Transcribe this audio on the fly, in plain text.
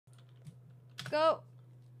Go.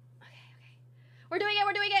 Okay, okay. We're doing it,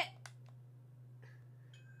 we're doing it!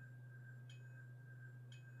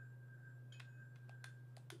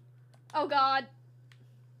 Oh god.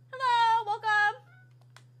 Hello, welcome!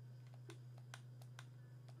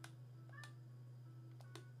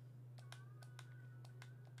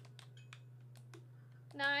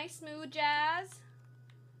 Nice, smooth jazz.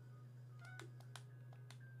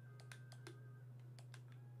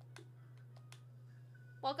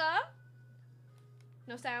 Welcome.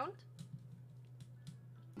 No sound.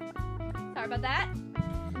 Sorry about that.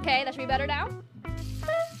 Okay, that should be better now.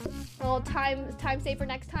 A little time save for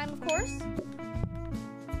next time, of course.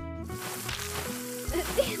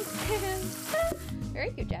 Dance, dance. Very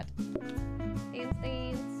cute, Jet. Dance,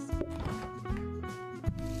 dance.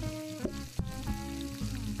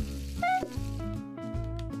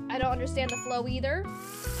 I don't understand the flow either.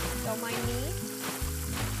 Don't mind me.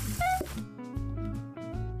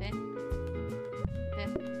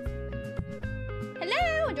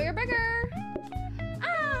 Hello, enjoy your burger.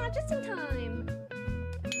 Ah, just in time.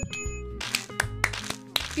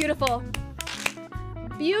 Beautiful.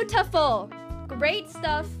 Beautiful. Great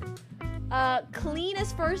stuff.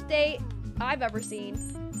 Cleanest first date I've ever seen.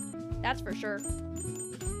 That's for sure.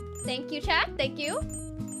 Thank you, chat. Thank you.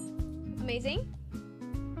 Amazing.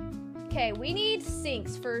 Okay, we need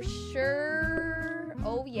sinks for sure.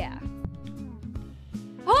 Oh, yeah.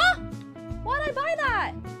 Huh? Why'd I buy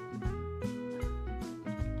that?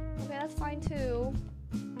 Okay, that's fine too.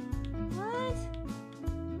 What?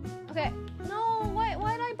 Okay. No, why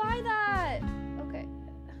did I buy that? Okay.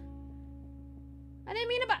 I didn't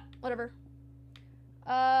mean to buy. Whatever.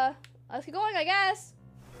 Let's keep going, I guess.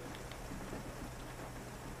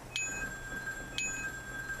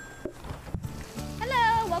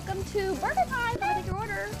 Hello, welcome to Burger Time. Come and take your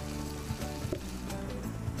order.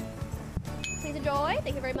 Please enjoy.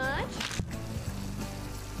 Thank you very much.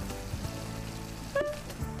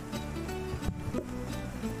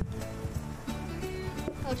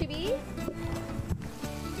 Hello, Chibi.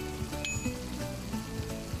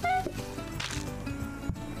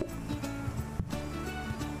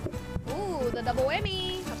 Ooh, the double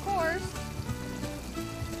whammy, of course.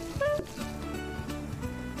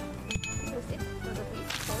 Roasted burger,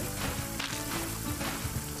 please, of course.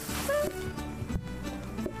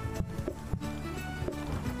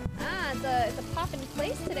 Ah, it's a poppin'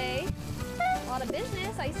 place today. A lot of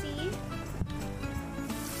business, I see.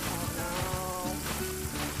 Oh no.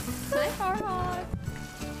 Hi, Farhad.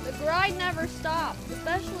 The grind never stops,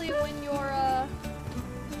 especially when you're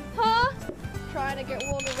trying to get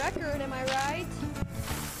world record, am I right?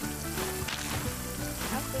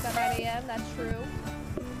 I'll sleep at 9 AM, that's true.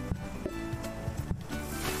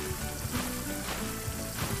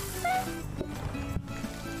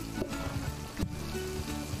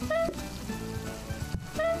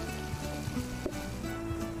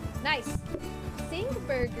 Nice. Sing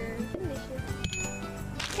burger. Delicious.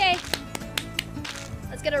 Okay.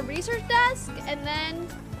 Let's get a research desk and then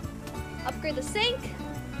upgrade the sink.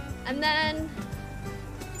 And then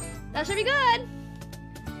that should be good.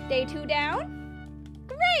 Day 2 down.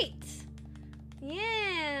 Great.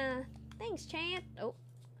 Yeah. Thanks, Chant. Oh,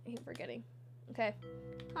 I keep forgetting. Okay.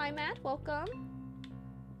 Hi, Matt. Welcome.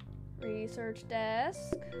 Research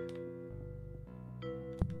desk.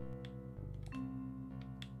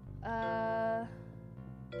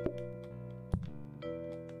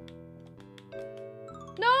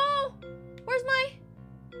 No! Where's my...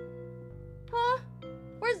 Huh?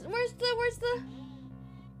 Where's the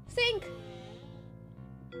sink?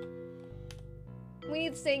 We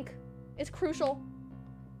need the sink. It's crucial.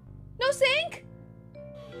 No sink?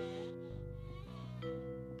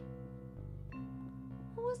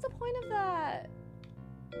 What was the point of that?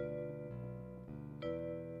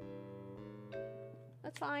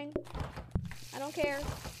 That's fine. I don't care.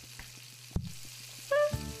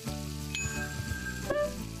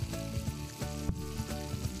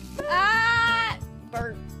 Ah!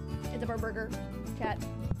 Burnt. It's a burnt burger. Chat.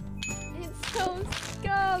 It's so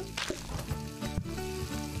scuffed.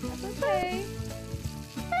 That's okay.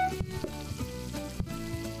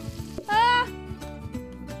 Ah!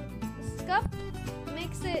 The scuff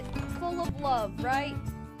makes it full of love, right?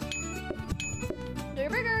 Do your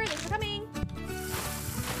burger. Thanks for coming.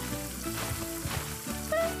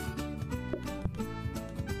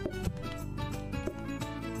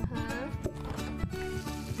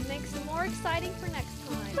 Makes it more exciting for next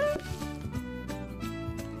time.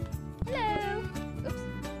 Hello. Oops.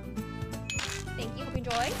 Thank you. Hope you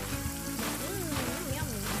enjoy. Yum.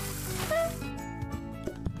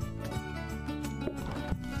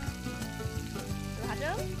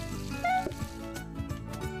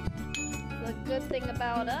 the good thing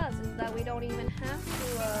about us is that we don't even have to,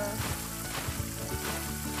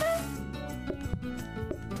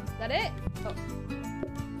 Is that it? Oh.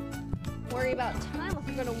 Worry about time if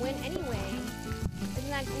we're gonna win anyway. Isn't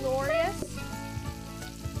that glorious?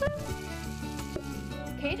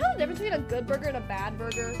 Can you tell the difference between a good burger and a bad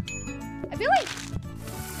burger? I feel like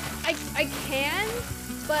I can,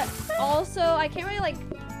 but also I can't really like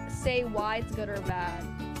say why it's good or bad.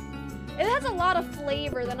 If it has a lot of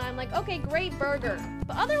flavor, then I'm like, okay, great burger.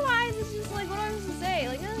 But otherwise, it's just like, what am I supposed to say?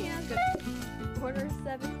 Like, oh yeah, it's good. Order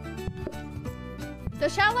 7.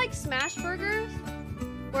 Does Chat like smash burgers?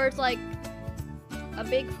 Where it's like a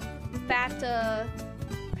big fat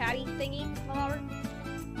patty thingy?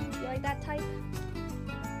 You like that type?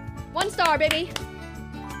 1 star, baby.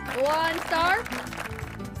 1 star.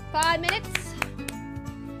 5 minutes.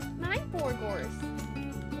 9 burgers.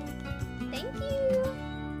 Thank you.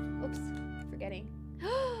 Oops, forgetting.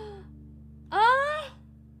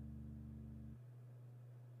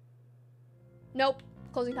 Nope.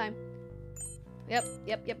 Closing time.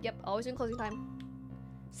 Yep. Always in closing time.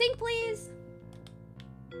 Sink, please.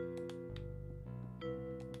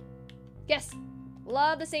 Yes.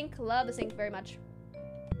 Love the sink very much.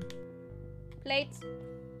 Plates.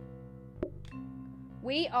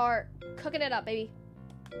 We are cooking it up, baby.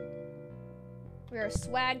 We are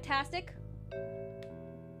swag-tastic.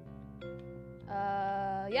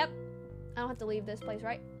 Yep. I don't have to leave this place,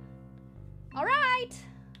 right? All right.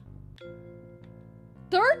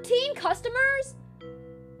 13 customers?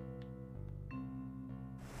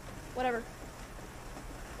 Whatever.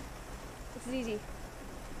 This is easy.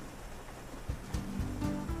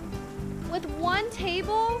 With 1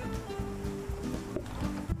 table?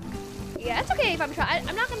 Yeah, it's okay if I'm trying.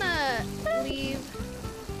 I'm not gonna leave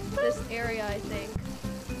this area, I think.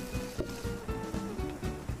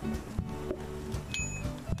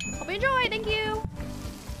 Hope you enjoy, thank you.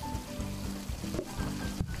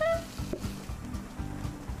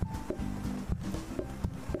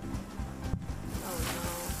 Oh no.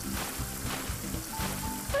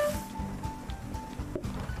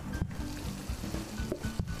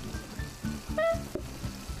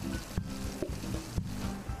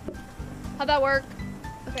 How'd that work?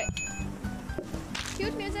 Okay.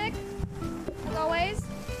 Cute music, as always.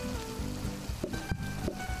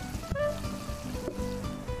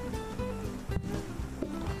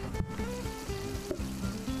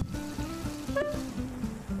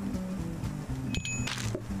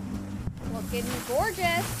 Looking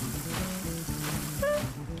gorgeous.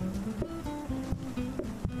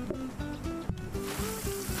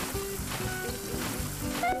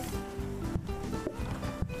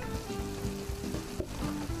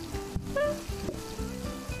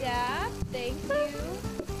 Dab, thank you.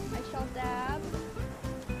 I shall dab.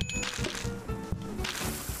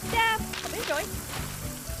 Dab, hope you enjoy.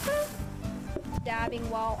 Dabbing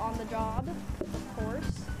while on the job, of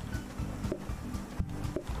course.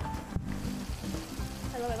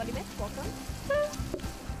 Hello everybody, Mitch, welcome.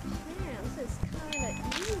 Man, this is kinda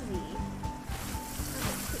easy. I'm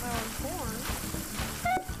gonna toot my own horn.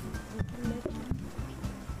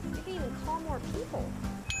 I can even call more people.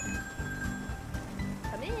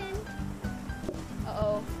 Come in.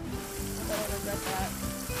 Uh-oh. I thought I'd regret that.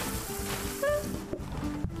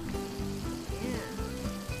 Yeah.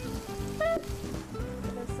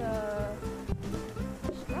 Let's,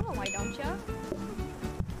 straw, why don't ya?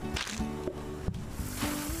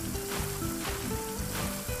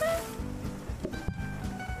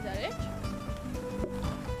 Is that it?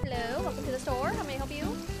 Hello, welcome to the store. How may I help you?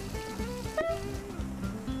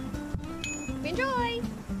 Enjoy!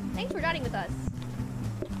 Thanks for dining with us.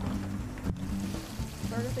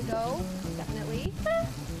 Burger to go, definitely.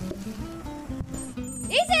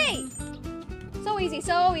 Easy! So easy,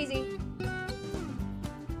 so easy.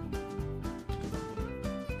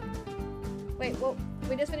 Wait, well,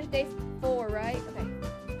 we just finished day 4, right? Okay.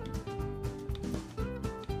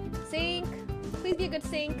 Sink. Please be a good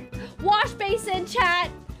sink. Wash basin,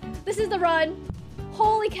 chat! This is the run.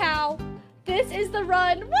 Holy cow. This is the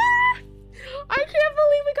run. Wah! I can't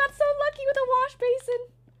believe we got so lucky with a wash basin.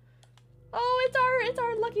 Oh, it's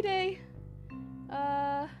our lucky day.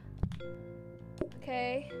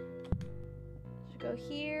 Okay. Should go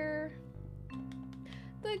here.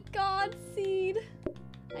 The God seed.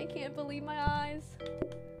 I can't believe my eyes.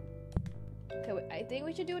 Okay, wait, I think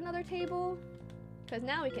we should do another table. Because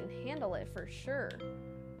now we can handle it for sure.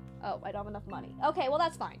 Oh, I don't have enough money. Okay, well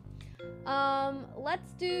that's fine.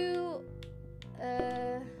 Let's do,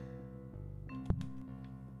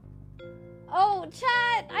 oh,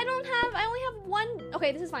 chat! I only have 1.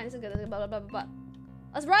 Okay, this is fine. This is good. Blah, blah, blah, blah.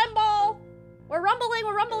 Let's rumble! We're rumbling,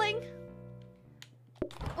 we're rumbling!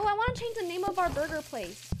 Oh, I want to change the name of our burger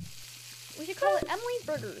place. We should call it Emily's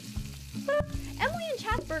Burgers. Emily and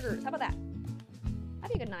Chat's Burgers. How about that?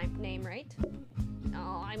 That'd be a good name, right?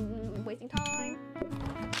 Oh, I'm wasting time.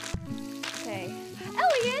 Okay.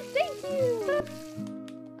 Elliot, thank you!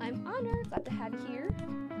 I'm honored. Glad to have you here.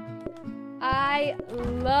 I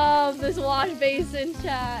love this wash basin,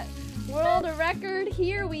 chat. World record,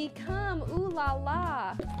 here we come. Ooh la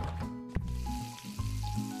la.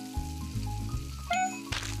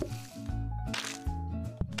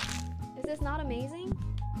 Is this not amazing?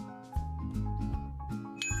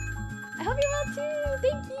 I hope you're well too.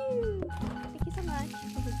 Thank you. Thank you so much.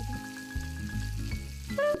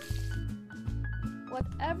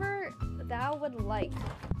 Whatever thou would like,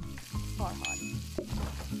 Farhad.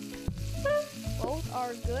 Both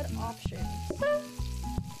are good options.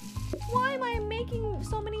 Why am I making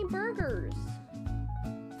so many burgers?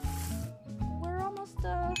 We're almost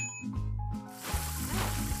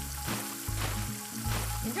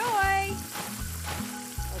enjoy!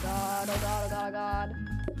 Oh god, oh god, oh god, oh god.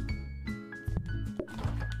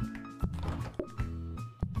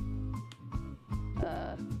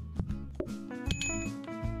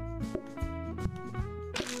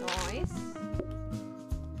 Nice.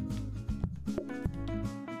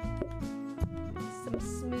 Some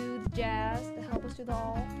smooth jazz to help us do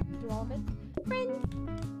all of it. Friend.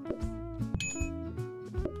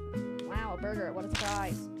 Oops. Wow, a burger, what a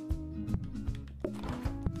surprise.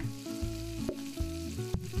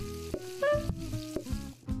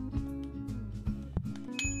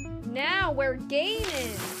 Now we're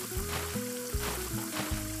gaming.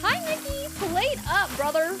 Hi, Nikki. Plate up,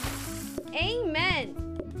 brother. Amen.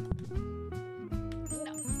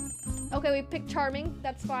 No. Okay, we picked Charming.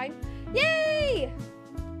 That's fine. Yay!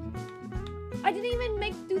 I didn't even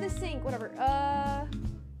do the sync. Whatever.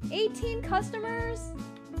 18 customers.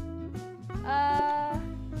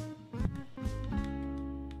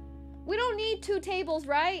 We don't need 2 tables,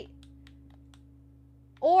 right?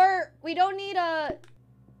 Or we don't need a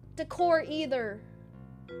decor either.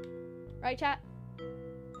 Right, chat?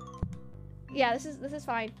 Yeah, this is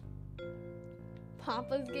fine.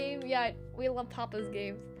 Papa's game? Yeah, we love Papa's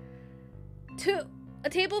games. A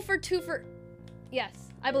table for 2 for...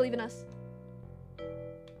 Yes, I believe in us.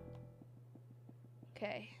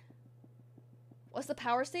 Okay. What's the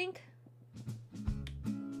power sink?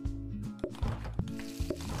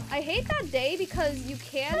 I hate that day because you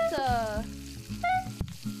can't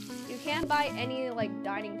buy any, like,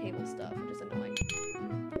 dining table stuff, which is annoying.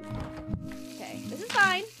 Okay, this is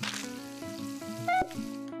fine.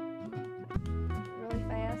 Really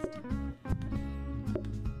fast.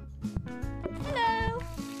 Hello!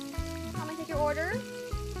 How may I take your order?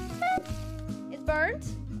 It's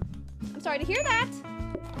burnt. I'm sorry to hear that.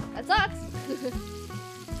 That sucks.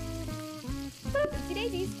 Oopsie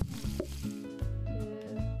daisies.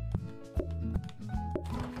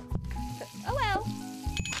 Oh well.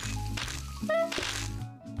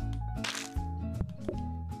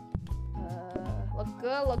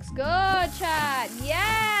 Looks good, chat.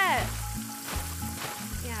 Yes.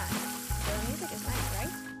 Yeah. The music is nice,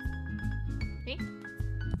 right? Okay.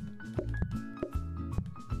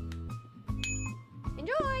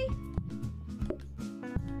 Enjoy.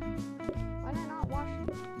 Why did I not wash?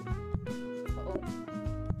 Uh-oh.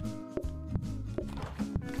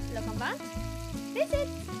 Look on that. Visit.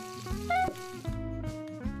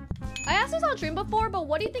 I asked this on stream before, but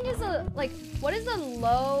what do you think is what is a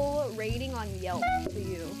low rating on Yelp to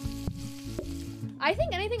you? I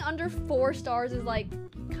think anything under 4 stars is like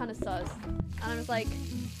kind of sus. And I'm just like,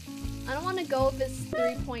 I don't want to go if it's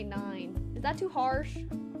 3.9. Is that too harsh?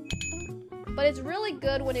 But it's really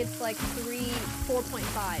good when it's like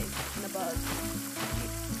 4.5 and above.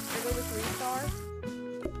 Should I go with 3 stars?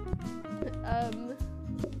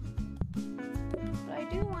 But I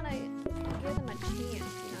do want to give them a chance,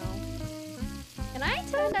 you know.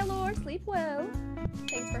 Good night, Lord. Sleep well.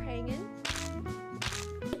 Thanks for hanging.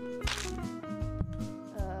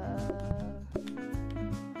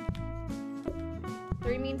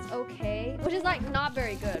 3 means okay, which is like not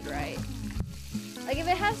very good, right? Like if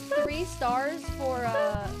it has 3 stars for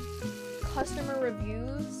customer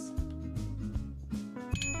reviews,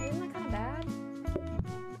 isn't that kind of bad?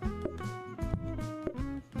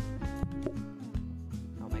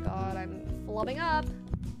 Oh my god, I'm flubbing up.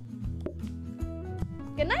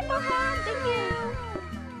 Good night, Mom. Thank you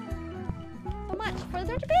so much for the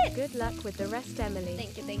 30 bits. Good luck with the rest, Emily.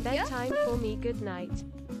 Thank you, thank you. Bedtime for me. Good night.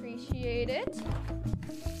 Appreciate it.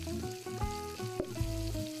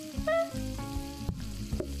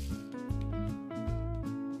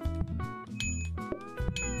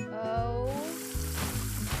 Oh,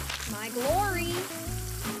 my glory.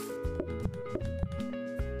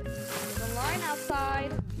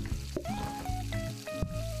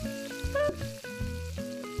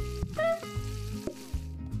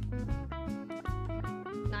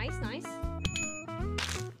 nice.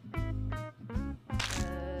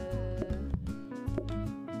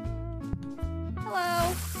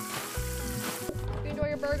 Hello. You enjoy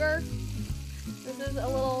your burger? This is a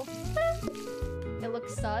little. It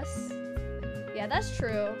looks sus. Yeah, that's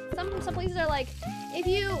true. Some places are like, if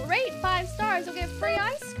you rate 5 stars, you'll get free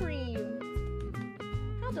ice cream.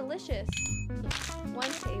 How delicious.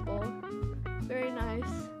 1 table. Very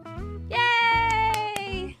nice.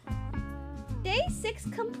 Yay! Day 6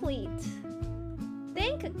 complete.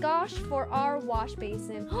 Thank gosh for our wash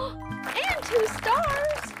basin. And 2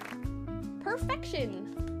 stars! Perfection.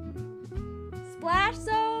 Splash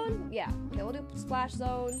zone? Yeah, okay, we'll do splash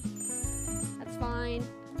zone. That's fine.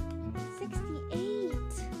 68.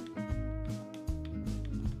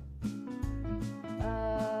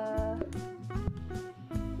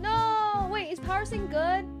 No, wait, is power sync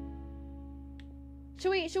good?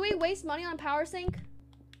 Should we waste money on power sync?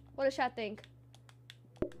 What does chat think?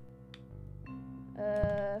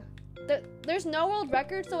 There's no world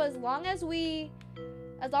record, so as long as we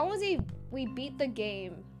beat the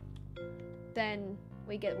game, then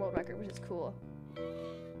we get world record, which is cool. I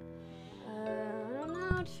don't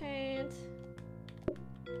know, chat.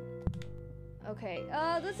 Okay,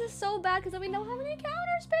 this is so bad because then we don't have any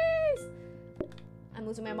counter space. I'm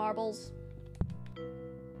losing my marbles.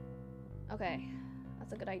 Okay,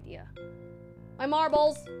 that's a good idea. My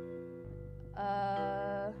marbles.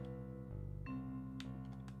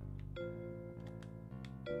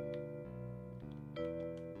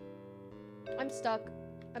 I'm stuck.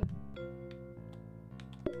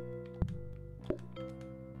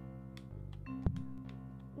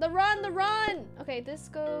 The run! Okay, this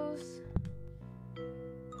goes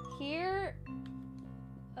here.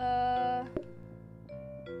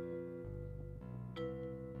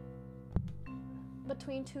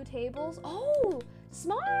 Between 2 tables. Oh,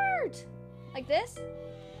 smart! Like this?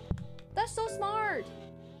 That's so smart.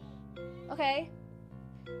 Okay.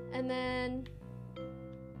 And then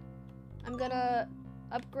I'm gonna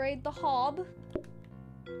upgrade the hob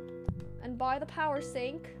and buy the power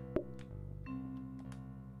sink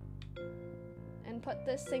and put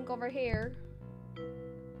this sink over here.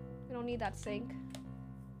 We don't need that sink.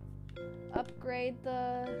 Upgrade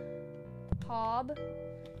the hob.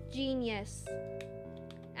 Genius.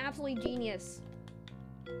 Absolutely genius.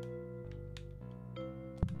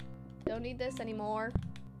 Don't need this anymore.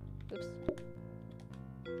 Oops.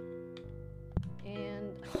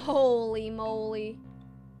 And holy moly.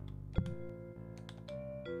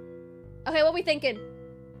 Okay, what we thinking?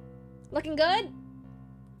 Looking good?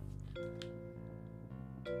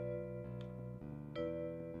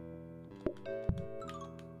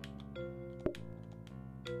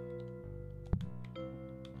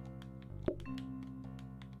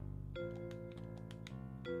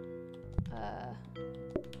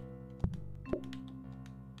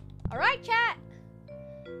 All right, chat.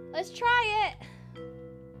 Let's try it.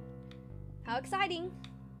 How exciting.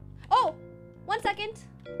 Oh, 1 second.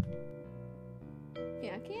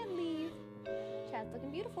 Yeah, I can't leave. Chat's looking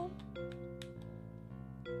beautiful.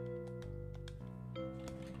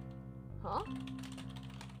 Huh?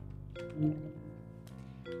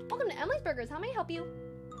 Welcome to Emily's Burgers. How may I help you?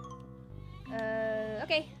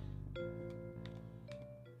 Okay.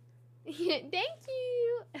 Thank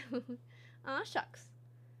you. Aw, shucks.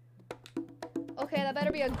 Okay, that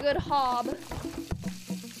better be a good hob.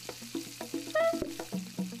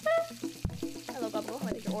 Hello, Bubble. How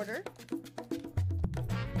may I take your order?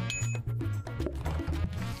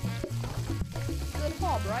 Good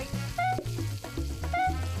hob, right?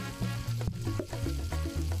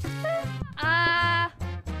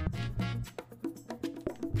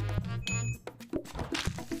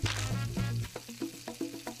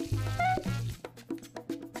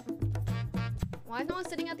 Why is no one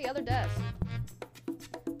sitting at the other desk?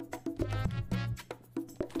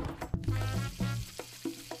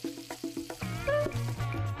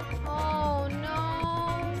 Oh no!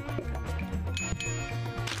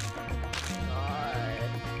 God.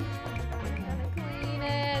 I gotta clean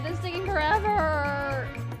it. This is taking forever.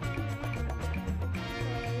 Okay.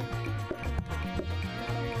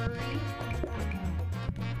 Not a worry.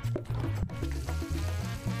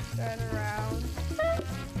 Turn around.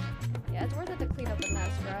 Yeah, it's worth it to clean up the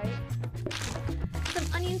mess, right? Some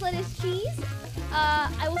onions, lettuce, cheese.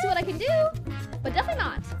 I will see what I can do, but definitely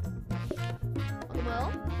not. Welcome,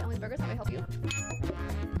 Will. Emily's Burgers, how may I help you?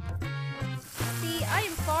 See, I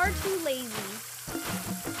am far too lazy.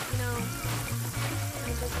 You know, I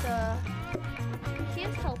just,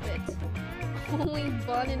 can't help it. Only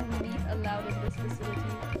bun and meat allowed in this facility.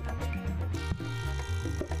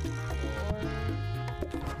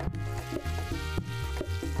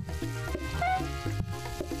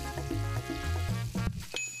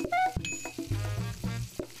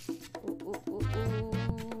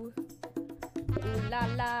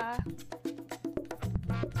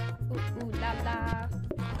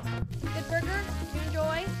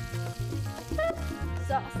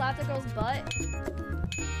 slap the girl's butt.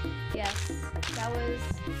 Yes, that was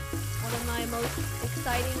one of my most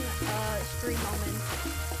exciting stream moments.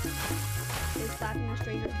 Is slapping a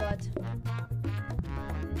stranger's butt.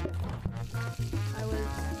 I was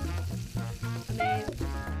amazed.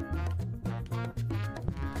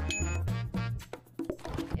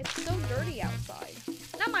 It's so dirty outside.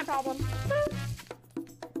 Not my problem.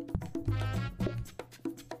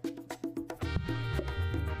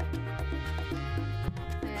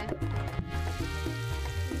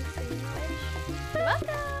 You're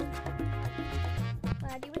welcome!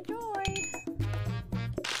 Glad you enjoyed.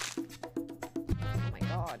 Oh my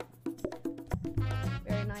god.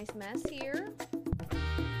 Very nice mess here.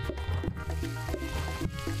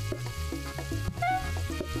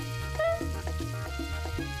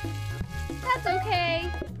 That's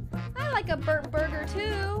okay. I like a burnt burger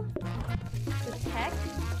too. The tech.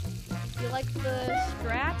 You like the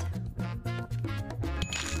strat?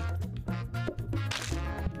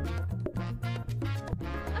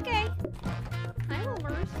 Okay. Hi,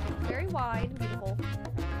 Wilmers. Very wide and beautiful.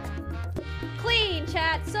 Clean,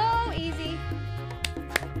 chat. So easy.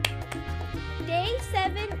 Day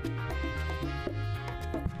 7.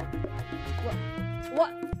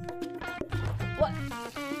 What? What?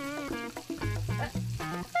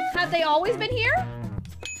 Have they always been here?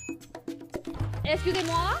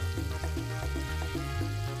 Excusez-moi?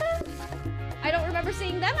 I don't remember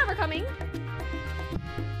seeing them ever coming.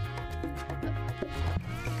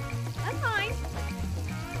 That's fine.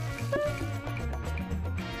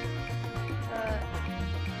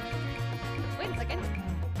 Wait a second.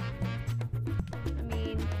 I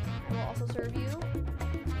mean, I will also serve you.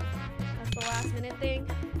 That's the last minute thing.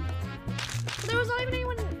 There was not even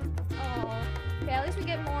anyone. Oh, okay. At least we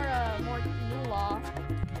get more moolah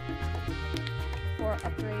for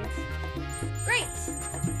upgrades. Great.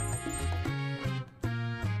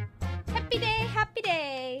 Happy day, happy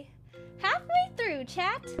day. Halfway through,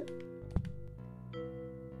 chat.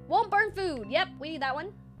 Won't burn food. Yep, we need that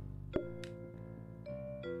one.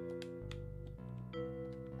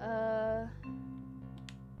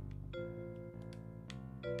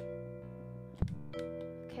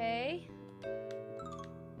 Okay.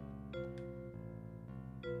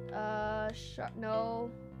 No.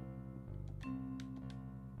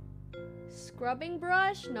 Scrubbing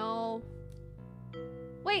brush? No.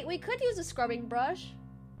 Wait, we could use a scrubbing brush.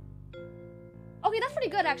 Okay, that's pretty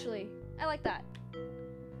good actually. I like that.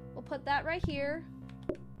 We'll put that right here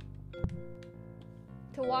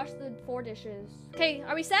to wash the 4 dishes. Okay,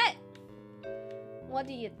 are we set? What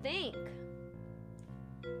do you think?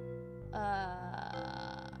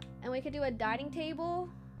 And we could do a dining table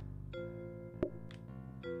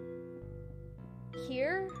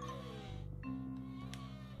here.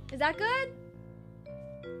 Is that good?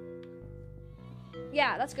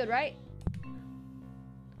 Yeah, that's good, right?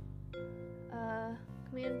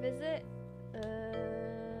 Command visit.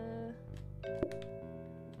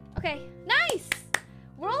 Okay, nice!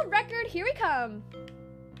 World record, here we come.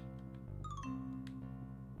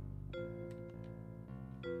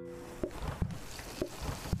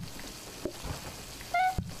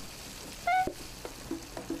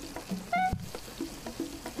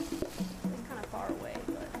 It's kind of far away,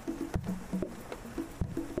 but...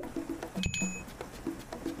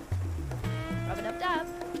 Rub it up, dub.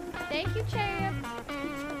 Thank you, champ.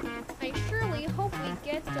 I surely hope we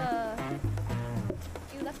get the...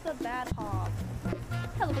 Dude, that's the bad hob.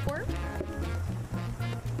 Hello, bookworm.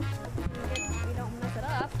 We don't mess it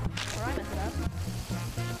up. Or I mess it up.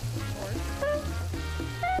 Of course.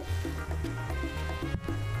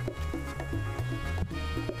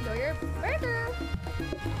 Enjoy your burger.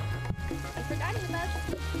 Thanks for dining with us.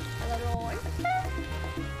 Hello, Roy.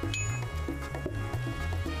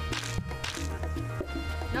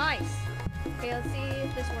 Nice. Okay, let's see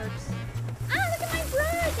if this works. Ah, look at my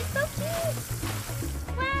brush! It's so cute!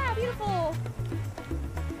 Wow, beautiful!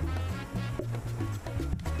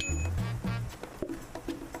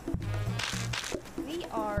 We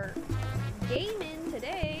are gaming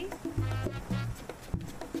today.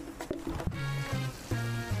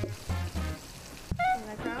 Is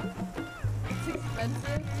that crown? It's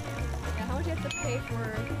expensive. Yeah, how much do you have to pay for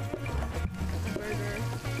a burger?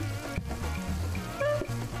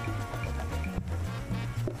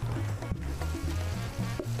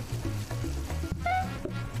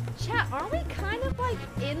 Chat, aren't we kind of like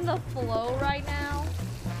in the flow right now?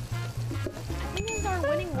 I think this is our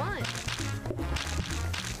winning one.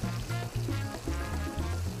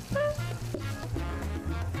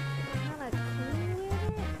 Kinda clean with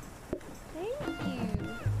it. Thank you.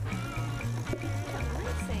 What am I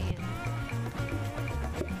saying?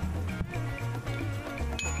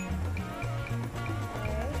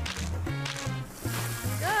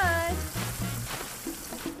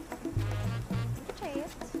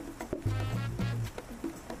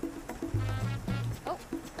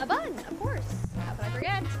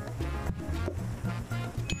 forget.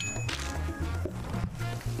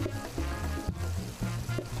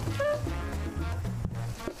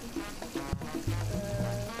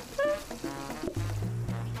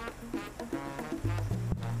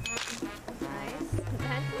 Nice.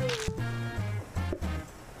 And blue.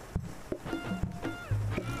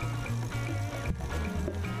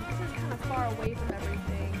 This is kind of far away from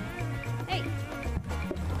everything. Hey!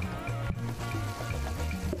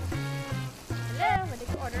 Hello, I'm gonna take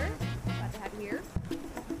your order. Glad to have you here.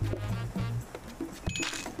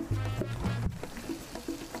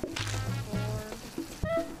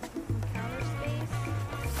 Counter space.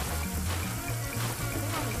 I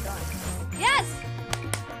think almost done. Yes!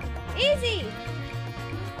 Easy!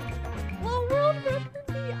 Will world record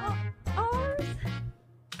be ours?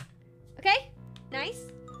 Okay, nice.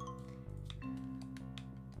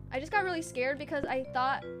 I just got really scared because I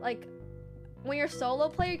thought, like, when you're solo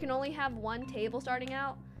player, you can only have one table starting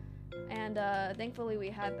out. And thankfully we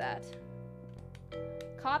had that.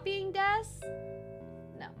 Copying desk?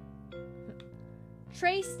 No.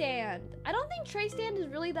 Tray stand. I don't think tray stand is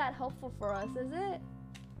really that helpful for us, is it?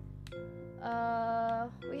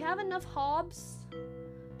 We have enough hobs.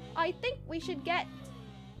 I think we should get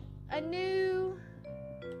a new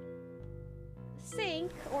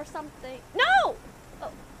sink or something. No!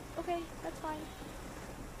 Oh, okay, that's fine.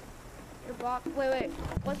 Your box. Wait.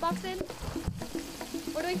 What's boxed in?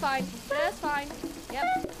 We're doing fine. That's fine. Yep.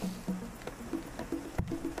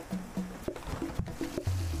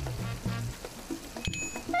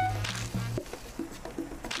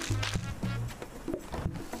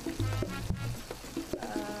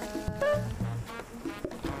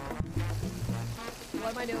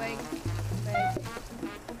 What am I doing? Wait.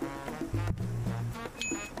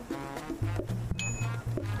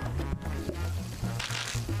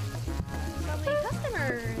 So many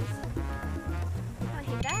customers. I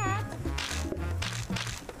hate that.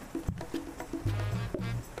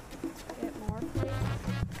 Get more plates.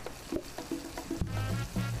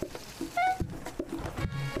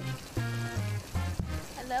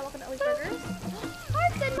 Hello, welcome to Ellie's Burgers.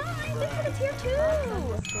 Hearts and mine! Thanks for the tier 2!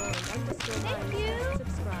 Thank you!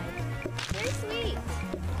 Subscribe. Very sweet.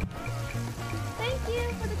 Thank you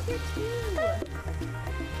for the tier 2.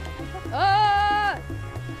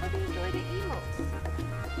 Hope you enjoy the emotes.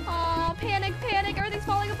 Aw, panic, everything's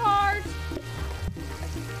falling apart.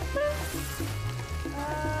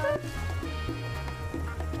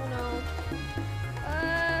 Oh no.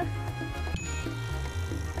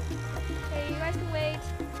 Hey, you guys can wait.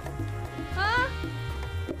 Huh?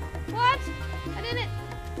 What? I didn't.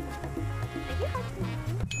 Thank you, Hearts and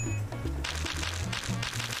Minds.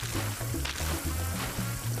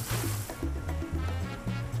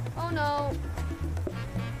 Oh no.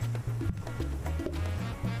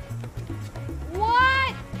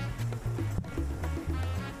 What?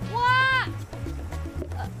 What?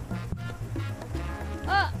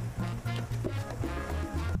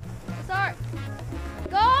 Sorry.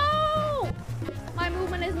 Go! My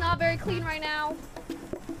movement is not very clean right now.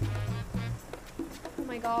 Oh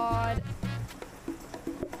my god.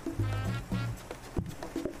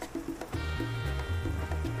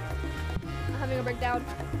 I'm having a breakdown.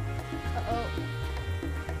 Uh-oh.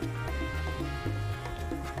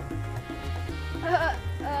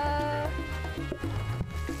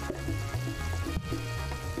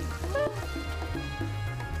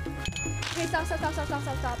 Okay,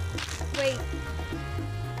 stop. Wait.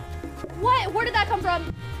 What? Where did that come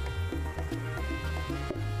from?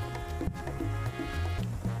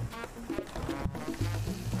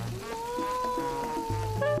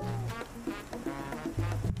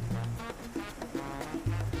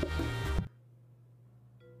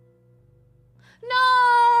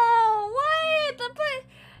 No! Wait!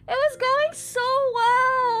 It was going so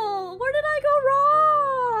well! Where did I go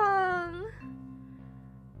wrong?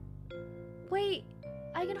 Wait,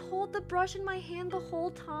 I can hold the brush in my hand the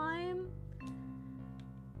whole time?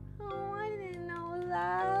 Oh, I didn't know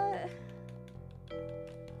that.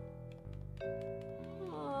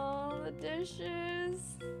 Oh, the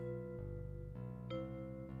dishes.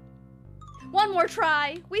 One more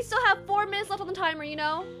try. We still have 4 minutes left on the timer, you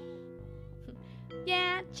know?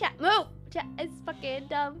 Yeah, chat. Move! Chat is fucking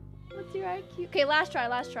dumb. What's your IQ? Okay, last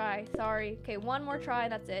try. Sorry. Okay, one more try,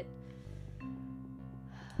 that's it.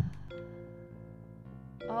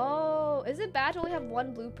 Oh, is it bad to only have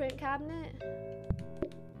 1 blueprint cabinet?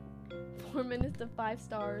 4 minutes to 5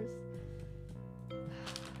 stars.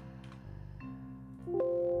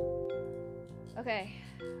 Okay.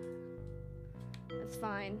 That's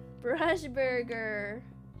fine. Brush burger.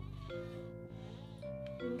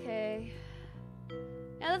 Okay.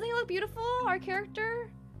 Yeah, doesn't he look beautiful, our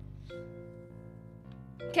character?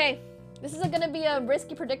 Okay, this is gonna be a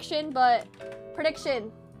risky prediction, but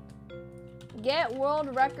prediction. Get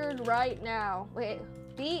world record right now. Wait,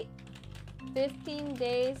 beat 15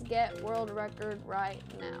 days, get world record right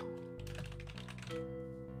now.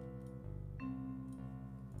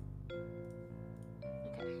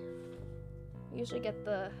 Okay. Usually get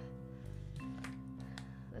the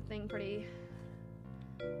thing pretty,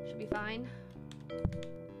 should be fine.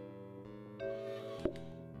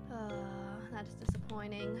 That's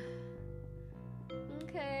disappointing.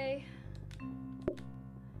 Okay.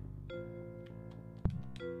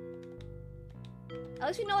 At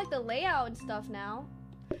least we know like the layout and stuff now.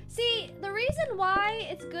 See, the reason why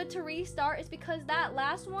it's good to restart is because that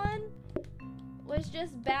last one was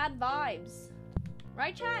just bad vibes.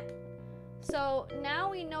 Right, chat? So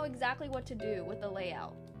now we know exactly what to do with the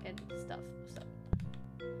layout and stuff. So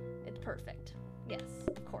it's perfect. Yes,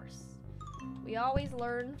 of course. We always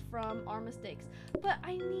learn from our mistakes. But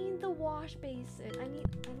I need the wash basin. I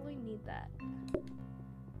really need that.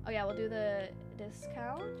 Oh yeah, we'll do the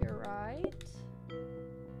discount. You're right.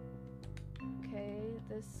 Okay,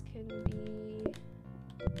 this can be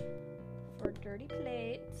for dirty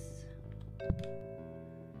plates.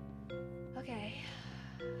 Okay.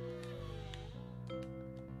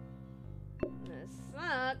 This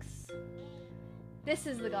sucks. This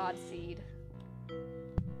is the god seed.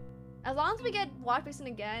 As long as we get wash basin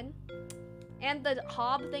again, and the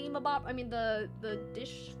hob thingy-mabob, I mean the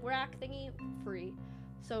dish rack thingy, free.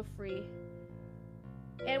 So free.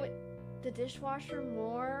 And the dishwasher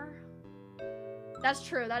more. That's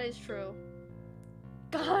true, that is true.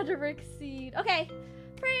 God, Rick seed. Okay,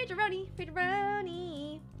 Pridgeroni,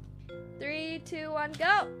 Pridgeroni. 3, 2, 1,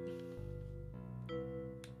 go.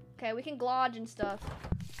 Okay, we can glodge and stuff.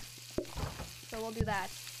 So we'll do that.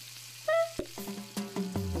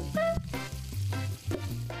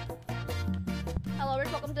 Hello,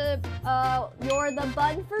 Rich, welcome to, You're the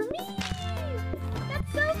Bun for Me.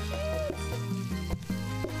 That's so cute.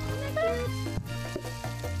 Isn't that cute?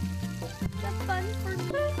 The Bun for Me.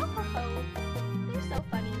 Oh, ho, ho. They're so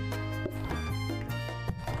funny.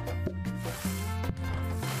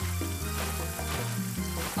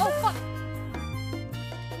 Oh, fuck.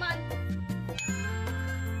 Come on.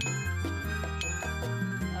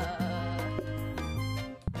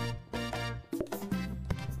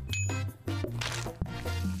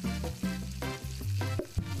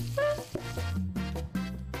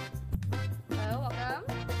 Hello, welcome.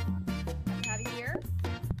 Happy to have you here.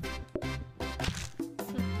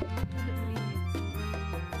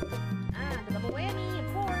 The double whammy, of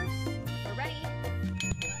course. We're ready.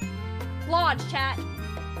 Lodge, chat.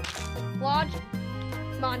 Lodge.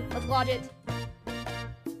 Come on, let's lodge it.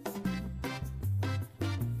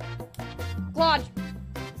 Lodge.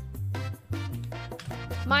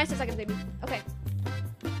 Minus 2 seconds, baby. Okay.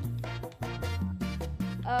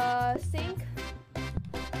 Sink.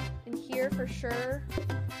 In here for sure.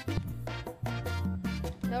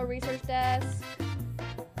 No research desk.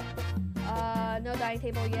 No dining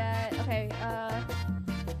table yet. Okay,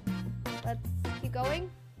 let's keep going.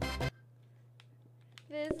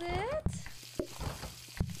 Visit.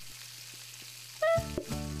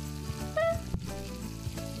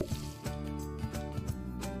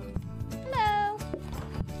 Hello.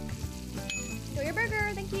 Enjoy your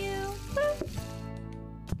burger, thank you.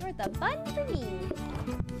 You're the bun for me.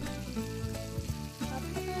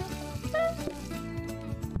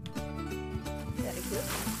 Very good.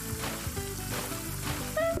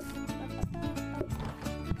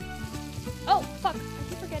 Oh, fuck. I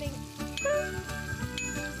keep forgetting.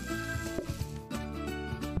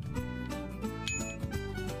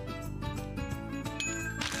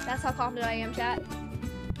 That's how confident I am, chat.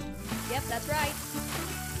 Yep, that's right.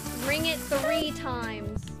 Ring it 3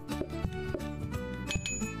 times.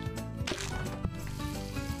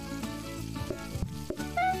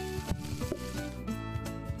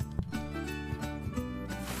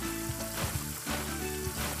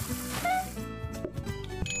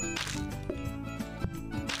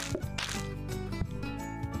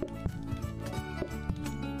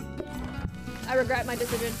 I regret my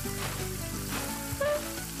decision.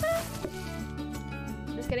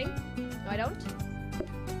 Just kidding. No, I don't.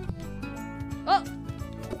 Oh!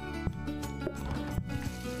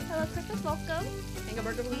 Hello, Christmas, welcome. Finger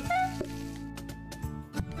burger, please.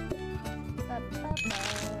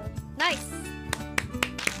 Nice!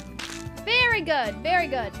 Very good, very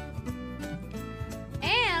good.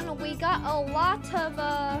 And we got a lot of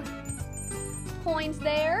points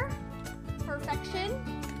there. Perfection.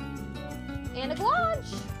 And a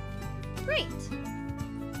glodge. Great.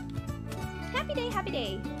 Happy day, happy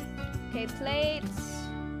day. Okay, plates.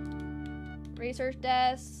 Research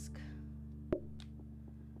desk.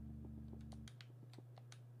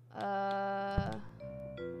 All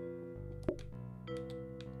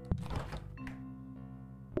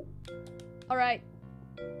right.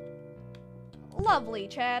 Lovely,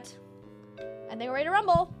 chat. And they were ready to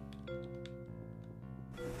rumble.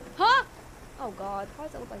 Huh? Oh god, why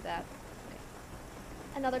does it look like that? Okay.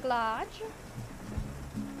 Another garage.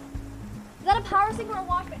 Is that a power sink or a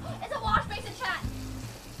wash basin? It's a wash basin, chat!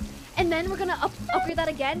 And then we're gonna upgrade that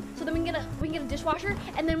again, so then we can get a dishwasher,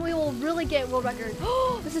 and then we will really get world record.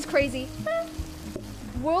 Oh, this is crazy.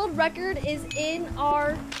 World record is in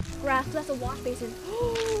our graph. So that's a wash basin.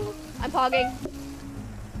 I'm pogging.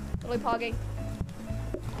 Totally pogging.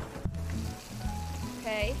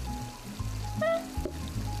 Okay.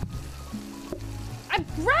 I'm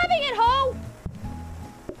grabbing it, ho!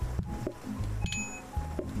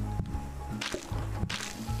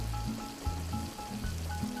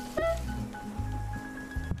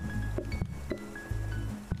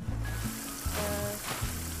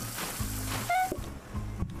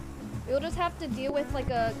 We'll just have to deal with like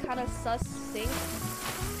a kind of sus sink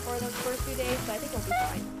for the first few days, but I think we'll be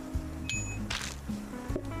fine.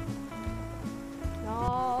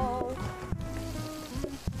 No.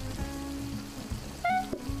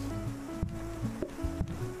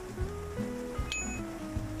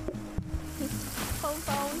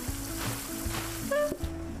 Phone.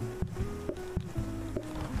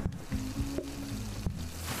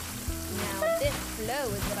 Now this flow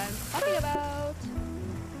is what I'm talking about.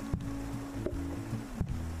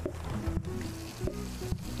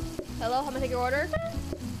 Hello, how may I take your order?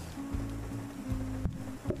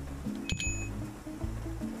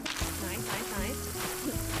 Nice.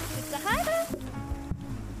 It's a hut.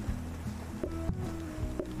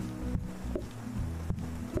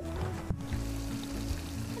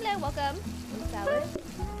 Hello, welcome. One salad.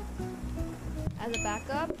 As a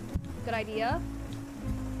backup, good idea.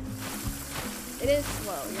 It is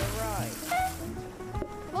slow, you're right.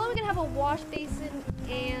 Well, we can have a wash basin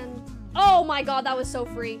and... Oh my god, that was so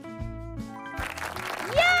free.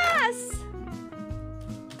 Yes!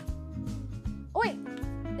 Oh wait,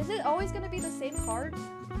 is it always gonna be the same cards?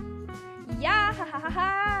 Yes!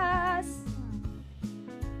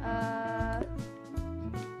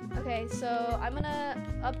 Okay, so I'm gonna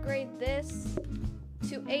upgrade this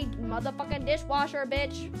to a motherfucking dishwasher,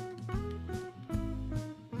 bitch.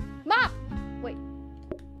 Mop! Wait,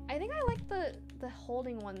 I think I like the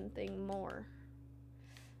holding one thing more.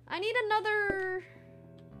 I need another...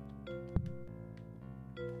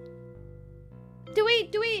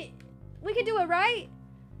 We can do it, right?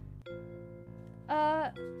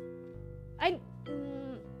 I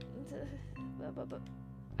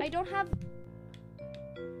don't have...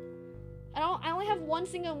 I only have one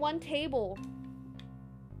sink and one table.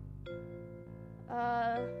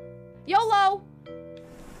 YOLO!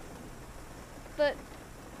 But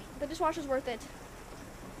the dishwasher's worth it.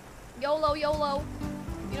 YOLO, YOLO.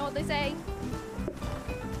 You know what they say?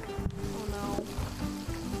 Oh no.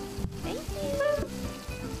 Thank you.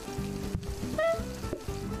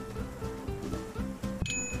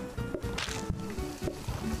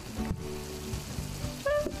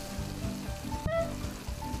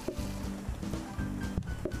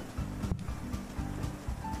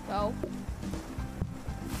 Go.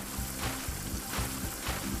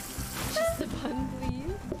 Just the bun,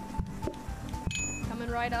 please. Coming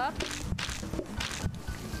right up.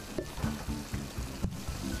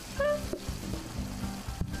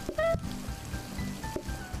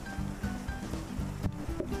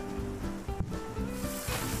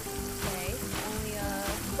 Okay, only a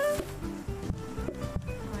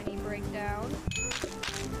tiny breakdown.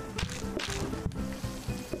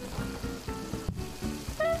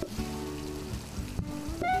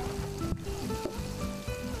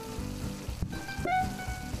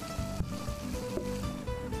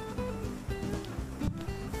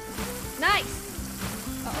 Nice!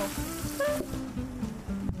 Uh-oh.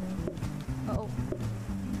 Uh-oh.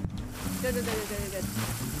 Good.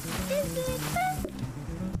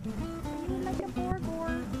 Like a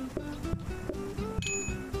Borgor.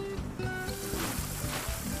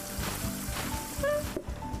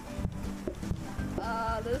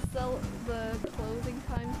 This is the closing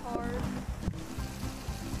time card.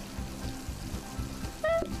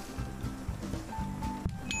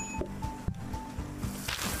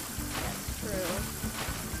 That's true.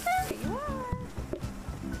 There you are.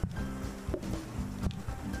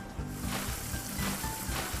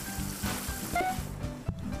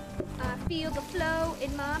 I feel the flow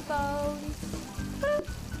in my bones.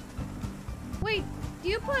 Wait, Do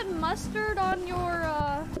you put mustard on your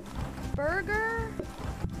burger?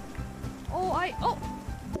 Oh,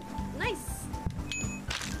 nice.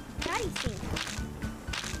 Patty sink.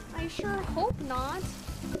 I sure hope not.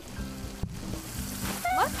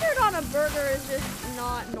 Mustard on a burger is just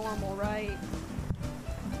not normal, right?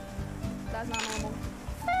 That's not normal.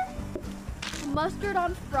 Mustard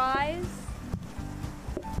on fries?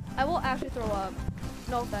 I will actually throw up.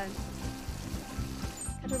 No offense.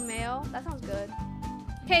 Ketchup mayo? That sounds good.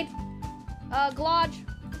 Okay. Glodge.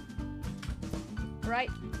 Right.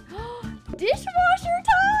 Dishwasher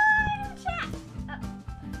time! Chat!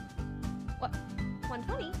 What?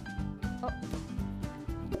 120? Oh.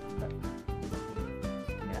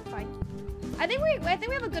 Okay, that's fine. I think we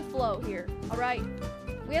have a good flow here. All right.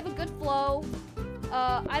 We have a good flow.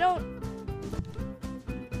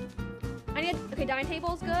 Okay, dining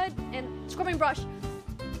table is good, and scrubbing brush.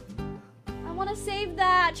 I want to save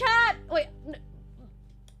that. Chat! Wait.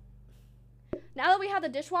 Now that we have the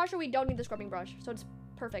dishwasher, we don't need the scrubbing brush, so it's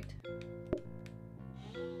perfect.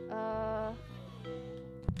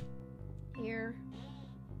 Here.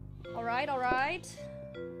 All right.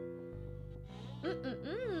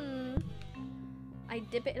 I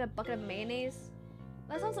dip it in a bucket of mayonnaise.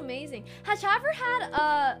 That sounds amazing. Has Chad ever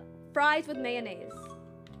had fries with mayonnaise?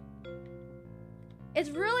 It's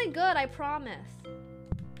really good, I promise.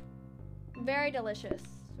 Very delicious.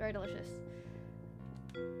 Very delicious.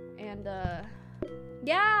 And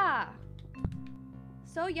yeah.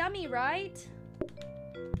 So yummy, right?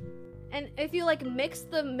 And if you like mix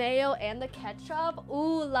the mayo and the ketchup,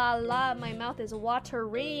 ooh la la, my mouth is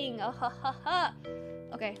watering. Ha ha ha.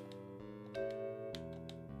 Okay.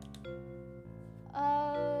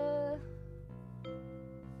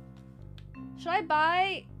 Should I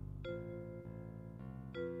buy?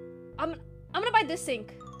 I'm gonna buy this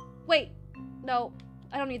sink. Wait, no,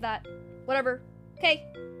 I don't need that. Whatever. Okay,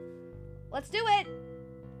 let's do it.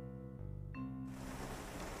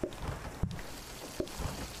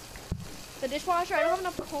 The dishwasher, I don't have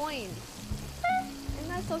enough coins. Isn't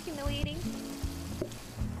that so humiliating?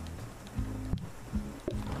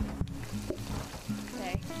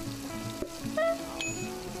 Okay.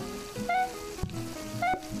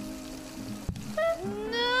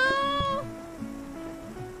 No!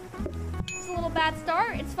 It's a little bad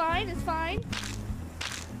start. It's fine, it's fine.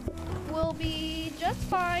 We'll be just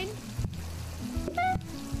fine.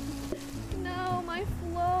 No, my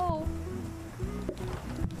flow.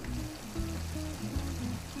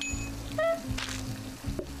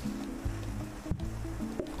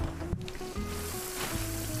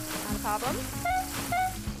 Not a problem.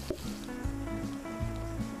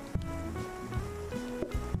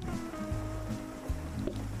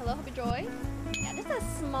 Hello, hope you enjoy. Yeah, just a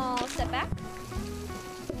small setback.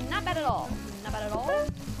 Not bad at all. Not bad at all.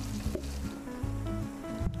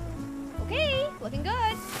 Okay, looking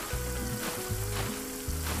good.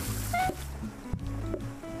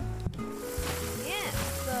 Yes,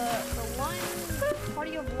 the one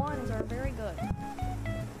party of ones are very good.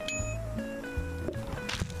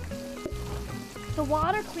 The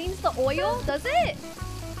water cleans the oil, does it?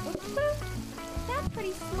 That's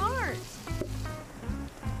pretty smart.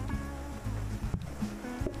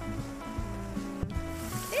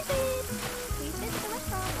 Please visit the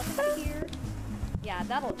restaurant. What's over here? Yeah,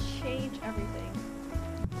 that'll change everything.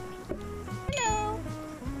 Hello.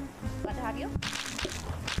 Glad to have you.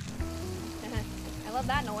 I love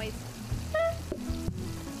that noise.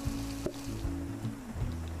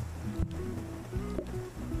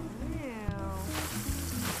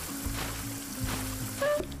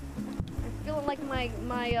 I'm feeling like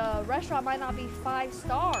my restaurant might not be 5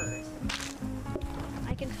 stars.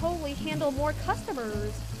 I can totally handle more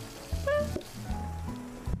customers.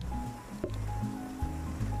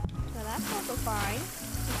 So that's also fine.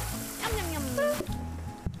 Yum yum yum.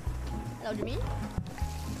 Hello, Jimmy.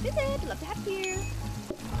 Visit. Love to have you here.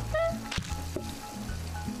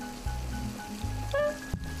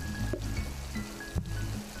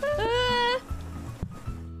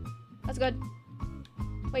 That's good.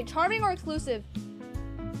 Wait, charming or exclusive?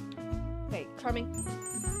 Wait, charming.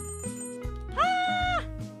 Ah!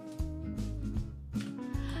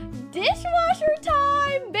 Dishwasher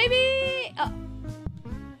time, baby!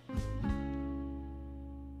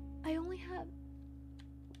 I only have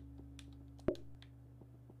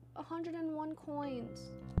 101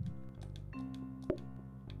 coins.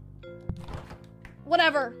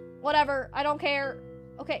 Whatever, I don't care.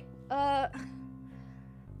 Okay,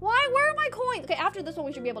 where are my coins? Okay, after this one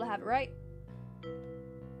we should be able to have it, right?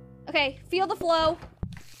 Okay, feel the flow.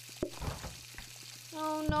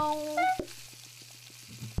 Oh no.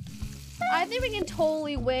 I think we can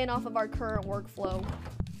totally win off of our current workflow.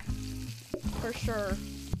 For sure.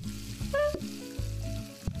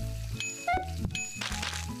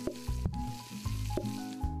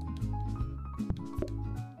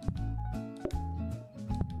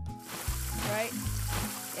 Right?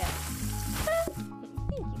 Yeah.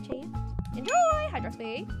 Thank you, Chan. Enjoy!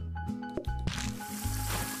 Hydroxy.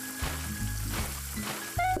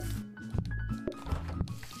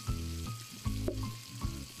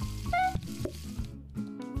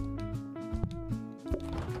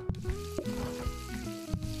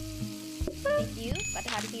 Thank you. Glad to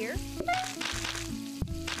have it here.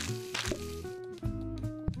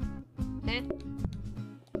 Eh.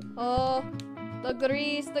 Oh, the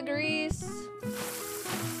grease, the grease.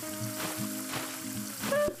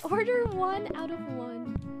 Order 1 out of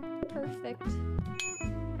 1. Perfect.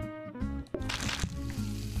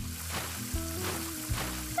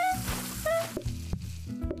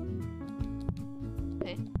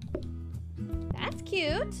 Eh. That's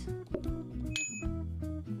cute.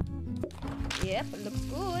 Yep, it looks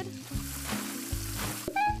good.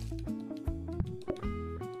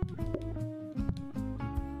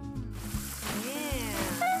 Yeah.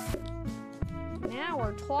 Now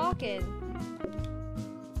we're talking.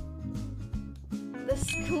 The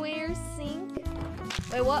square sink.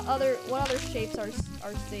 Wait, what other shapes are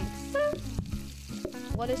sinks?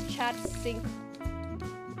 What is chat's sink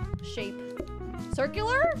shape?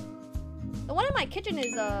 Circular? The one in my kitchen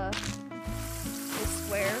is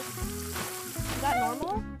square. Is that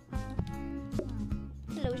normal?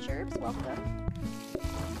 Hello, Sherps. Welcome.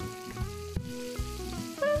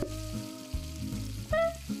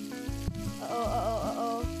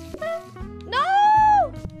 Uh-oh. No!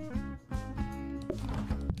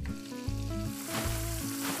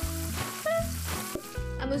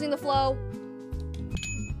 I'm losing the flow.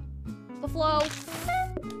 The flow.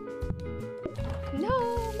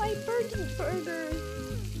 No, my burnt burger.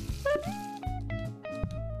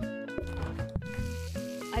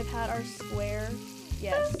 I've had our square.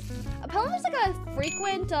 Yes. Apparently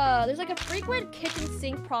there's like a frequent kitchen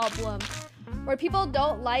sink problem where people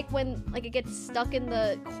don't like when like it gets stuck in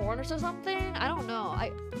the corners or something. I don't know.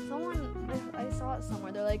 I saw it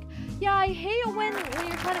somewhere. They're like, yeah, I hate it when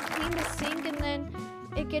you're trying to clean the sink and then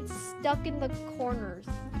it gets stuck in the corners.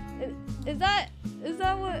 Is that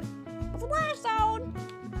what? What's that sound?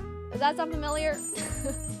 Does that sound familiar?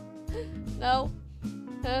 No?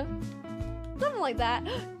 Huh? Something like that.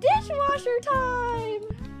 Dishwasher time!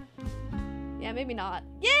 Yeah, maybe not.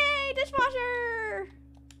 Yay, dishwasher!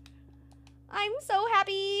 I'm so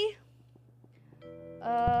happy.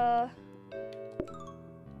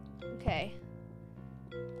 Okay.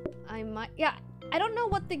 Yeah, I don't know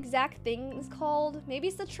what the exact thing is called. Maybe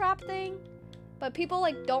it's the trap thing. But people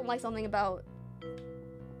like don't like something about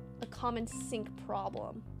a common sink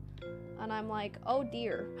problem. And I'm like, oh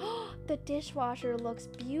dear. The dishwasher looks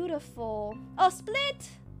beautiful. Oh, split!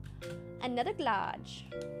 Another glodge.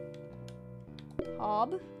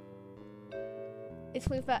 Hob. It's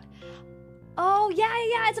clean flat. Oh,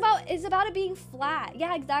 yeah. It's about it being flat.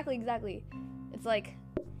 Yeah, exactly. It's like,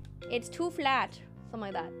 it's too flat. Something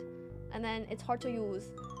like that. And then it's hard to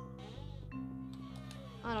use.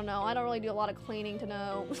 I don't know. I don't really do a lot of cleaning to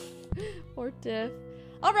know. Or diff.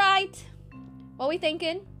 All right. What are we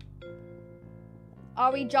thinking?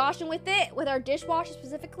 Are we joshing with it? With our dishwasher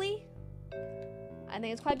specifically? I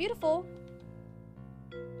think it's quite beautiful.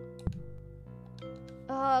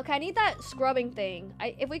 Okay, I need that scrubbing thing.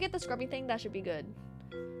 If we get the scrubbing thing, that should be good.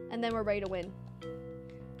 And then we're ready to win.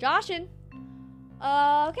 Joshing.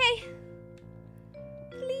 Okay.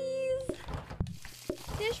 Please.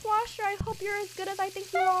 Dishwasher, I hope you're as good as I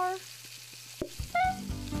think you are.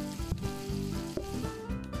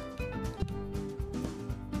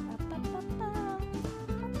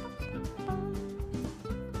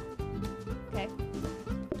 Okay.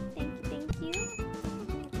 Thank you.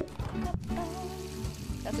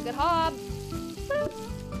 That's a good hob.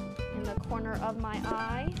 In the corner of my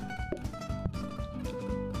eye.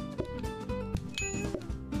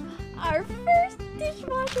 Our first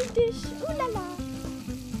dishwasher dish. Ooh la la.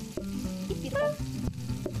 It's beautiful.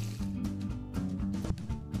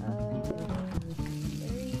 Oh,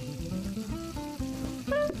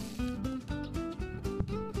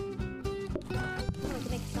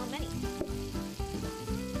 make so many.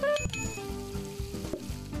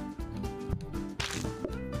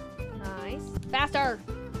 Nice. Faster!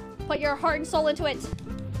 Put your heart and soul into it. It's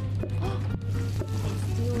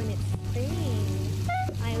doing its thing.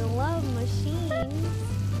 I love machines.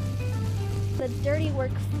 The dirty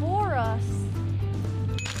work for us.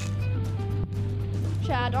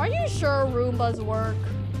 Chad, are you sure Roombas work?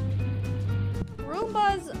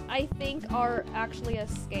 Roombas, I think, are actually a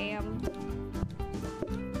scam.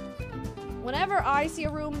 Whenever I see a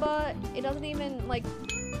Roomba, it doesn't even, like,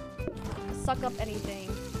 suck up anything.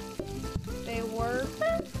 They work.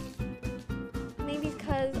 Maybe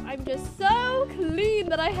because I'm just so clean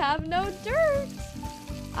that I have no dirt.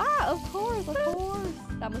 Ah, of course, of course.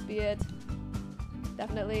 That must be it.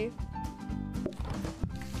 Definitely.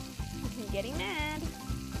 I'm getting mad.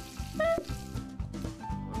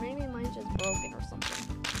 Or maybe mine's just broken or something.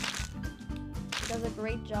 It does a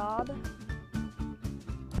great job.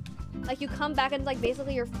 Like, you come back and, like,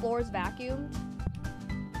 basically your floor is vacuumed.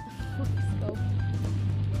 So.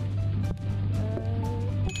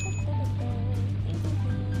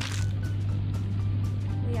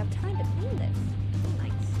 We have time to clean this.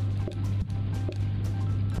 Nice.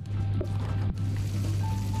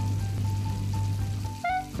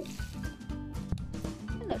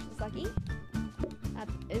 Hello, Sasaki.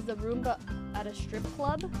 Is the Roomba at a strip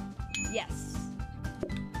club? Yes.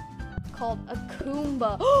 Called a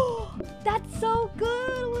Koomba. Oh, that's so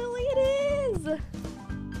good, Lily, it is!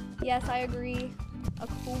 Yes, I agree. A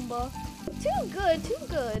Koomba. Too good, too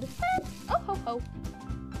good. Oh, ho, ho.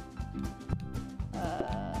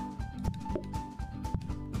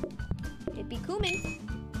 It be Koomin.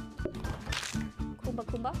 Koomba,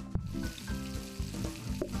 Koomba.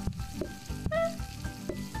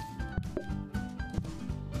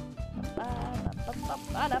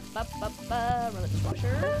 Run the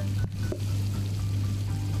dishwasher.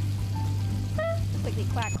 Quickly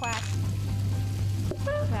quack quack.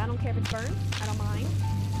 Okay, I don't care if it's burned. I don't mind.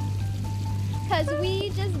 Cause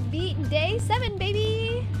we just beat day 7,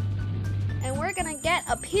 baby! And we're gonna get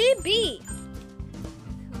a PB!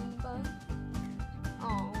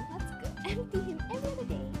 Oh, that's good. Empty him every other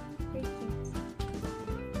day. Very cute.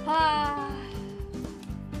 Ah,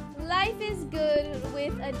 life is good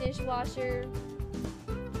with a dishwasher.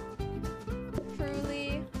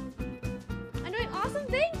 Truly. I'm doing awesome,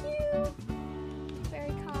 thank you!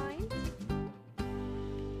 Very kind.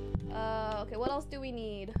 Okay, what else do we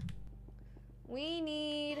need? We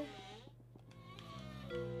need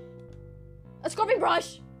a scrubbing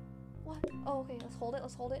brush. What? Oh, okay. Let's hold it.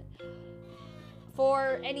 Let's hold it.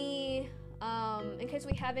 For any, in case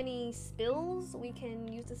we have any spills, we can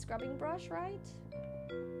use the scrubbing brush, right?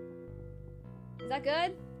 Is that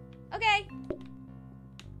good? Okay.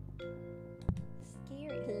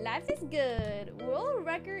 Scary. Life is good. World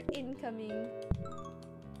record incoming.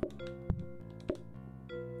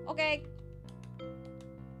 Okay.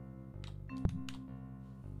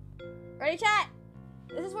 Ready, chat?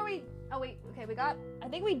 This is where we... Oh, wait. Okay, we got... I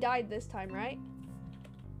think we died this time, right?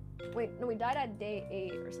 Wait, no, we died at day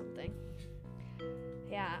 8 or something.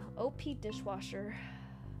 Yeah, OP dishwasher.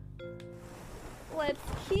 Let's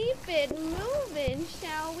keep it moving,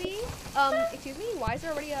 shall we? Excuse me? Why is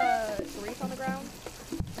there already a grease on the ground?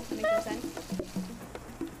 That makes no sense.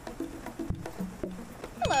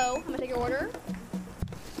 Hello, I'm gonna take your order.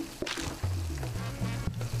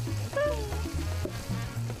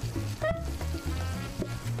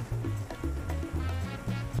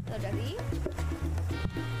 Hello, Jesse.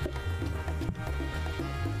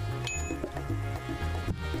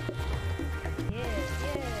 Yes,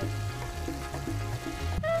 yes.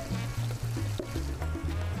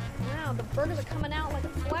 Wow, the burgers are coming out like a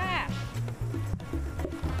flash.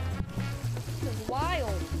 This is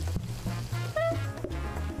wild.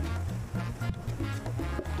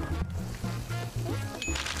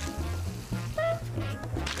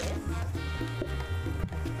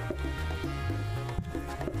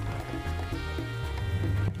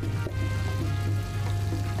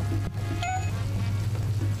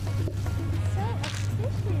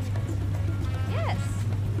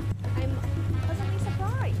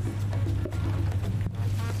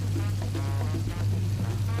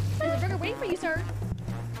 Sir.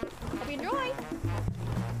 Hope you enjoy. Nice.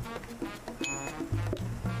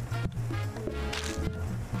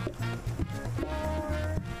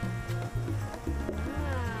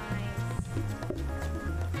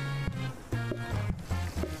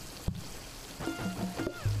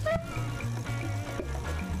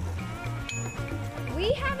 We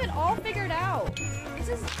have it all figured out. This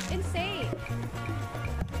is insane.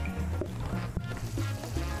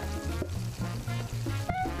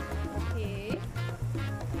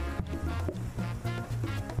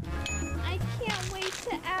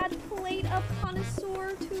 A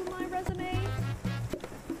connoisseur to my resume.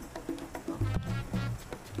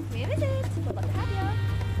 Where is it? We'd love to have ya.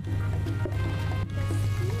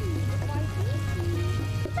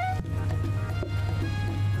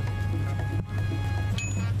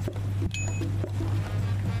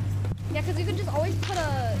 Yeah, because you can just always put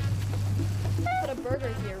a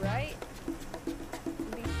burger here, right?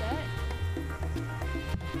 Be set.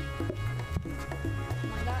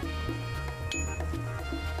 Mind that.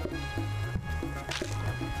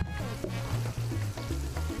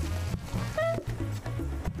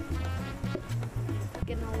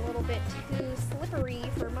 Getting a little bit too slippery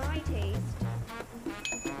for my taste.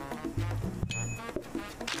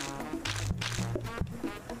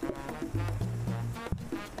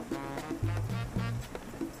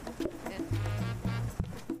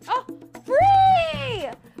 Oh, free!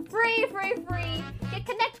 Free, free, free. Get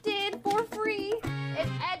connected for free.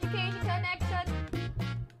 It's education connection.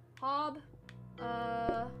 Hob.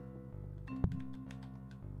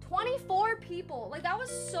 24 people. Like, that was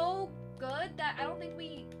so good that I don't think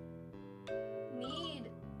we need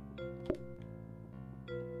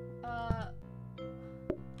I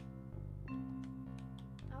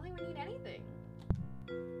don't think we need anything.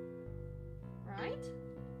 Right?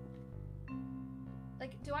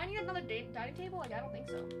 Like, do I need another dining table? Like, I don't think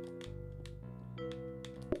so.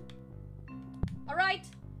 Alright.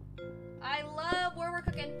 I love where we're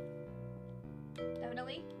cooking.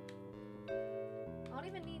 Definitely. I don't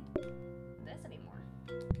even need this anymore.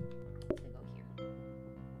 Let's go here.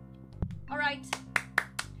 Alright.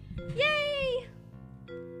 Yay!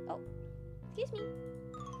 Oh, excuse me.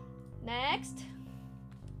 Next.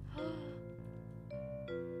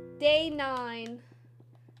 Day 9.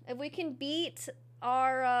 If we can beat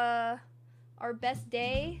our best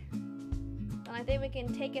day, then I think we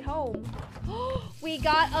can take it home. We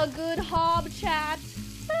got a good hob, chat.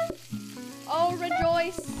 Oh,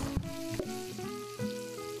 rejoice.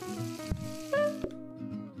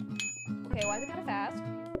 Okay, why is it kind of fast?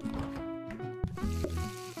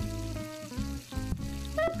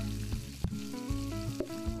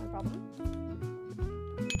 No problem.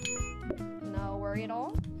 No worry at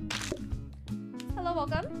all. Hello,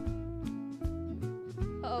 welcome.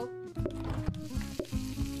 Uh-oh.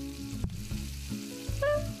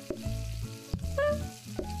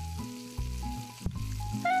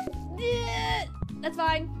 That's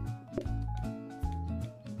fine.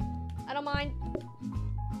 I don't mind.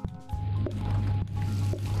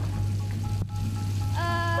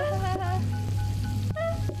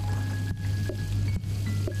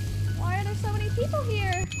 Why are there so many people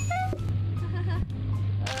here?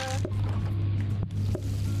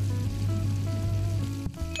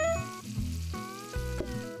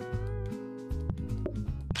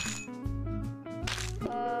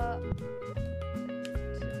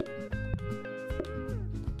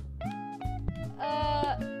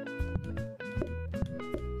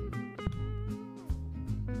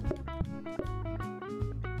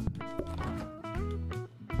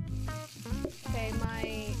 Okay, my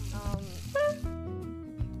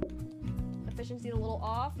efficiency's a little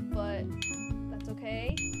off, but that's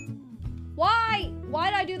okay. Why? Why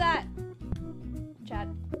did I do that? Chat,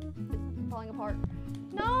 it's falling apart.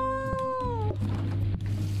 No!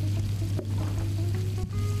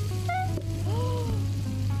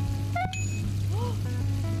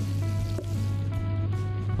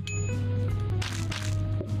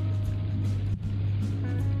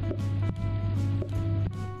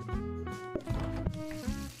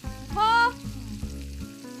 Huh?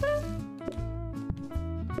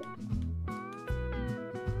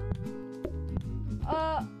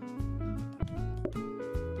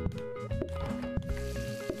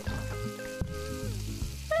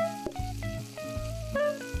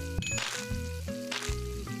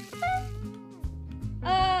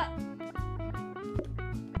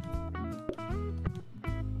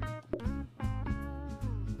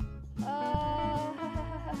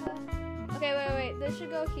 Okay, wait. This should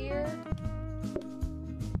go here.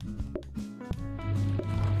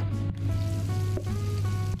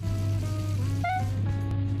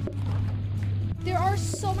 There are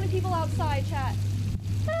so many people outside, chat.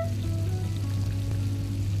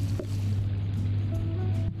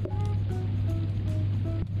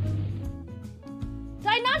 Did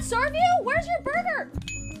I not serve you? Where's your burger?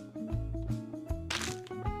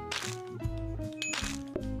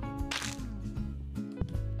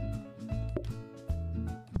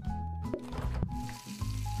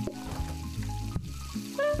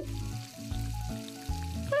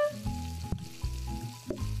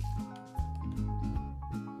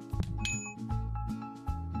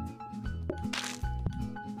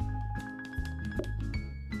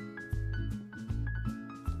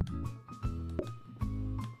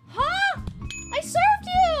 Huh? I served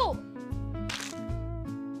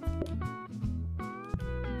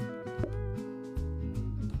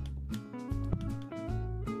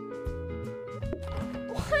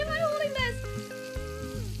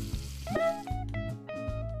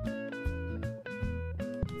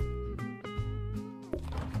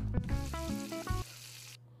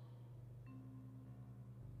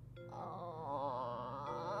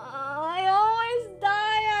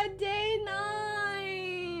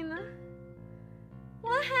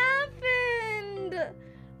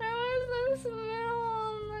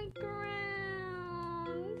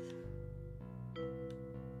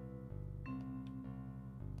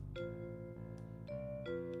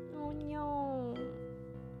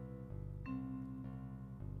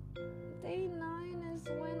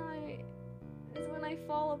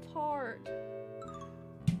apart.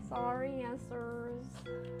 Sorry, answers.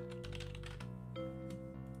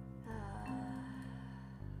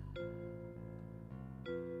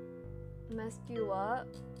 Messed you up.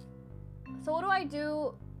 So what do I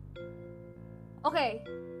do? Okay.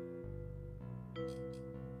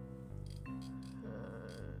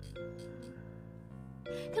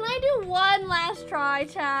 Can I do one last try,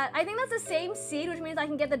 chat? I think that's the same seed, which means I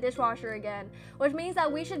can get the dishwasher again. Which means that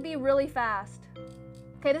we should be really fast.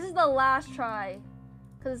 Okay, this is the last try.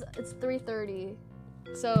 Because it's 3:30.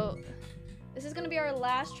 So, this is going to be our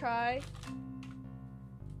last try.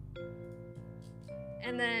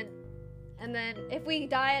 And then if we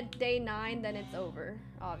die at day 9, then it's over,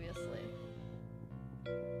 obviously.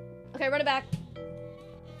 Okay, run it back.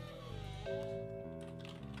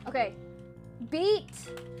 Okay. Beat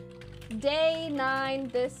day 9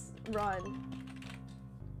 this run.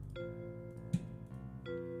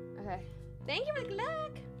 Okay. Thank you for the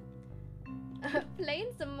luck.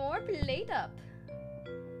 Playing some more plate up.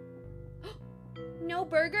 No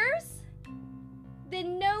burgers?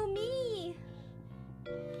 Then no me.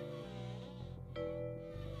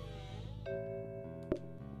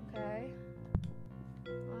 Okay.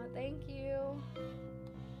 Thank you.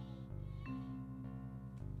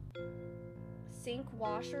 Sink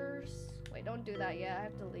washers. Wait, don't do that yet. I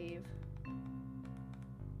have to leave.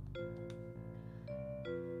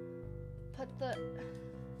 Put the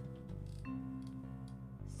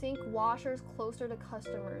sink washers closer to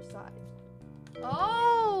customer side.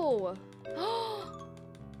 Oh!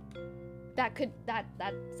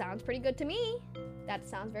 that sounds pretty good to me. That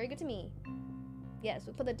sounds very good to me. Yes,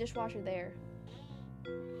 we'll put the dishwasher there.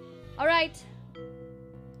 All right.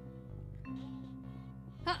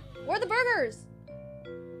 Huh, where are the burgers?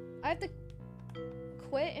 I have to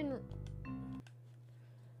quit and...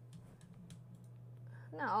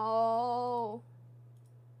 No.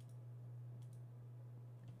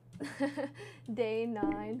 Day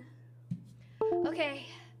 9. Okay.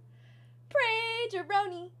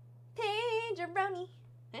 Pageroni. Pageroni.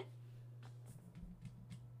 Huh?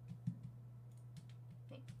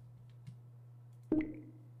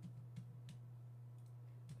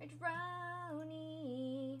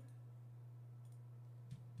 Pageroni.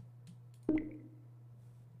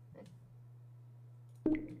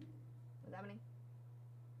 What's happening?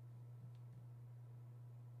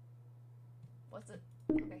 What's it?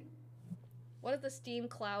 Okay. What does the Steam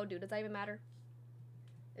cloud do? Does that even matter?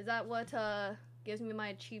 Is that what gives me my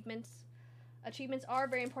achievements? Achievements are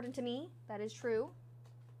very important to me. That is true.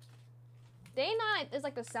 Day 9 is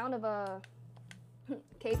like the sound of a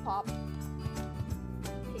K-pop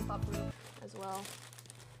group as well.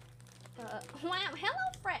 Wow,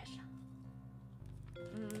 hello Fresh.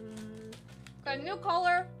 Okay, new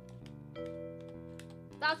color.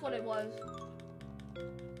 That's what it was.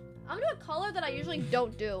 I'm gonna do a color that I usually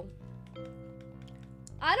don't do.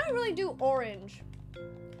 I don't really do orange.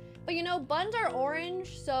 But you know, buns are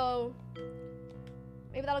orange, so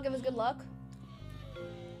maybe that'll give us good luck.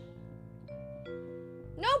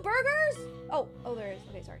 No burgers? Oh, there is.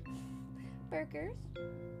 Okay, sorry. Burgers.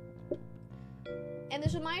 And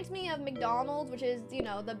this reminds me of McDonald's, which is, you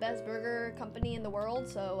know, the best burger company in the world,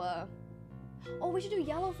 so, oh, we should do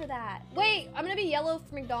yellow for that. Wait, I'm gonna be yellow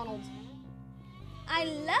for McDonald's. I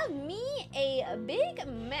love me a Big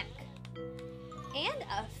Mac and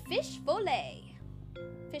a fish fillet.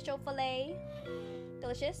 Fish fillet.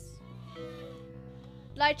 Delicious.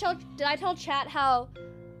 Did I tell chat how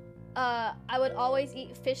I would always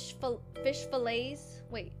eat fish fillets?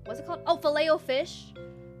 Wait, what's it called? Oh, Filet-O-Fish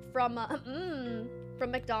from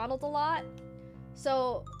McDonald's a lot.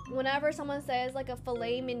 So whenever someone says like a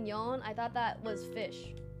filet mignon, I thought that was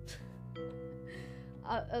fish.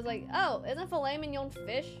 I was like, oh, isn't filet mignon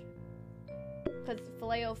fish? Because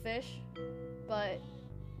Filet-O-Fish, but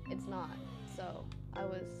it's not. So I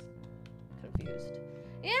was confused.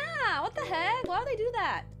 Yeah, what the heck? Why would they do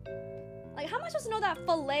that? Like, how am I supposed to know that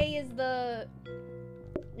filet is the,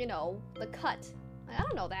 you know, the cut? Like, I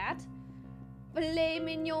don't know that. Filet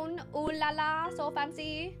mignon, ooh la la, so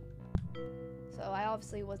fancy. So I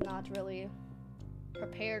obviously was not really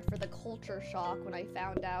prepared for the culture shock when I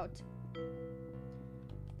found out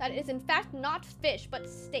that it is in fact not fish, but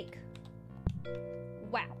steak.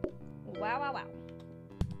 Wow. Wow, wow, wow.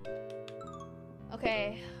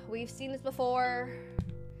 Okay, we've seen this before.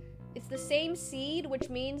 It's the same seed, which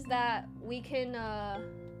means that we can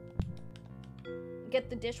get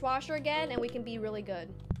the dishwasher again and we can be really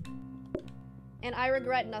good. And I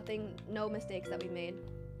regret nothing, no mistakes that we made.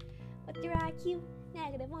 What's your IQ?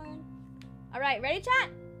 -1. All right, ready, chat?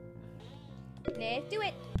 Let's do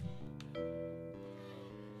it.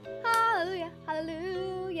 Hallelujah,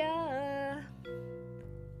 hallelujah.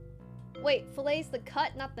 Wait, fillet's the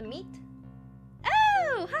cut, not the meat?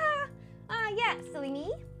 Oh, ha! Yeah, silly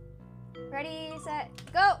me. Ready, set,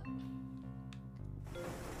 go!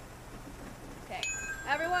 Okay,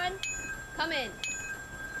 everyone, come in.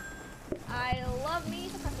 I love me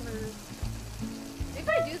some customers. If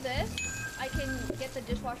I do this, I can get the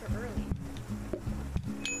dishwasher early.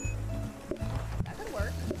 That could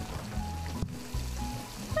work.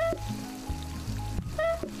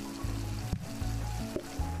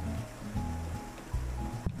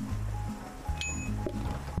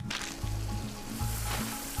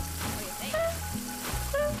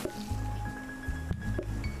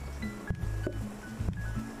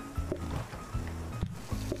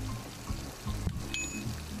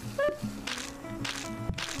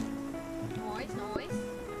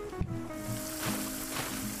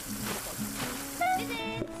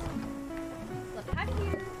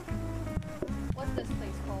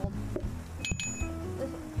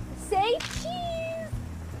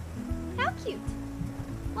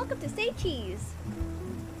 Cheese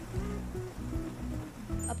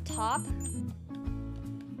up top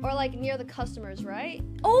or like near the customers, right?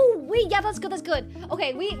 Oh wait, yeah, that's good, that's good.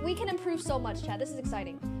 Okay, we can improve so much, chat. This is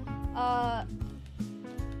exciting.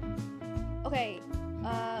 Okay,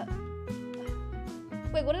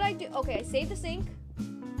 wait, what did I do? Okay, I saved the sink.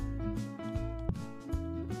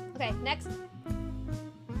 Okay, next.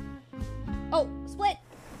 Oh, split.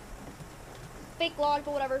 Fake log,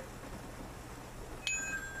 but whatever.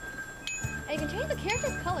 And you can change the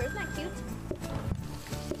character's color, isn't that cute?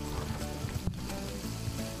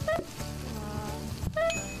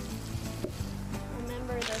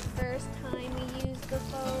 Remember the first time we used the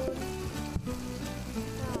phone?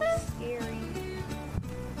 How scary.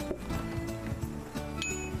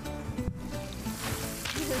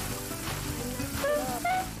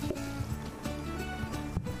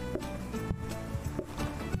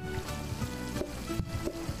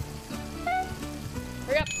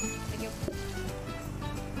 Hurry up. Thank you.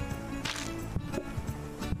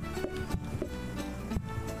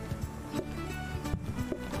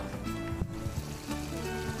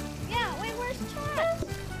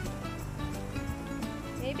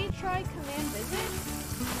 Maybe try command visit?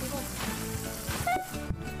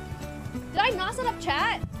 Did I not set up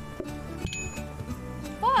chat?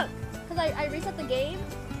 Fuck! Because I reset the game?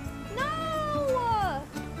 No!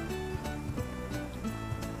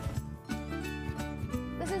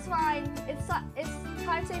 This is fine. It's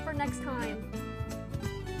time save for next time.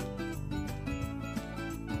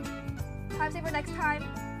 Time save for next time.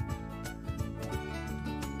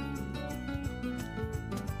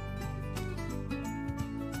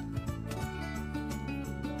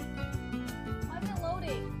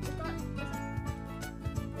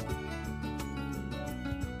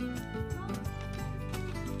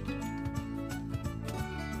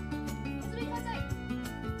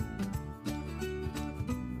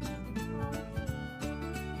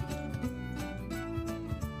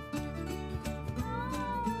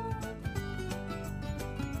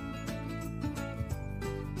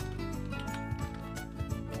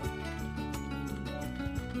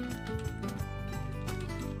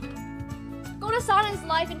 Sauna is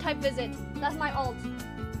life and type visit. That's my alt.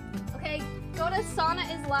 Okay, go to Sauna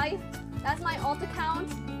is life. That's my alt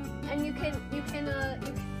account, and you can see, I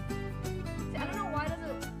don't know why doesn't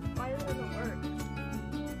work.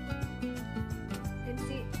 And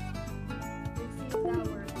see if that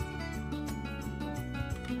works.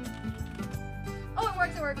 Oh, it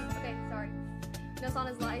works. Okay, sorry. No,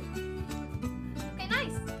 Sauna is life. Okay,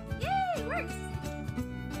 nice. Yay, it works.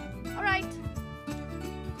 All right.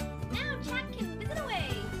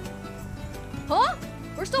 Huh?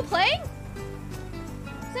 We're still playing?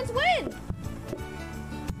 Since when?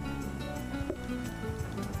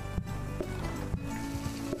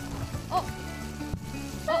 Oh.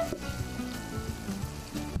 Oh.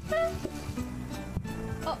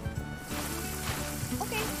 Oh.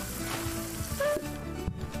 Okay.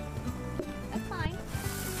 That's fine.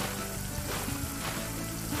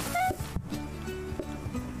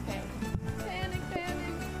 Okay. Panic.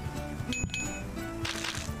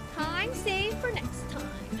 Time save for next time.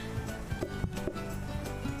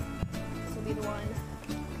 This will be the one.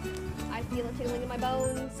 I feel it tingling in my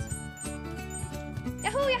bones.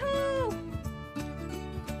 Yahoo! Yahoo!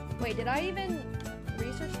 Wait, did I even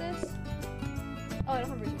research this? Oh, I don't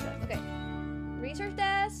have research desk. Okay. Research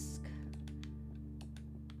desk.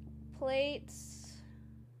 Plates.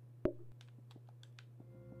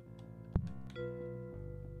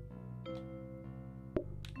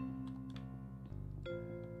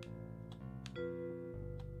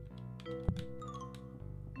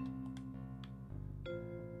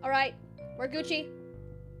 We're Gucci.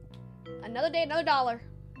 Another day, another dollar.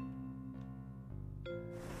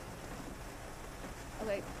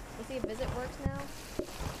 Okay, let's see if visit works now.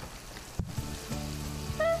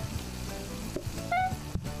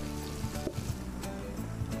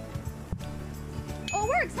 Oh, it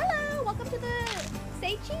works! Hello! Welcome to the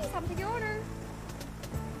Say Cheese. How to your order?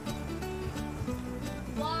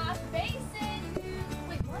 Wash basin!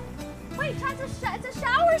 Wait, what? Wait, it's a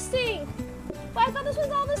shower sink! But I thought this was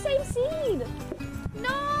all the same scene!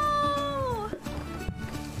 No!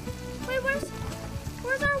 Wait,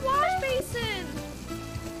 where's our wash basin?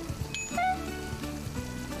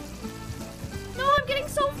 No, I'm getting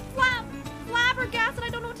so flabbergasted I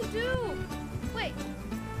don't know what to do. Wait,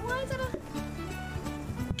 why is that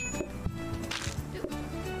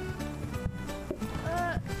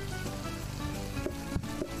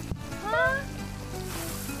huh?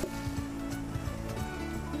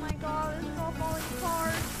 Oh my god, this is all falling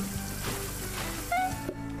apart.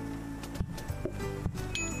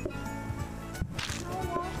 No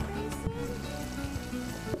wash basin?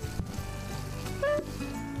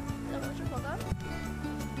 Is that what you're called up?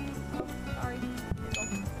 Oh, sorry. Here you go.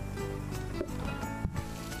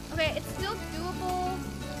 Okay, it's still doable.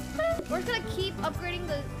 We're just gonna keep upgrading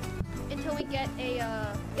until we get a,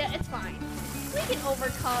 yeah, it's fine. We can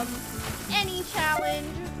overcome any challenge.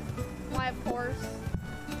 Why, of course.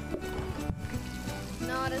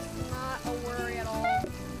 Not a worry at all.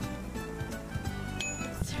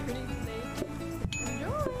 Starting late.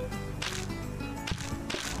 Enjoy.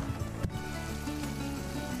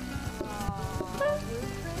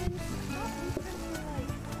 Blueprints. I thought blueprints were like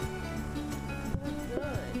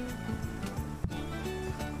good.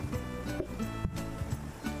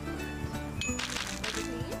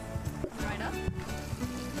 Please. Come right up.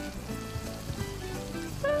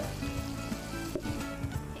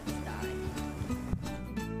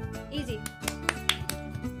 Easy.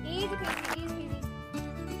 Easy peasy, easy peasy.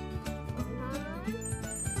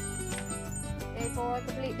 Day 4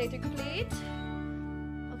 complete, day 3 complete.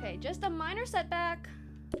 Okay, just a minor setback.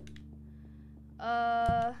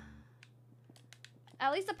 At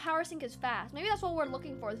least the power sink is fast. Maybe that's what we're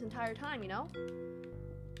looking for this entire time, you know?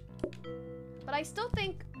 But I still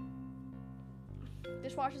think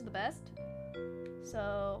dishwasher's the best.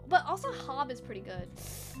 So, but also hob is pretty good.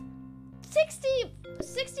 60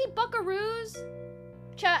 buckaroos?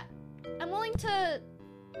 Chat, I'm willing to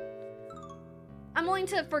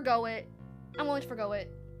forgo it. I'm willing to forgo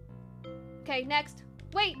it. Okay, next.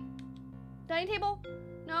 Wait. Dining table?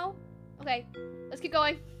 No? Okay, let's keep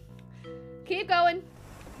going. Keep going.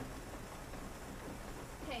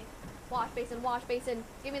 Okay, wash basin, wash basin.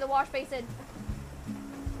 Give me the wash basin.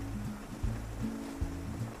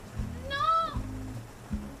 No!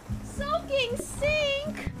 Soaking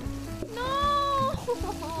sink! No!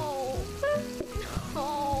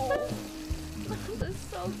 No! The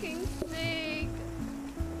soaking sink.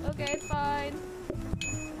 Okay, fine.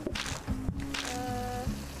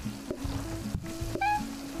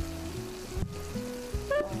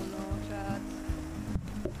 Oh no, chat.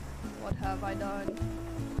 What have I done?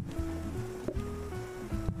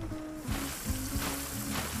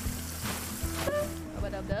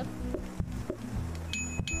 Dub.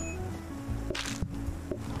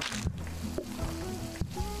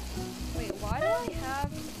 Wait, why do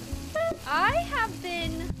I have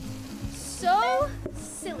been so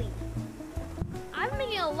silly. I'm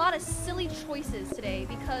making a lot of silly choices today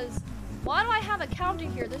because why do I have a counter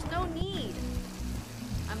here? There's no need.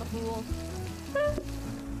 I'm a fool.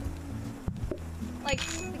 Like,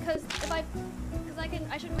 because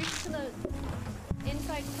I should reach to the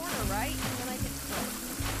inside corner, right? And then I can.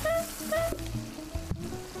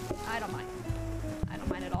 I don't mind. I don't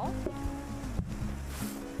mind at all.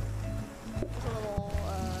 Just a little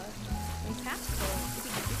recap.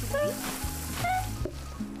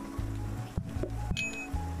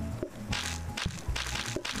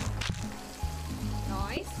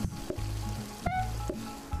 Nice.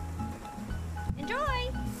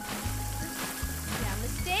 Enjoy. Yeah,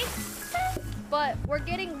 mistakes. But we're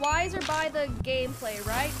getting wiser by the gameplay,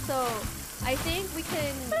 right? So I think we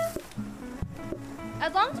can,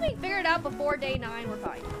 as long as we figure it out before day 9, we're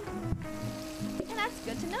fine. And that's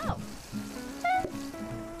good to know.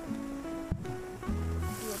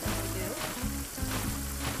 We'll definitely do.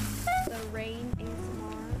 The rain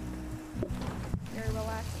ASMR. Very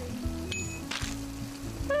relaxing.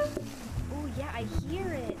 Oh yeah, I hear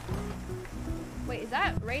it. Wait, is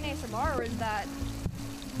that rain ASMR or is that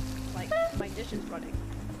like my dishes running?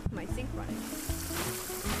 My sink running?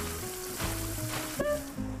 I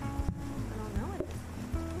don't know at this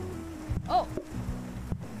point. Oh!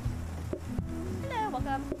 Hello,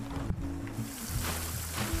 welcome.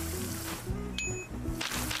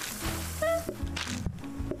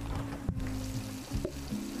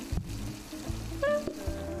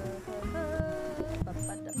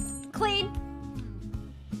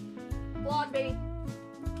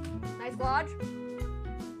 garage.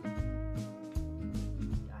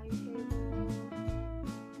 Dining table.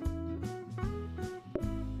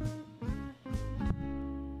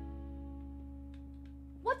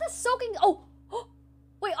 What the soaking? Oh,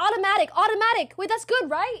 wait, automatic, automatic. Wait, that's good,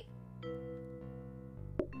 right?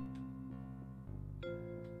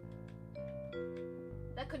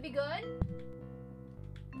 That could be good.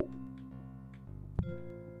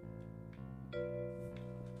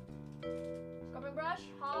 Scrubbing brush,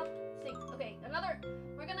 hop, sink. Okay, another.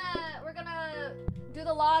 We're gonna do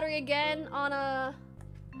the lottery again on a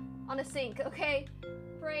sink. Okay,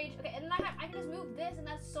 fridge. Okay, and then I can just move this, and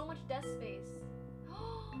that's so much desk space.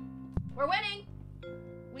 We're winning.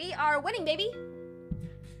 We are winning, baby.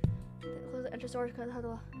 Close the entrance door.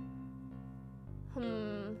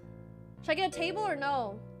 Should I get a table or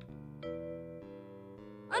no?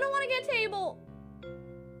 I don't want to get a table.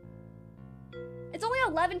 It's only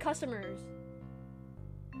 11 customers.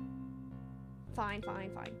 Fine,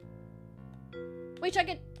 fine, fine. Wait, should I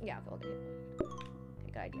get... Yeah, okay, we'll get it.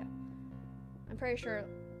 Okay, good idea. I'm pretty sure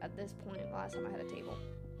at this point, last time I had a table.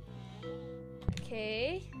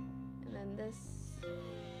 Okay. And then this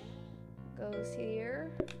goes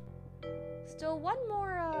here. Still one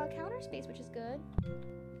more counter space, which is good.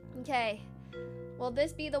 Okay. Will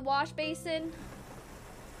this be the wash basin?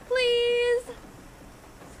 Please!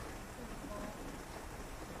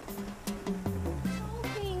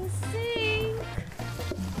 Soaking sink!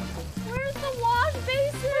 Where's the wash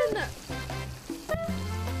basin?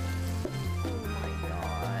 Oh my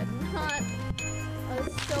god. Not a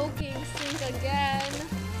soaking sink again.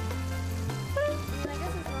 I mean, I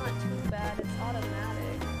guess it's not too bad. It's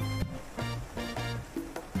automatic.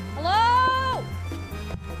 Hello?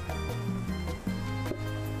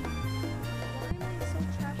 Why am I so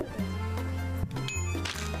trash at this?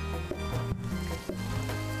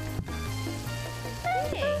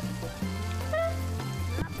 Hey!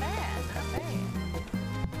 Not bad, not bad.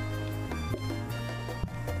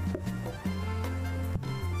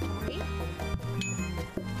 Wait.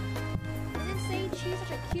 Does it say choose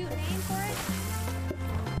such a cute name for it?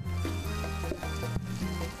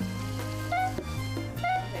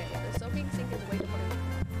 Okay, the soaking sink is way to put it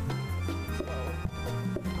slow.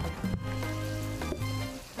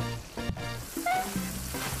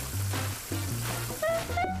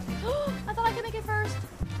 I thought I could make it first.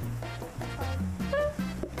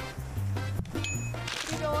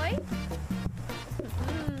 Enjoy.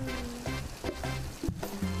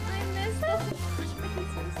 I miss the wash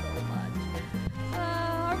basin so much.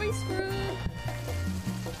 Are we screwed?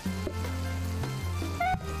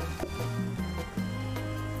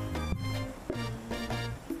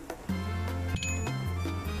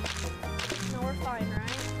 No, we're fine,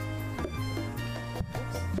 right?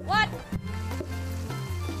 Oops. What?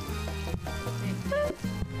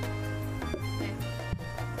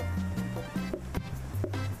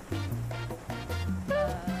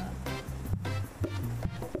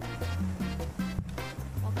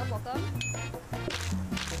 Welcome, welcome.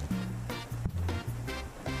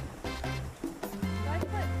 Did I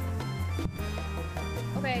put...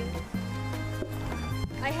 Okay.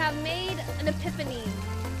 I have made an epiphany.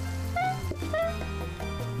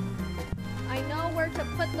 I know where to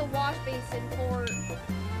put the wash basin for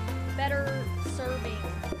better serving.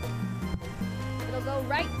 It'll go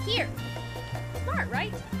right here. Smart,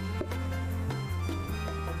 right?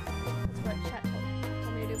 That's what Chat told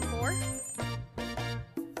me to do before.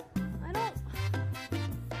 I don't...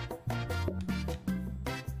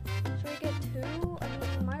 Should we get two? I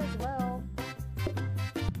mean, might as well.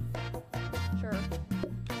 Sure.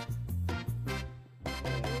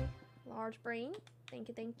 Okay. Large brain. Thank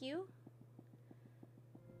you, thank you.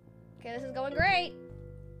 Okay, this is going great.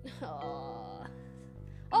 Oh,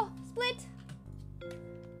 split.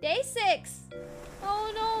 Day 6.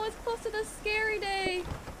 Oh no, it's close to the scary day.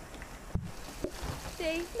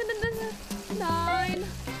 Day 9.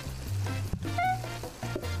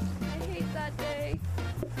 I hate that day.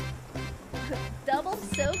 Double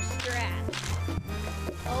soak strat.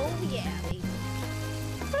 Oh yeah, baby.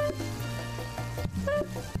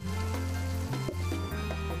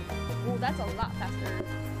 Oh, that's a lot faster.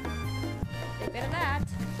 Big bit of that.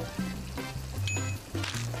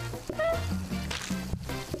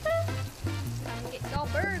 Time to get y'all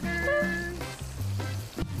burgers.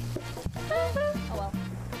 Oh well.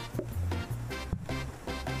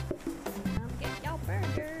 Come get y'all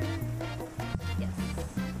burgers. Yes.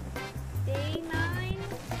 Day 9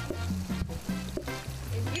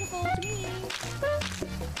 is beautiful to me.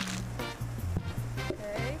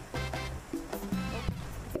 Okay. Oh,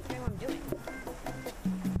 I can't remember what I'm doing.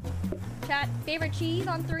 Chat, favorite cheese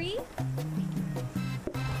on 3?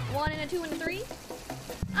 1, 1 and a 2 and a 3.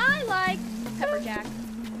 I like pepper jack.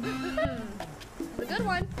 It's a good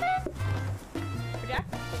one. Pepper jack.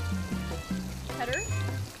 Cheddar.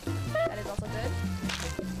 That is also good.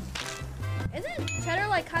 Isn't cheddar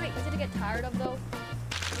like kind of easy to get tired of though?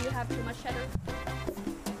 If you have too much cheddar.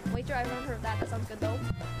 Waiter, I haven't heard of that. That sounds good though.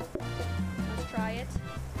 Let's try it.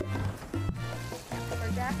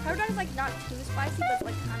 Pepper jack. Pepper jack is like not too spicy, but it's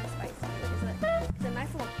like kind of spicy. It's a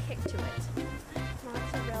nice little kick to it.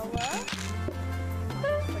 Mozzarella.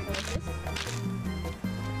 Very delicious.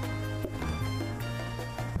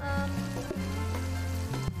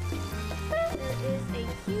 There is a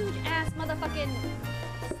huge ass motherfucking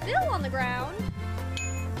spill on the ground,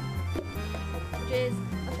 which is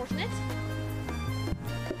unfortunate.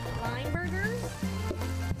 Lime burgers.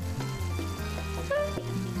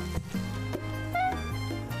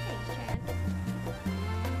 Thanks, Chad.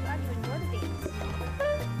 Glad you enjoyed the dance.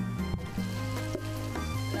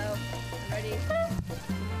 Hello, I'm ready.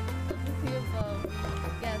 Beautiful.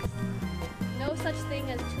 Yes. No such thing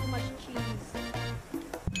as too much cheese.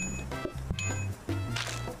 Cheese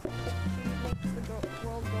makes the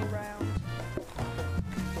world go round.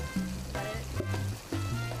 Is that it?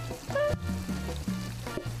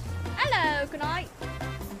 Hello, good night.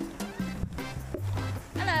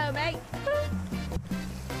 Hello, mate.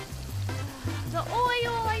 The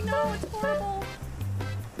oil, I know, it's horrible.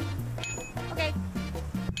 Okay.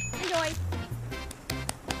 Enjoy.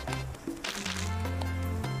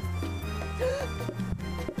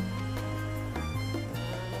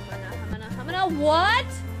 What?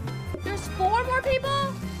 There's 4 more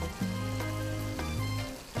people?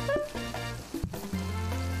 Hello?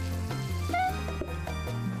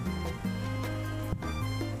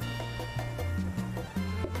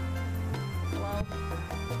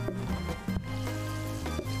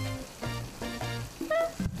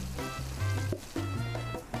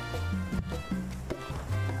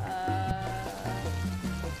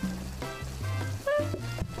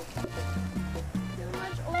 Too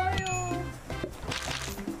much oil.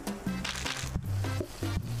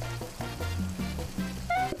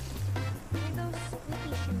 Need those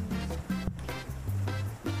squeaky shoes.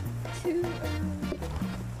 Too early.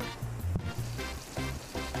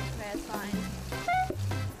 Okay, that's fine.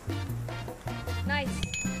 Nice.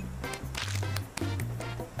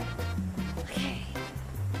 Okay.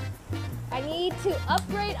 I need to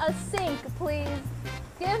upgrade a sink, please.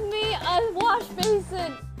 Give me a wash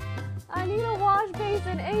basin. I need a wash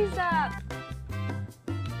basin ASAP.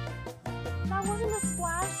 That wasn't a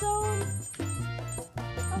splash zone.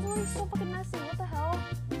 That was already so fucking messy. What the hell?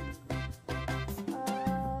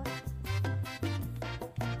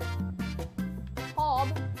 Hob.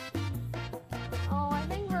 Oh, I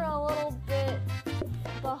think we're a little bit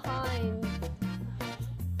behind.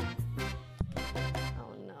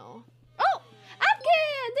 Oh no. Oh!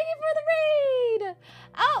 Afghan! Thank you for the raid!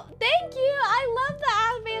 Oh, thank you! I love the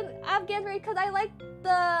Afghan raid because I like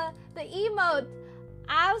the emote.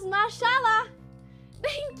 As mashallah!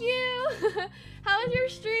 Thank you! How was your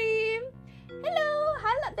stream? Hello!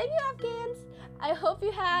 Hello! Thank you, Afghans! I hope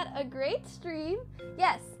you had a great stream.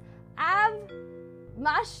 Yes,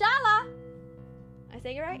 mashallah! I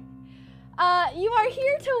saying it right? You are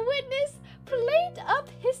here to witness Plate Up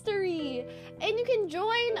History, and you can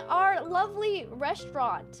join our lovely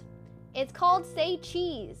restaurant. It's called Say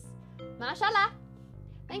Cheese. Mashallah.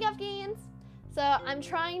 Thank you, Afghans. So I'm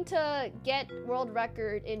trying to get world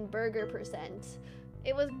record in burger percent.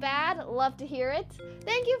 It was bad, love to hear it.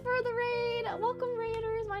 Thank you for the raid. Welcome,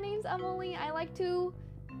 raiders. My name's Emily. I like to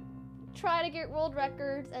try to get world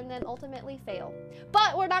records and then ultimately fail.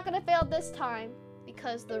 But we're not gonna fail this time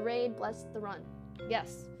because the raid blessed the run.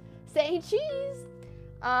 Yes. Say cheese.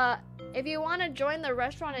 If you want to join the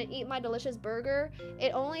restaurant and eat my delicious burger,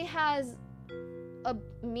 it only has a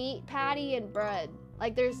meat patty and bread.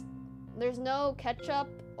 Like there's no ketchup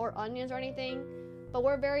or onions or anything, but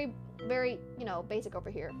we're very, you know, basic over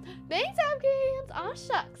here. Thanks, Afghans. Aw,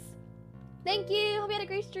 shucks. Thank you. Hope you had a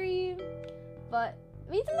great stream. But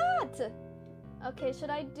it means a lot. Okay, should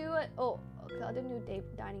I do it? Oh, okay, I'll do a new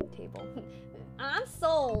dining table. I'm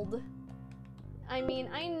sold. I mean,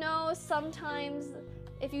 I know sometimes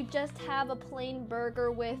if you just have a plain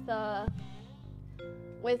burger with no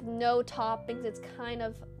toppings, it's kind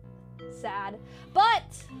of sad.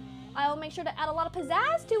 But I'll make sure to add a lot of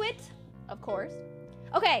pizzazz to it, of course.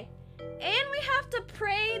 Okay, and we have to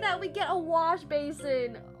pray that we get a wash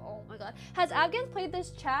basin. Oh my god. Has Afghans played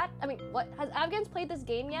this chat? I mean, what? Has Afghans played this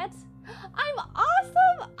game yet? I'm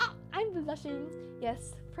awesome! I'm blushing.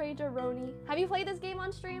 Yes, pray Jaroni. Have you played this game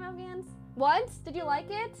on stream, Afghans? Once? Did you like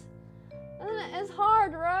it? It's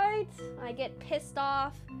hard, right? I get pissed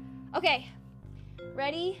off Okay.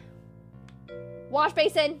 Ready? Wash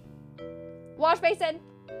basin. Wash basin.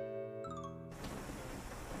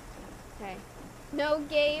 Okay. No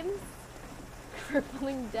games.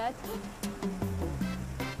 Crippling debt.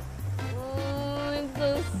 Oh, it's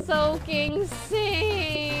a soaking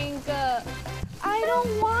sink. I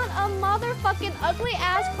don't want a motherfucking ugly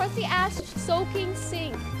ass, crusty ass soaking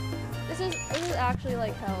sink. This is actually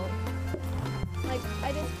like hell. Like,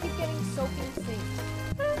 I just keep getting soaking sinks.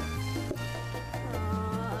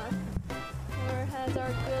 Where has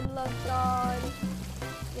our good luck gone?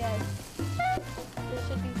 Yes. This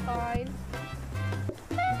should be fine.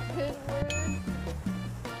 Good word.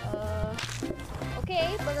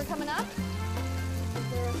 Okay, burger coming up. Is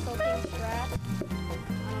there a soaking strat?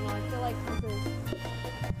 I don't know, I feel like this is...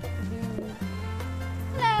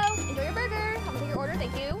 Hello! Enjoy your burger! I'm gonna take your order,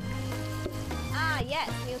 thank you. Ah, yes,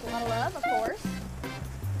 me with a lot of love, of course.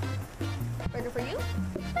 Burger for you.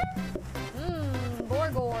 Mmm,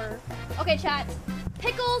 Borgor. Okay, chat.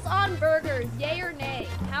 Pickles on burgers, yay or nay?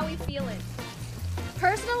 How we feeling?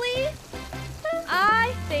 Personally,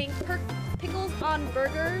 I think pickles on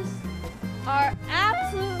burgers are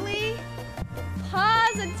absolutely,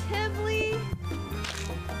 positively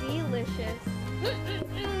delicious.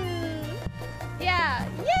 Yeah,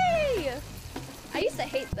 yay! I used to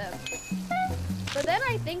hate them. But then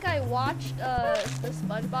I think I watched the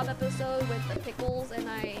SpongeBob episode with the pickles and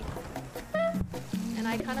I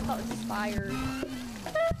kind of felt inspired.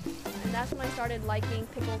 And that's when I started liking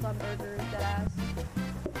pickles on burgers, deadass.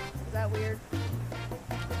 Is that weird?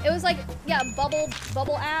 It was like, yeah,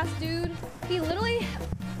 bubble ass dude. He literally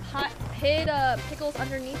hid pickles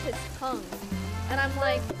underneath his tongue. And I'm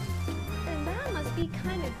like, and that must be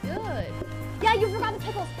kind of good. Yeah, you forgot the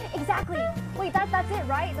pickles. Exactly. Wait, that's it,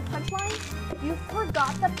 right? The punchline? You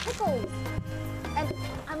forgot the pickles. And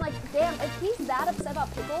I'm like, damn, if he's that upset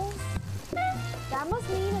about pickles, that must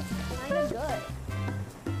mean it's kind of good.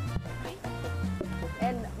 Right?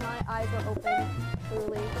 And my eyes were open,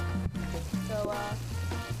 truly. So,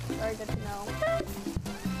 very good to know.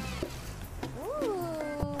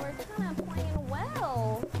 Ooh, we're kind of playing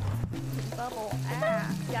well. Bubble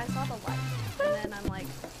ass. Yeah, I saw the light. And then I'm like,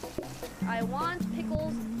 I want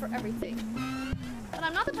pickles for everything. But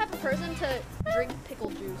I'm not the type of person to drink pickle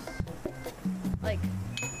juice. Like,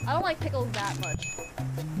 I don't like pickles that much.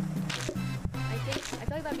 I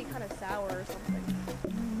feel like that'd be kind of sour or something.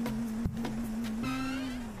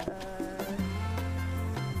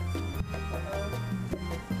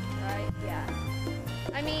 Right, yeah.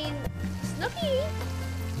 I mean, Snooki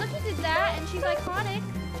did that and she's iconic.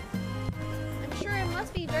 I'm sure it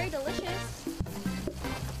must be very delicious.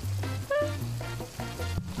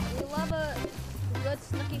 We love a good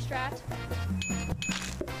Snooki strat.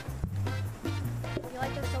 You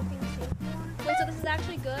like the soaking sink more? Wait, so this is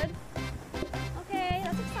actually good? Okay,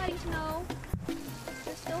 that's exciting to know.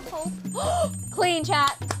 There's still hope. Clean,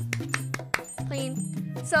 chat. Clean.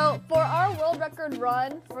 So, for our world record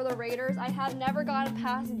run for the Raiders, I have never gotten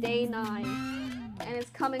past day 9. And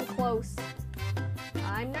it's coming close.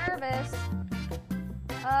 I'm nervous.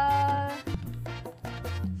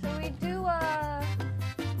 Should we do a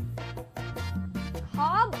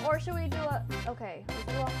hob or should we do a, okay, let's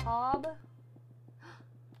do a hob.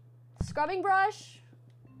 Scrubbing brush.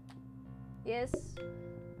 Yes,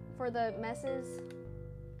 for the messes.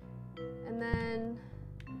 And then,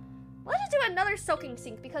 let's just do another soaking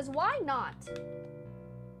sink because why not?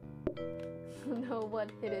 No,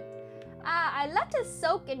 what hit it? I love to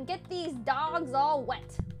soak and get these dogs all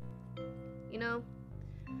wet. You know?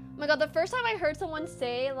 Oh my god, the first time I heard someone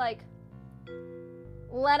say, like,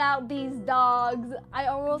 let out these dogs, I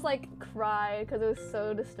almost, like, cried because it was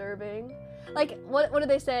so disturbing. Like, what did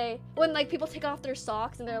they say? When, like, people take off their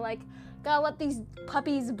socks and they're like, gotta let these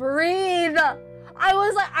puppies breathe. I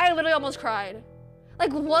was like, I literally almost cried.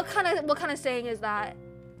 Like, what kind of saying is that?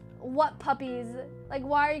 What puppies? Like,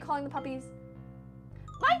 why are you calling the puppies?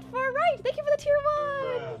 Mike for right, thank you for the tier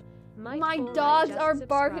 1. My dogs are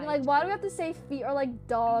barking. Like, why do we have to say feet or like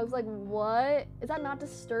dogs? Like, what? Is that not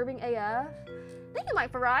disturbing AF? Thank you,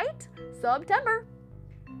 Mike for right. September.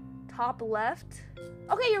 Top left.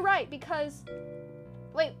 Okay, you're right because.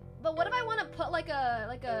 Wait, but what if I want to put like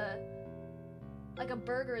a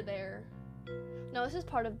burger there? No, this is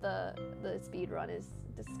part of the speed run is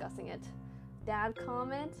discussing it. Dad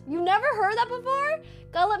comment. You never heard that before?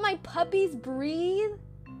 Gotta let my puppies breathe.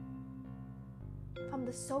 From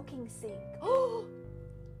the soaking sink.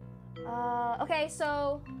 Okay,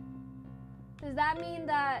 so does that mean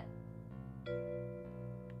that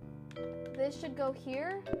this should go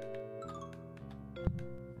here?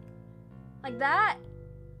 Like that?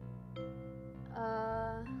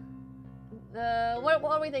 What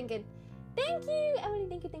are we thinking? Thank you, Emily.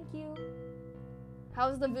 Thank you, thank you.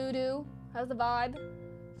 How's the voodoo? How's the vibe?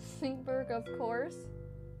 Sinkberg, of course.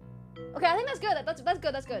 Okay, I think that's good. That's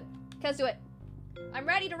good. That's good. Okay, let's do it. I'm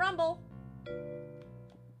ready to rumble.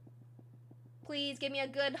 Please give me a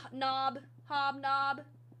good hobnob.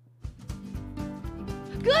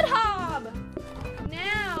 Good hob!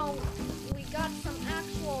 Now we got some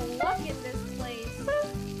actual luck in this place.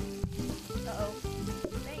 Uh-oh.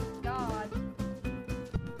 Thank God.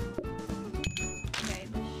 Okay,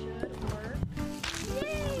 this should work.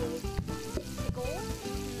 Yay! Pickle.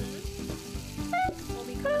 Will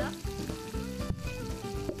be coming up.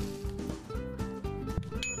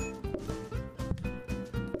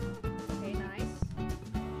 Okay, nice.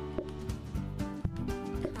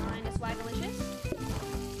 Kinda swagalicious.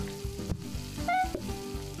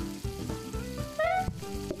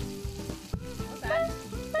 What's that?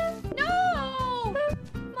 No!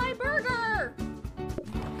 My burger!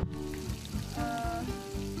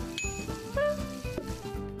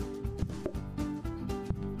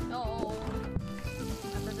 No.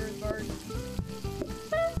 My burger is burned.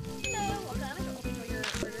 No, I'm not gonna open your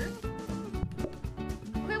burger.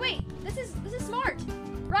 Okay, wait. This is smart,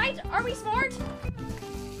 right? Are we smart?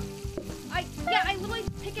 Yeah, I literally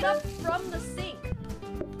pick it up from the sink.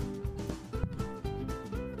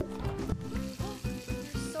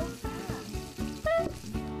 You're so fast.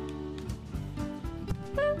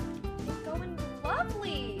 It's going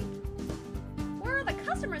lovely. Where are the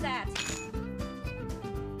customers at?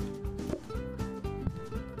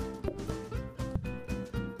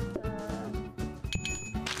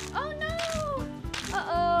 Oh no!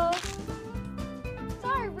 Uh-oh.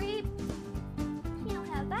 Sorry, Reap. You don't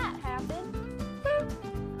have that happen.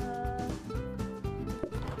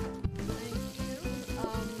 Thank you.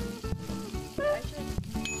 I should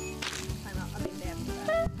time out. I mean, they have to do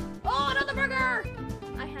that. Oh, another burger!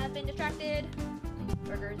 I have been distracted.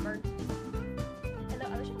 Burger is burnt. Hello,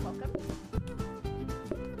 Alicia. Welcome.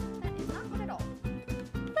 That is not good at all.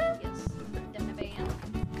 Yes, definitely ban.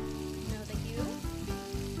 No, thank you.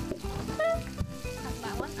 Have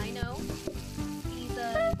that one. I know. These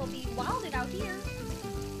will be wilded out here.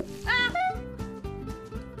 Ah!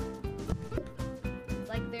 It's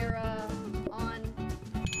like they're on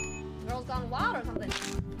Girls Gone Wild or something.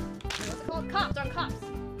 What's it called? Cops. They're on Cops.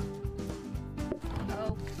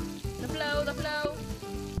 Uh-oh. The flow.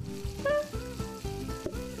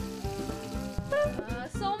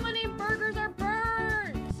 So many burgers are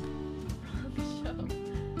burnt. Wrong show.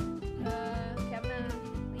 Okay, I'm gonna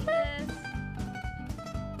leave this.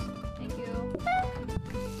 Thank you.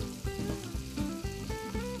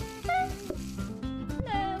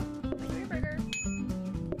 Hello. Thank you for your burger.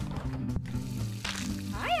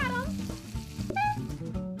 Hi, Adam.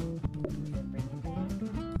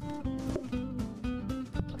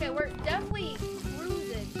 Okay, we're definitely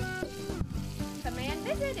cruising. Command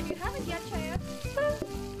visit if you haven't yet, Chad.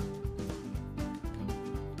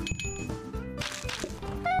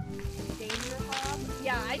 Danger hob?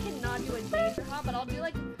 Yeah, I cannot do a danger hob, but I'll do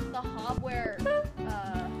like the hob where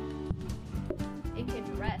it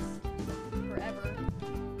can rest forever.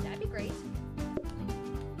 That'd be great.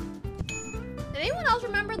 Did anyone else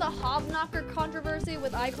remember the hob knocker controversy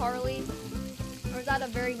with iCarly? Or is that a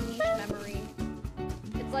very niche memory?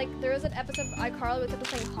 It's like there was an episode of iCarly with people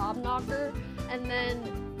saying hob knocker, and then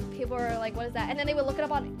people were like, what is that? And then they would look it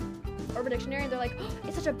up on Urban Dictionary and they're like, oh,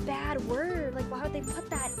 it's such a bad word. Like, why would they put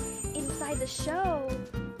that inside the show?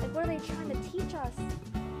 Like, what are they trying to teach us?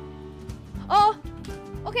 Oh,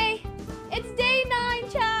 okay. It's day 9,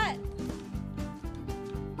 chat.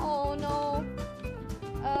 Oh no.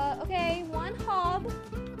 Okay, one hob.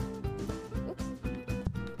 Oops.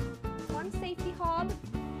 One safety hob.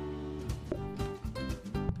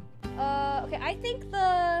 Okay, I think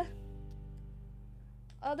the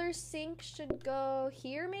other sink should go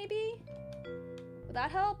here, maybe? Would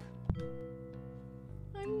that help?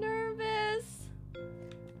 I'm nervous.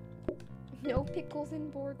 No pickles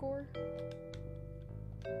in Borgor.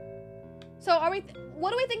 So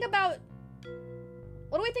what do we think about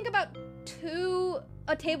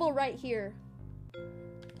a table right here?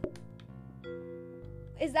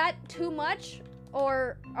 Is that too much,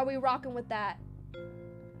 or are we rocking with that?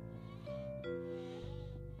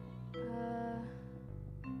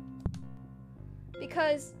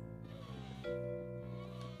 Because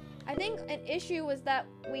I think an issue was that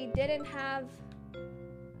we didn't have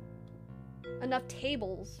enough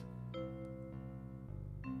tables.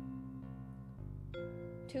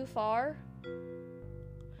 Too far?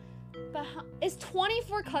 But it's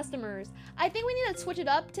 24 customers. I think we need to switch it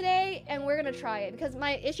up today, and we're gonna try it because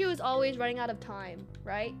my issue is always running out of time,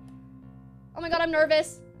 right? Oh my god, I'm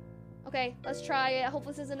nervous. Okay, let's try it. I hope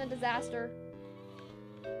this isn't a disaster.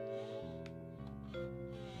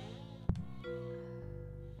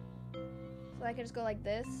 So I can just go like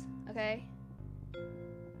this. Okay.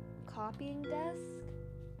 Copying desk.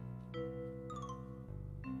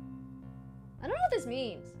 I don't know what this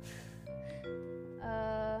means.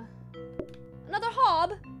 Another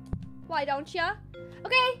hob. Why don't ya?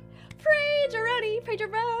 Okay. Pray-jaroni,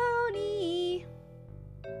 pray-jaroni.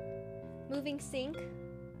 Moving sink.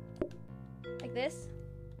 Like this.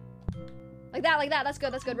 Like that, that's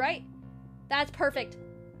good, right? That's perfect.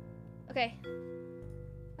 Okay.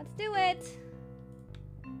 Let's do it.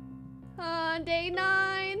 Day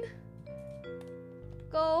 9.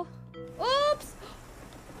 Go. Oops!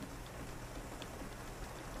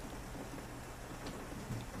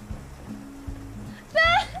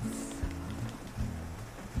 That's...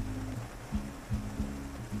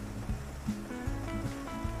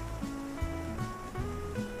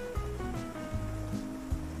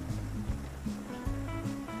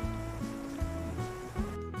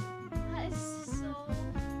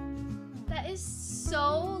 That is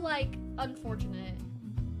so, like, unfortunate.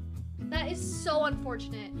 That is so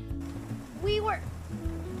unfortunate. We were...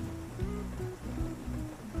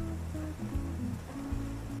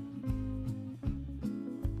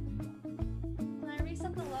 Can I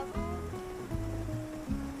reset the level?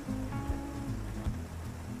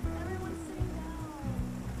 Everyone's sitting down.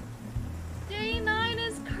 Day 9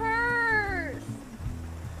 is cursed!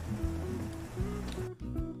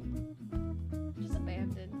 Just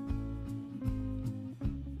abandoned.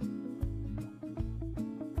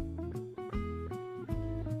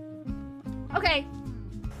 Okay.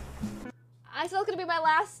 I said it's gonna be my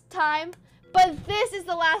last time, but this is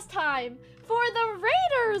the last time. For the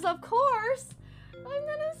Raiders, of course. I'm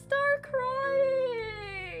gonna start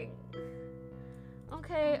crying.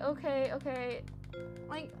 Okay.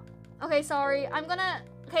 Like, okay, sorry.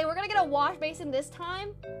 Okay, we're gonna get a wash basin this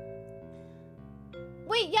time.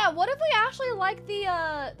 Wait, yeah, what if we actually like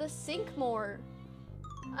the sink more?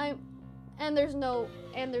 There's no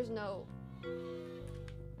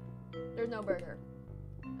burger.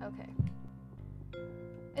 Okay.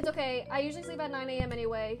 It's okay. I usually sleep at 9 a.m.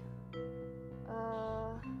 anyway.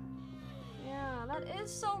 Yeah, that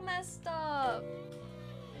is so messed up.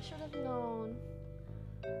 I should have known.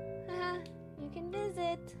 You can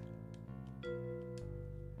visit.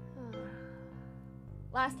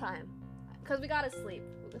 Last time. Because we gotta sleep.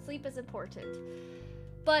 Sleep is important.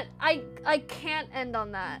 But I can't end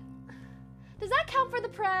on that. Does that count for the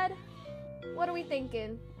pred? What are we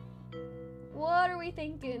thinking? What are we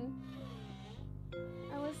thinking?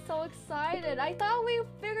 I was so excited. I thought we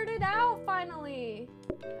figured it out finally.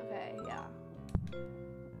 Okay, yeah.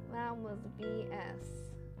 That was BS.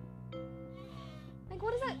 Like,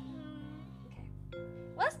 what is that? Okay.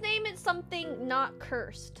 Let's name it something not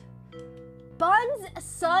cursed.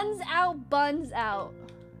 Sun's out, buns out.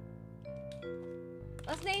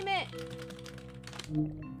 Let's name it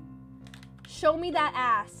Show Me That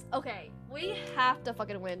Ass. Okay, we have to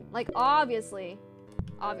fucking win. Like, obviously.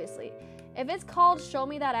 If it's called Show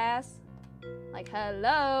Me That Ass, like,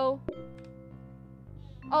 hello.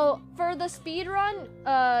 Oh, for the speed run,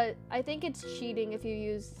 I think it's cheating if you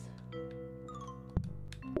use...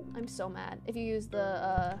 I'm so mad. If you use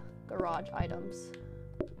the garage items.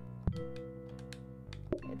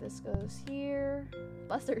 Okay, this goes here.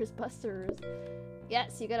 Busters.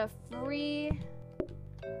 Yes, you get a free...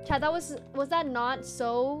 Chat, was that not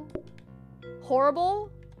so horrible?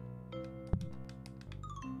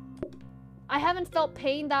 I haven't felt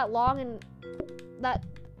pain that long and that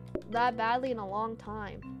badly in a long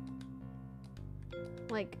time.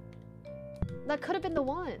 Like, that could have been the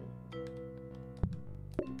one.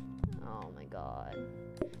 Oh my god.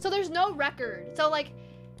 So there's no record. So like,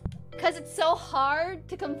 because it's so hard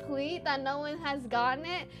to complete that no one has gotten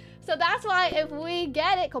it. So that's why if we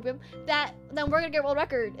get it, Copium, then we're gonna get world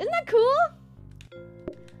record. Isn't that cool?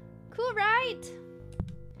 Cool, right?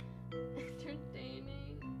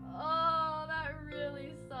 Entertaining. Oh, that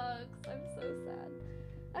really sucks. I'm so sad.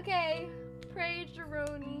 Okay, pray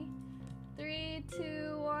Jeroni. 3,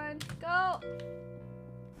 2, 1, go.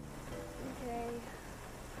 Okay.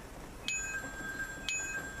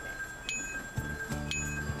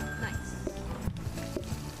 Nice.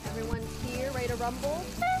 Everyone's here, ready to rumble.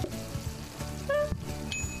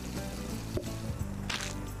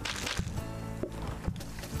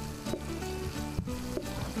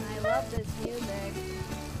 I love this music.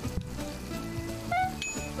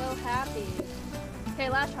 So happy. Okay,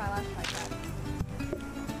 last try, Kat.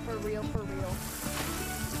 For real.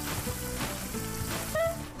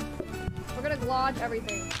 We're gonna glodge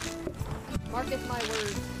everything. Marketh my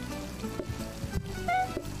words.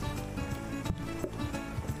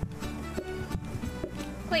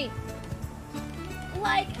 Clean.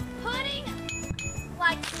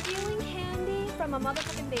 Like stealing candy from a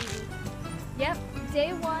motherfucking baby. Yep,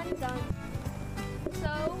 day one done.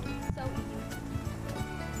 So easy.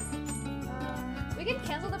 We can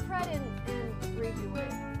cancel the pred and redo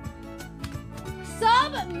it.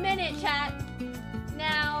 Sub-minute chat.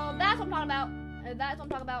 Now that's what I'm talking about. That's what I'm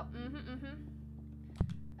talking about.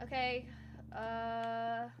 Okay.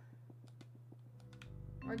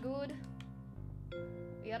 We're good.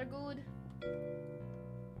 We are good.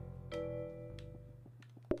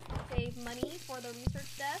 Save money for the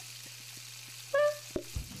research desk.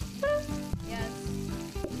 Yes.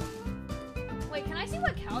 Wait, can I see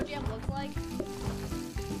what cow jam looks like?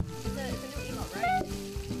 It's a new emote, right?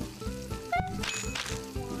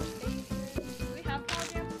 Do we have cow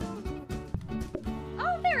jam still?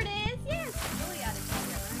 Oh, there it is! Yes! Really added cow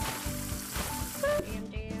jam, right? Jam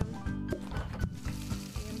jam.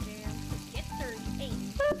 Jam jam. Get 38.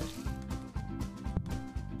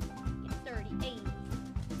 Get 38.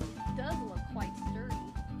 It does look quite sturdy.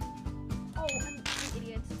 Oh, I'm an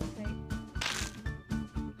idiot. Okay.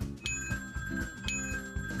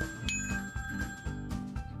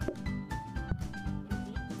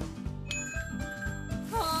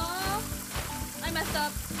 Aww, I messed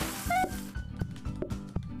up.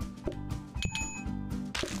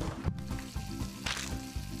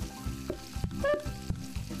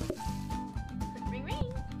 Ring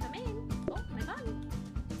ring, come in. Oh my god.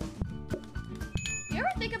 You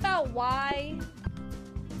ever think about why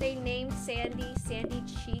they named Sandy Sandy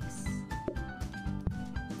Cheeks?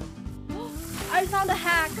 I found a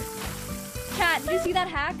hack. Chat, did you see that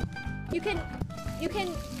hack? You can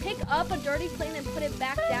pick up a dirty plate and put it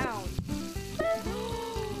back down.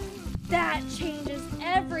 That changes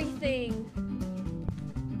everything.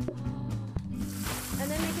 And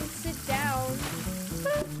then they can sit down.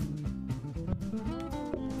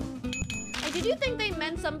 And did you think they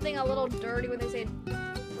meant something a little dirty when they said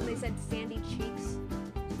Sandy Cheeks?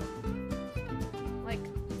 Like,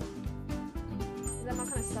 is that not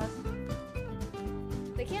kind of sus?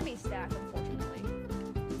 They can't be stacked, unfortunately.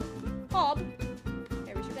 Hob.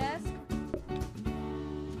 Okay, reach your desk.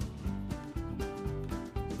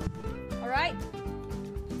 Alright.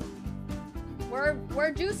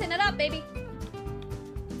 We're juicing it up, baby.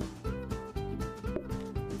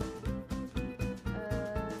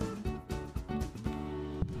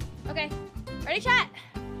 Okay. Ready, chat?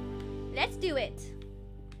 Let's do it.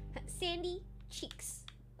 Sandy Cheeks.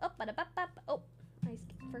 Oh, ba-da-ba-ba. Oh, I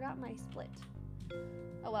forgot my split.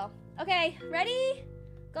 Oh well. Okay, ready?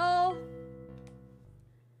 Go.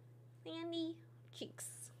 Sandy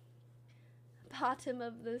Cheeks. Bottom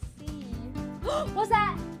of the sea. What's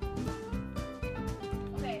that?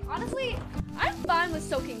 Okay, honestly, I'm fine with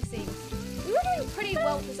soaking sinks. We were doing pretty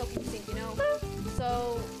well with the soaking sink, you know?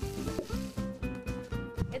 So,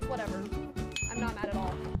 it's whatever. I'm not mad at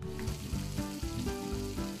all.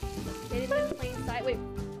 Hidden in plain sight. Wait.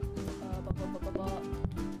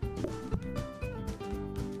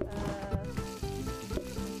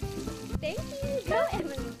 Thank you. Go,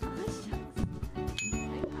 Emily. Oh, shucks.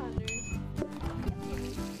 I'm honored.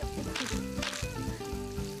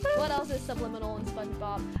 What else is subliminal in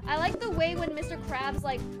SpongeBob? I like the way when Mr. Krabs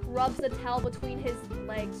like rubs the towel between his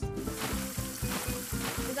legs.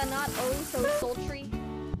 Is that not oh so sultry?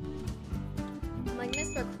 I'm like,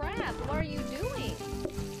 Mr. Krabs, what are you doing?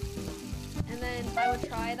 And then I would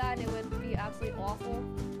try that and it would be absolutely awful.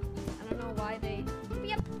 I don't know why they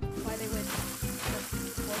would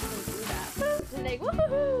just forcefully do that. And they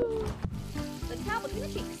woohoo! The towel between the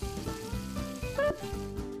cheeks.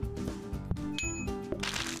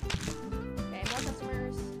 Okay, more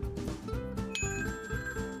customers.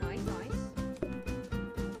 Nice, nice.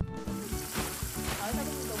 I thought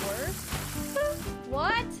this was the worst.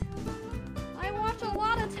 What? I watch a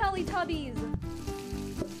lot of Teletubbies.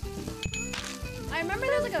 I remember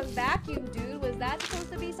there's like a vacuum, dude. Was that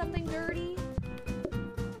supposed to be something dirty?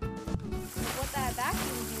 Like what that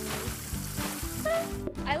vacuum do?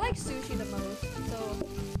 I like sushi the most, so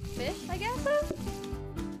fish, I guess?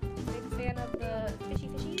 Big fan of the fishy.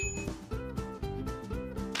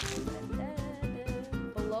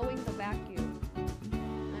 Blowing the vacuum.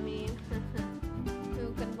 I mean,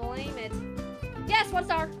 who can blame it? Yes, 1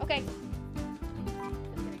 star. Okay.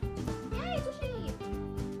 Yay, sushi!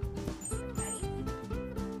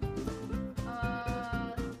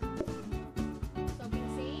 Soaking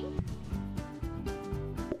sink.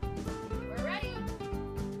 We're ready.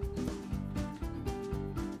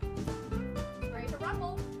 Ready to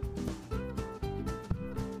rumble.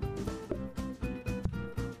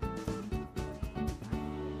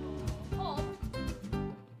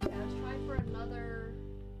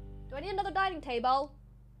 We need another dining table.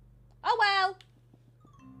 Oh well.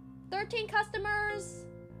 13 customers.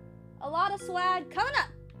 A lot of swag coming up.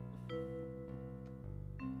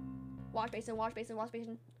 Wash basin, wash basin, wash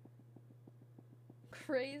basin.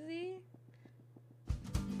 Crazy.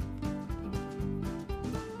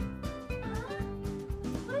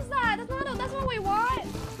 What is that? That's not what we want.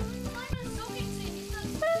 It's not even a soaking sink.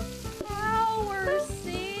 It's a shower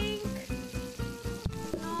sink.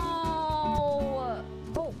 No.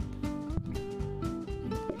 Oh.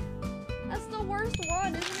 That's the worst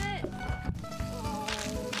one, isn't it? Oh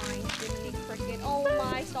my Jiminy Cricket. Oh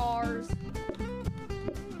my stars.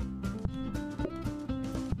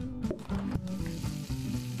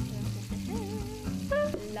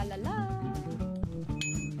 La la la.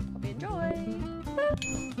 Hope you enjoy.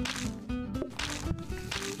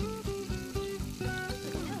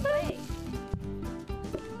 No way.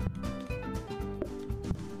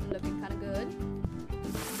 Looking kind of good.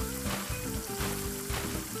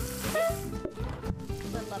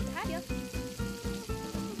 Would love to have you.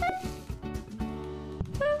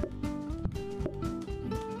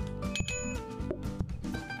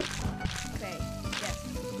 Okay, yes.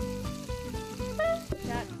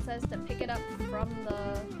 That says to pick it up from the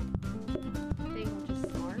thing, which is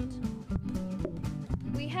smart.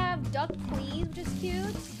 We have duck please, which is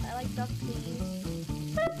cute. I like duck please.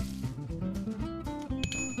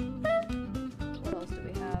 What else do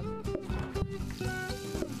we have?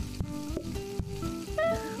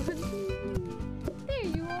 There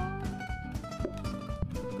you are.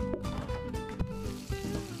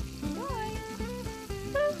 Enjoy.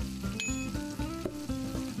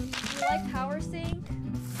 You like power sync?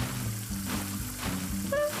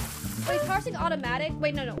 Wait, power sync automatic?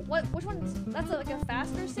 Wait, no. Which one? That's like a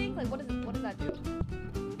faster sync? Like, what does that do?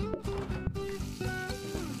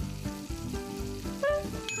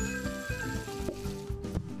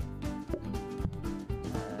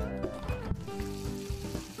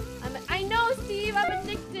 I know, Steve, I'm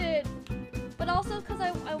addicted. But also because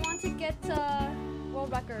I want to get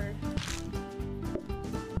world record.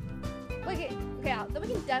 Wait, okay, then we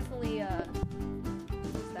can definitely use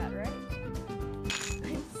that, right?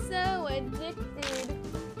 I'm so addicted.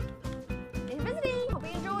 If you're visiting, hope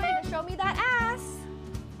you enjoyed the Show Me That Ass.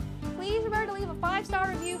 Please remember to leave a 5-star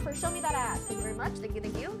review for Show Me That Ass. Thank you very much. Thank you,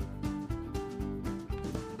 thank you.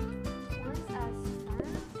 Once as fast.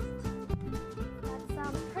 That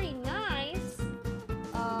sounds pretty nice.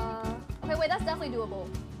 Okay, wait, that's definitely doable.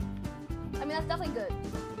 I mean, that's definitely good.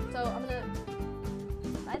 So I'm gonna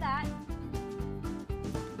try that.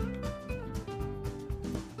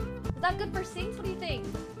 Is that good for sinks? What do you think?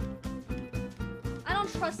 I don't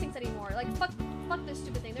trust sinks anymore. Like, fuck this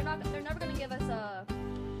stupid thing. They're never gonna give us a.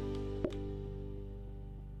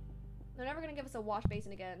 They're never gonna give us a wash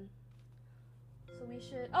basin again. So we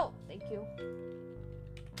should. Oh, thank you.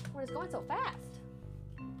 What is going so fast?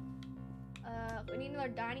 We need another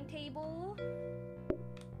dining table.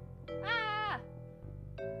 Ah!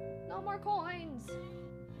 No more coins.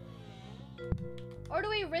 Or do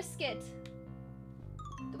we risk it?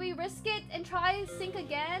 Do we risk it and try sink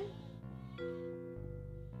again?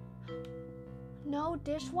 No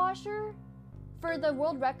dishwasher? For the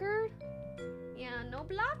world record? Yeah, no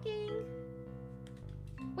blocking.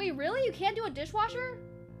 Wait, really? You can't do a dishwasher?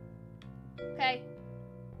 Okay.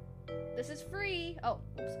 This is free. Oh,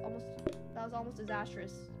 oops, almost. That was almost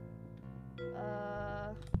disastrous.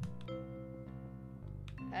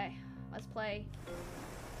 Okay, let's play.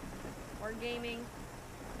 We're gaming.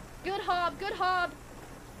 Good hob, good hob.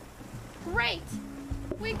 Great!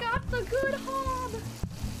 We got the good hob!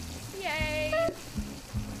 Yay!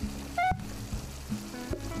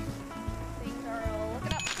 Things are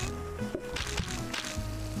looking up.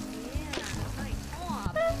 Yeah, nice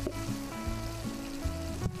hob.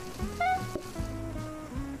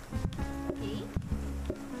 Okay.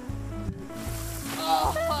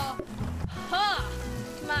 Oh! Ha!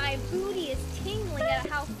 My booty is tingling at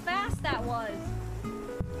how fast that was.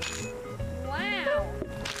 Wow!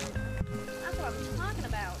 That's what I'm talking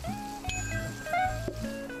about.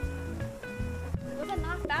 Was that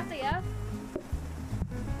not fast AF?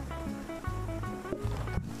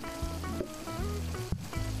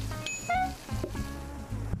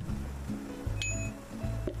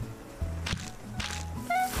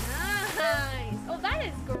 Nice! Oh, that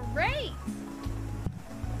is great!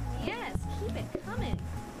 Yes, keep it coming.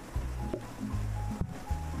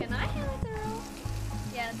 Can I hit a throw?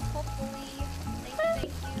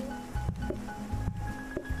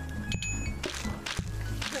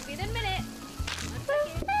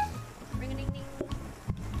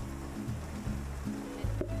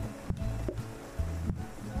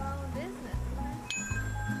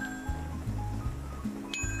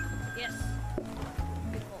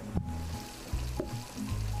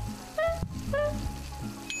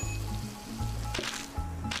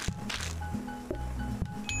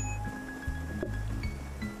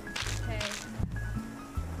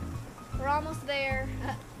 there.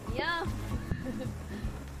 Yum.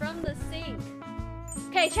 From the sink.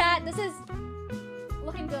 Okay, chat, this is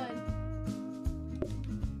looking good.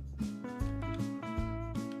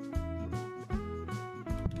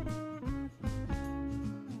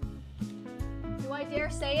 Do I dare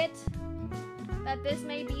say it? That this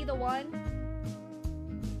may be the one?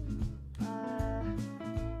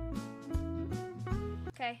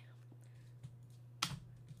 Okay.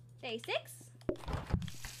 Day 6?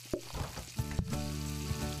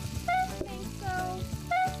 I think so.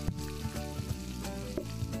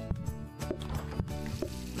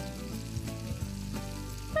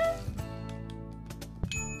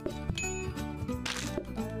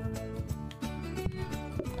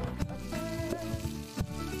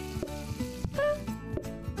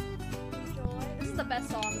 This is the best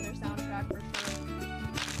song in their soundtrack for sure.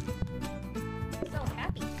 So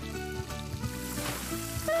happy.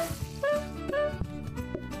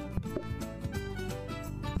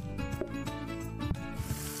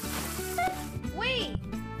 Wait,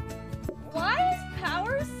 why is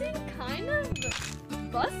Power Sync kind of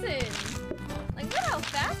bussin'? Like, look how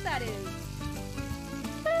fast that is.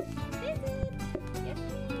 Is it? Yes,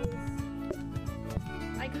 please.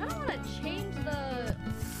 I kind of want to change the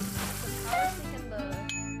Power Sync and the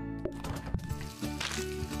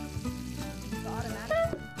automatic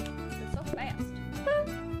one. It's so fast.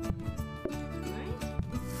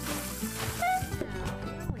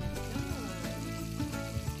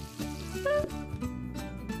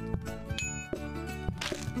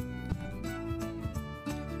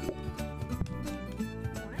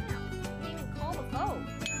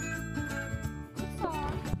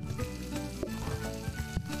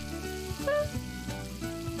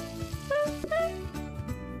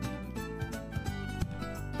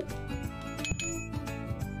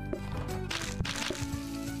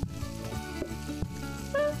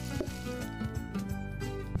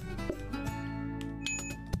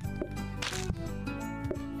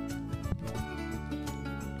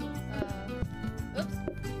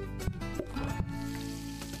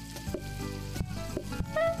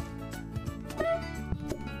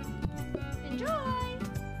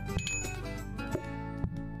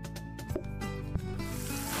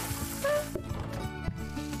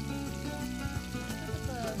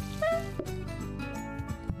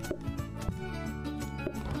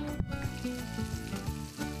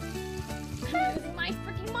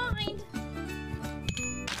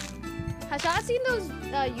 Has y'all seen those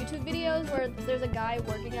YouTube videos where there's a guy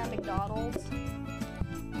working at McDonald's?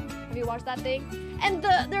 Have you watched that thing? And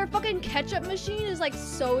their fucking ketchup machine is like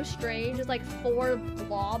so strange. It's like 4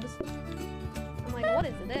 globs. I'm like, what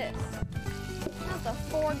is this? Not the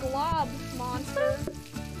 4 glob monster.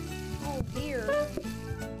 Oh dear.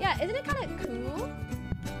 Yeah, isn't it kind of cool?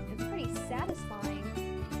 It's pretty satisfying.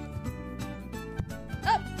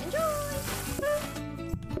 Oh, enjoy!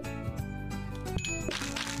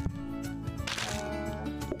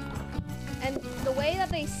 And the way that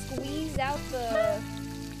they squeeze out the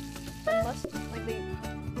like they...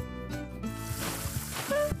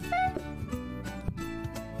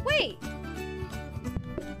 Wait!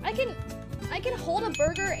 I can hold a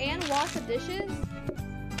burger and wash the dishes?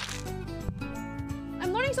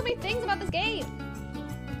 I'm learning so many things about this game.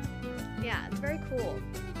 Yeah, it's very cool.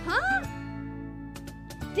 Huh?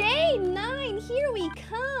 Day 9, here we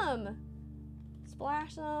come.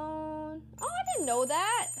 Splash zone. Oh, I didn't know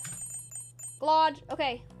that. Glodge,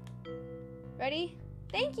 okay. Ready?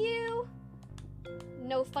 Thank you.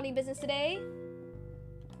 No funny business today.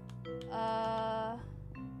 I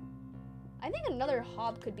think another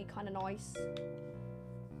hob could be kind of nice.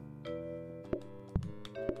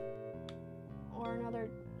 Or another...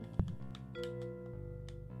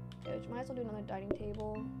 Okay, we might as well do another dining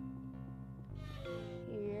table.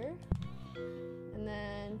 Here. And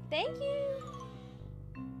then, thank you!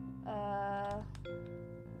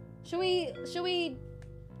 Should we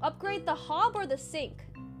upgrade the hob or the sink?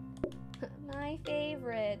 My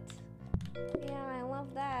favorite. Yeah, I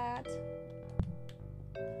love that.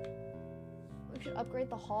 We should upgrade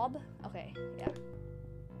the hob? Okay, yeah.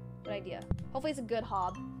 Good idea. Hopefully it's a good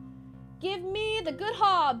hob. Give me the good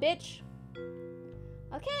hob, bitch!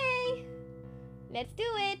 Okay. Let's do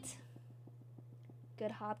it.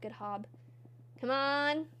 Good hob, good hob. Come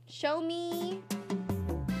on, show me.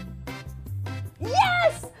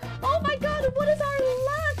 Yes! Oh my god, what is our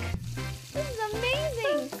luck? This is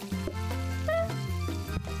amazing. I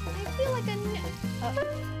feel like a new...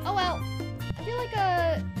 oh well. I feel like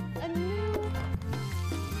a new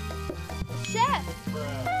chef.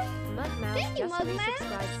 Mugmouse Thank you, just Mugmouse.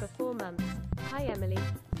 resubscribed for 4 months. Hi Emily.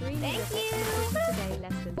 3 Thank you today,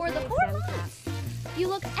 less than for the 3 4 cell months. cap. You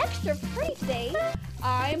look extra pretty today.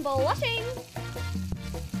 I'm blushing.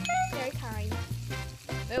 Very kind.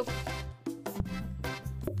 Move.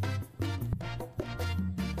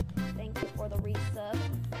 Thank you for the resub.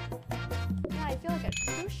 Yeah, I feel like a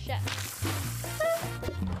true chef.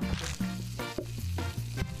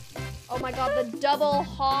 Oh my god, the double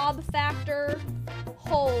hob factor.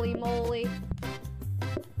 Holy moly.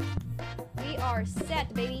 We are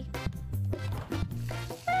set, baby.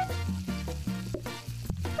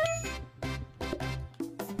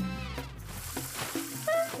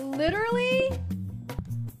 Literally?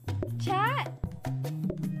 Chat?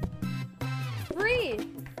 Free.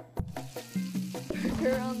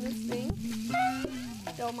 Burger on this thing.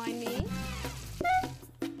 Don't mind me.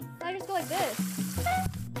 I just go like this.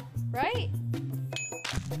 Right?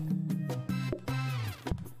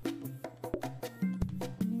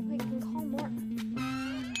 Wait, I can call more.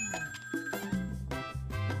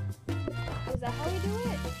 Is that how we do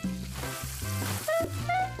it?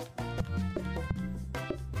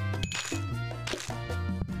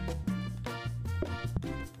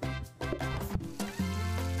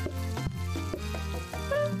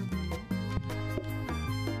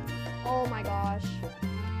 Oh my gosh.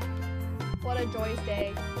 What a joyous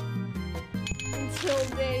day. Until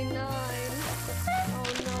day 9. Oh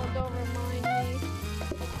no, don't remind me.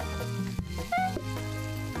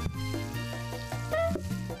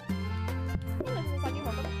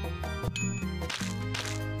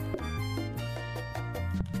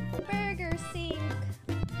 Burger sink.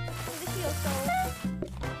 Delicioso.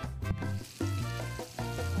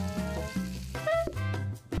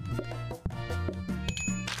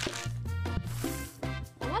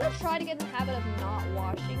 I'm gonna try to get in the habit of not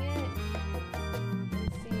washing it.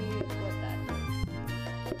 And see what that is.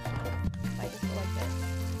 If I just go like this.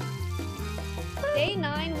 Day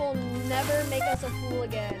 9 will never make us a fool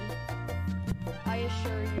again. I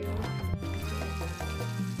assure you.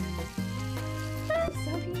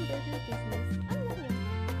 Soaking burger business. I love you.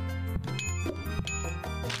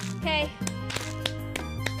 Okay.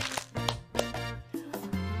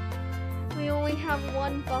 We only have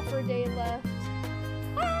one buffer day left.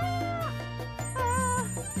 Ah! Ah!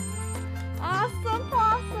 Awesome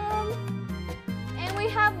possum! And we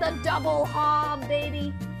have the double hob,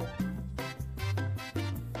 baby.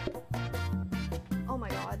 Oh my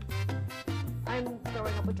god. I'm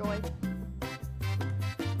throwing up with joy.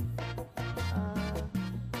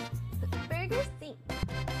 Burger sink.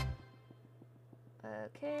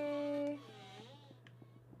 Okay.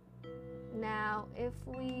 Now, if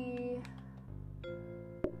we...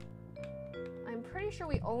 I'm pretty sure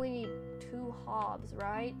we only need 2 hobs,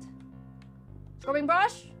 right? Scrubbing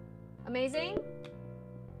brush. Amazing.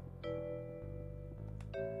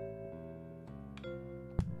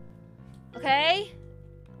 Okay.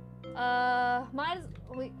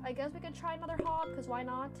 I guess we could try another hob, because why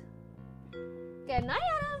not? Good night,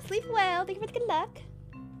 Adam. Sleep well. Thank you for the good luck.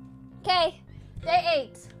 Okay. Day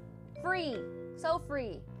 8. Free. So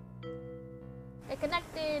free. Get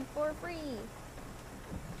connected for free.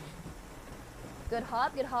 Good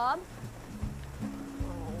hob, good hob.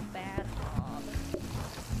 Oh, bad hob.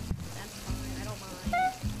 That's fine, I don't mind.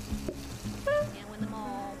 Can't win them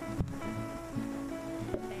all.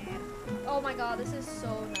 Bad. Oh my god, this is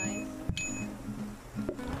so nice.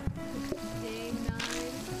 Day 9.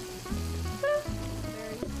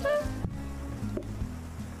 Very fun.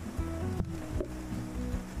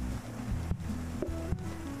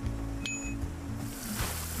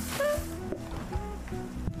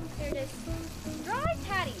 There it is. Dry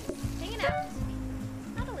patties, hanging out.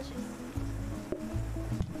 How delicious.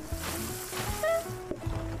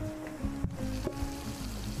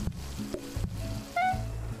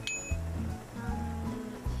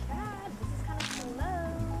 Chad, this is kind of slow.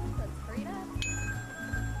 Let's hurry it up.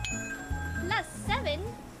 Plus 7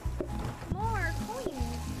 more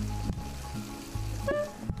coins.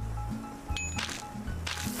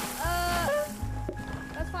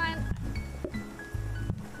 That's fine.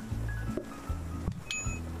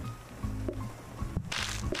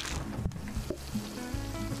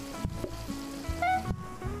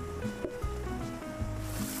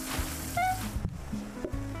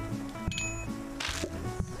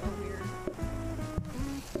 So weird.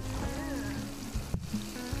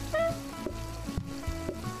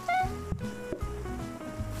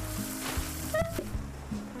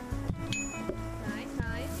 Nice,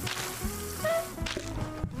 nice.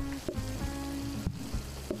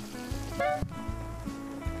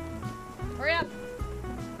 Hurry up.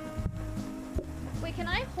 Wait, can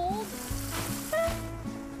I hold?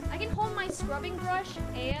 I can hold my scrubbing brush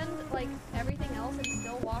and like everything else and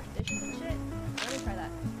still wash dishes and shit? Let me try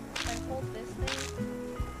that. if I hold this thing,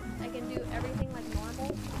 I can do everything like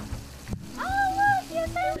normal. Oh look, he has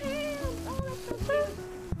two hands! Oh, that's so cute.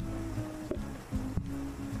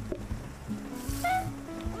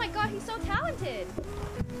 Oh my god, he's so talented!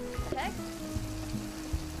 What the heck?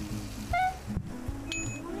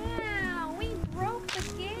 Wow, we broke the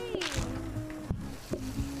game!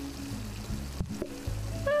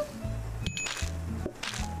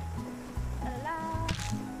 La-la-la.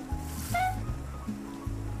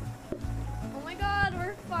 Oh my god,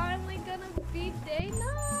 we're finally gonna beat day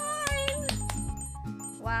 9!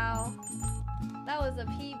 Wow. That was a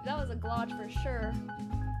glitch for sure.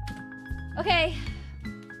 Okay.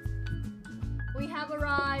 We have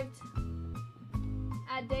arrived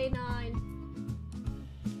at day 9.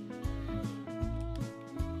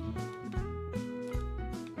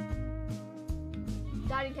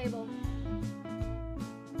 Dining table.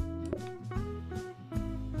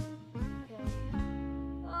 Okay.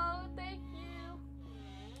 Oh, thank you.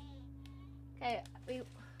 Okay,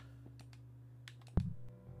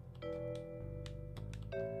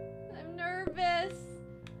 I'm nervous.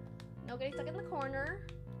 No getting stuck in the corner.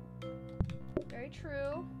 Very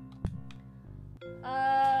true.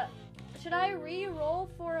 Should I re-roll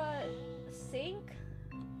for a sink?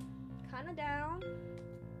 Kinda down.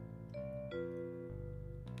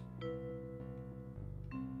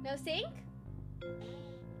 No sink?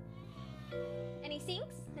 Any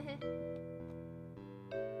sinks?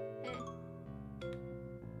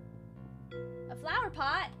 A flower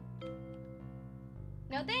pot?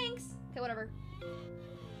 No thanks. Okay, whatever.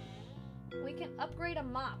 We can upgrade a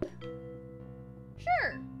mop.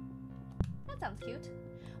 Sure. That sounds cute.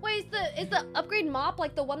 Wait, is the upgrade mop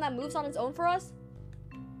like the one that moves on its own for us?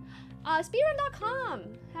 Speedrun.com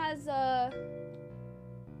has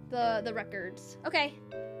the records. Okay.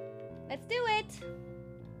 Let's do it.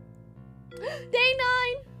 Day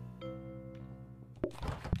 9.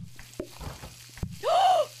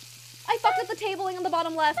 I fucked up the tabling on the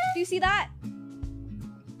bottom left. Do you see that?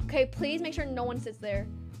 Okay, please make sure no one sits there.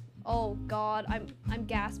 Oh god, I'm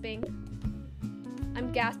gasping.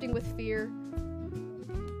 I'm gasping with fear.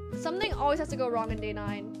 Something always has to go wrong in day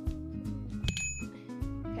 9.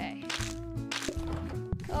 Okay.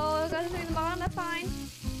 Oh, guys are sitting in the bottom, that's fine.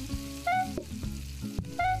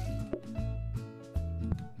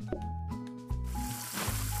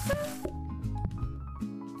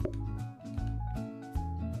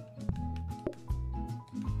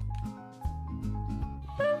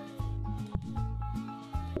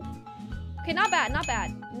 Okay, not bad, not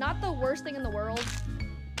bad. Not the worst thing in the world.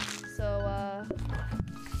 So,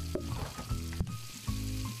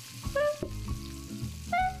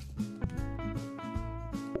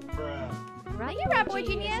 Thank you, Rat Boy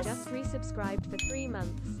Genius. Just resubscribed for 3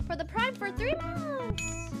 months. For the Prime for 3 months.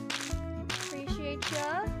 Appreciate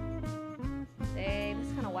ya. Same, this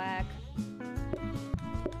is kind of whack.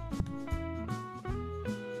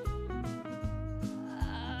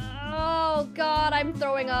 Oh god, I'm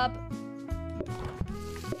throwing up.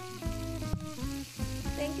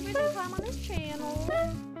 Thank you for the time on this channel.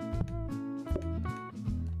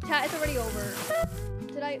 Chat, it's already over.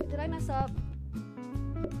 Did I mess up?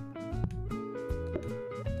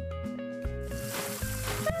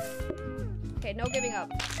 Okay, no giving up.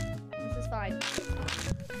 This is fine.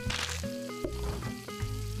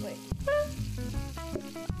 Wait.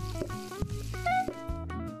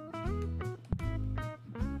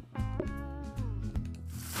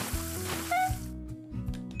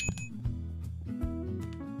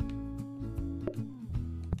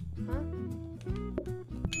 Huh?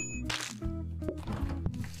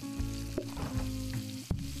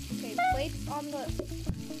 Okay, plates on the...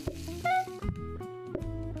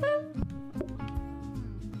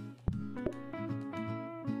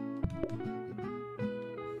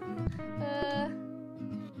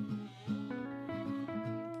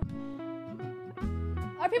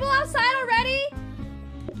 Are people outside already?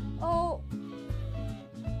 Oh.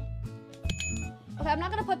 Okay, I'm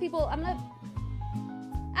not gonna put people, I'm gonna...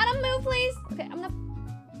 Adam, move, please. Okay, I'm gonna...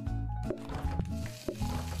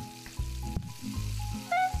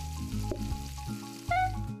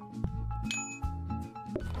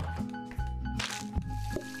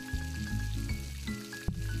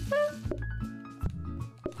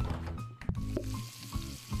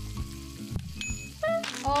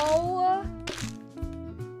 Oh.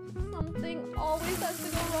 Something always has to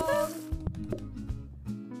go wrong.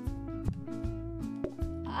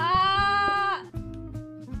 Ah.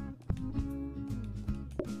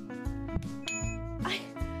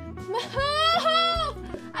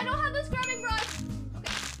 I don't have the scrubbing brush.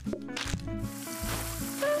 Okay.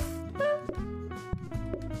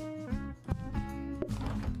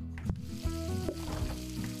 1,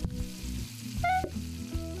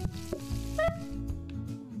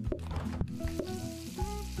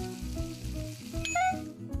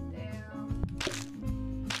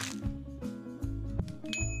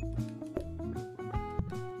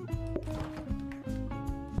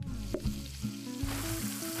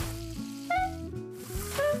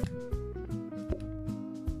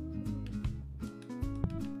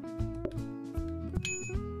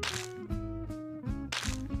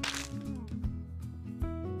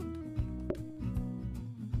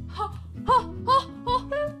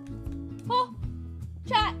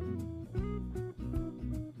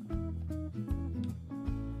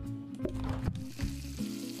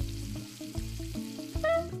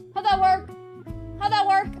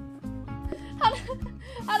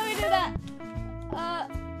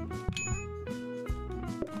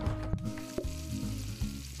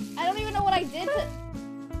 I did to...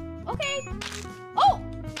 Okay. Oh!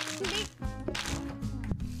 Excuse me.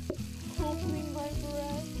 Holding my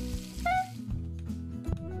breath.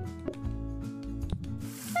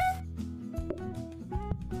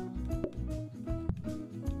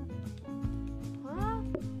 Huh?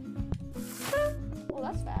 Oh,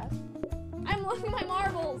 that's fast. I'm losing my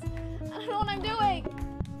marbles. I don't know what I'm doing.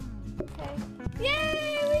 Okay.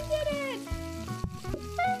 Yay! We did it!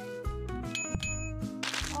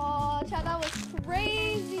 Oh, chat, that was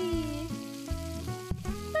crazy.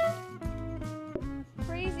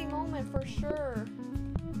 Crazy moment for sure.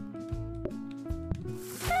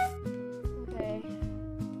 Okay.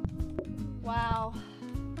 Wow.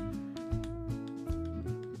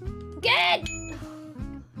 Good!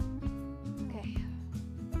 Okay.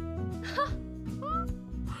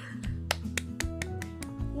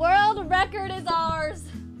 World record is ours.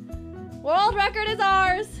 World record is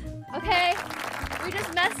ours. Okay. We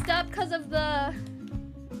just messed up because of the...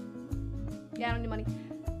 Yeah, I don't need money.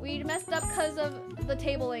 We messed up because of the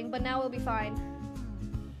tabling, but now we'll be fine.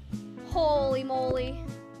 Holy moly.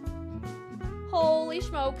 Holy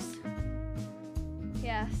smokes.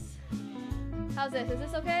 Yes. How's this? Is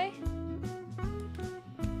this okay?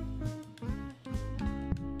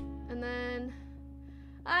 And then...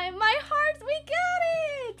 my heart, we got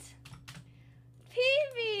it!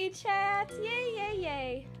 PB chat, yay, yay,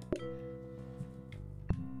 yay.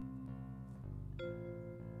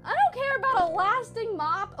 I don't care about a lasting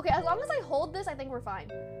mop. Okay, as long as I hold this, I think we're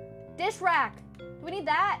fine. Dish rack. Do we need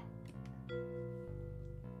that?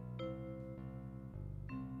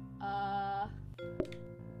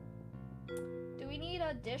 Do we need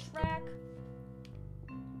a dish rack?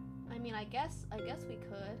 I mean, I guess we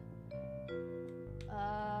could.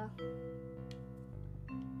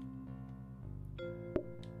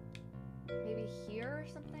 Maybe here or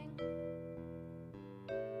something?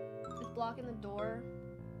 It's blocking the door.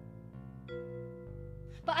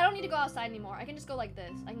 But I don't need to go outside anymore. I can just go like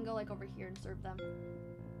this. I can go like over here and serve them.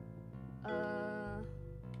 I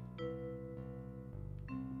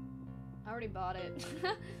already bought it.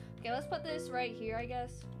 Okay, let's put this right here, I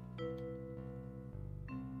guess.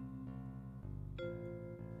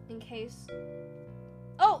 In case.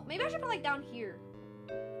 Oh, maybe I should put like down here.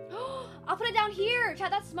 I'll put it down here.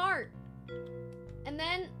 Chat, that's smart. And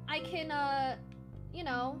then I can, you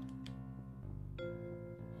know.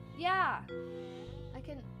 Yeah. I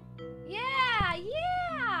can. Yeah,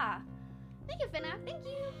 yeah. Thank you, Finna. Thank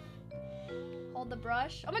you. Hold the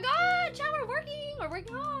brush. Oh my god, chat, we're working. We're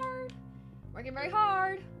working hard. Working very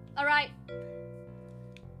hard. All right.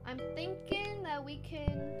 I'm thinking that we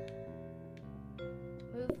can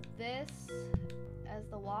move this as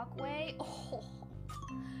the walkway. Oh,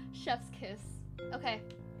 chef's kiss. Okay,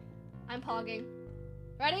 I'm pogging.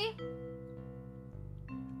 Ready?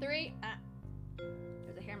 3.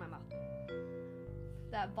 There's a hair in my mouth.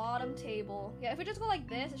 That bottom table. Yeah, if we just go like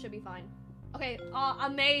this, it should be fine. Okay,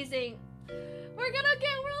 amazing. We're gonna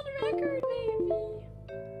get world record, baby.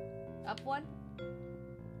 Up one.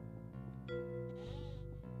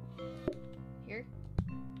 Here.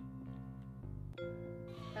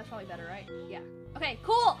 That's probably better, right? Yeah. Okay,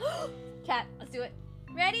 cool. Cat, let's do it.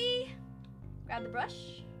 Ready? Grab the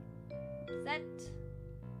brush. Set.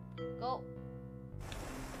 Go.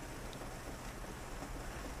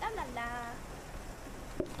 La la la.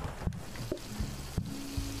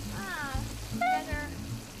 Ah, you guys are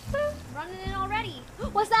running in already.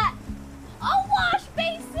 What's that? A wash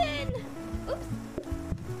basin! Oops.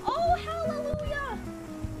 Oh, hallelujah!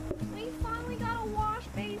 We finally got a wash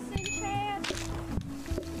basin, Chad.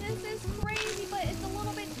 This is crazy, but it's a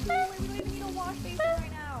little bit too late. We don't even need a wash basin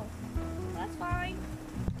right now. That's fine.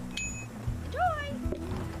 Enjoy!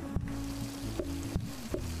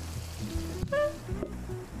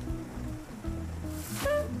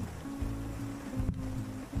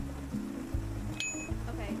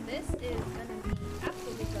 Okay, this is gonna be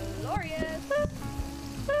absolutely glorious.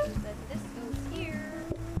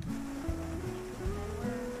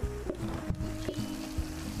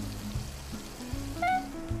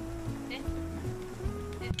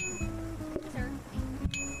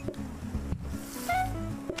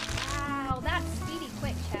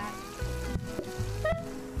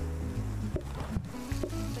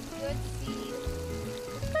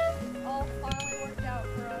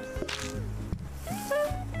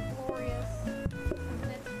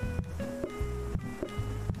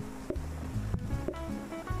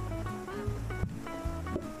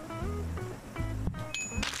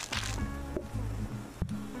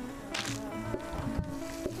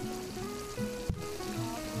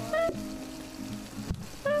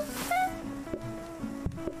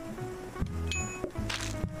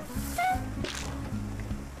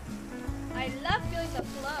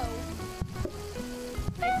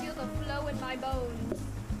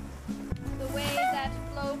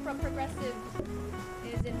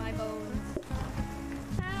 my bones.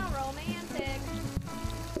 How romantic.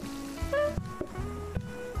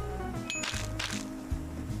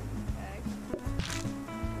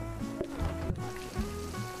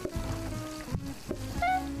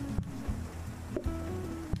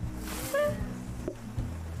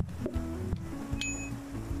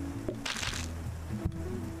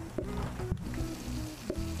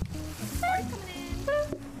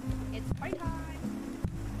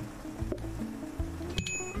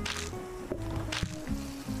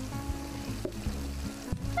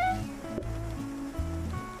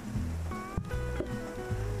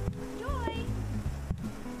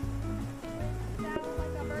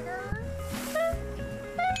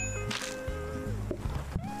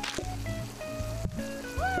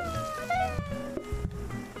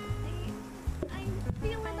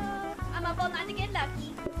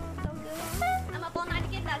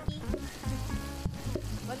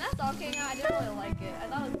 I didn't really like it. I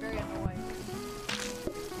thought it was very annoying.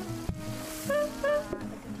 The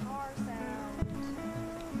guitar sound.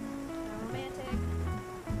 Romantic.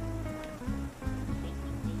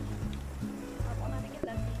 I want to get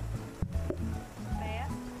lucky.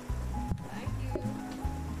 Fast. Thank you.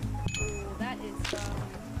 Ooh, that is some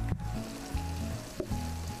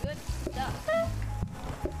good stuff.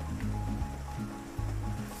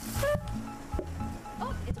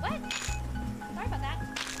 Oh, it's wet. Sorry about that.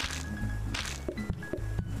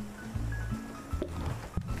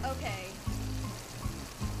 Okay.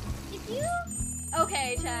 If you...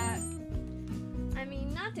 Okay, chat. I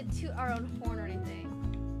mean, not to toot our own horn or anything.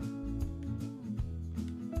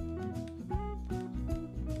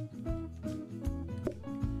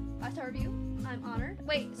 Five-star review. I'm honored.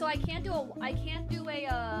 Wait, so I can't do a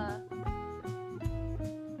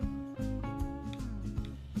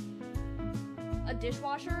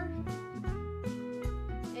dishwasher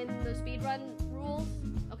in the speedrun rules.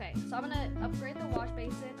 Okay, so I'm gonna upgrade the wash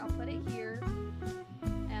basin. I'll put it here,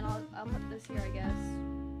 and I'll put this here, I guess.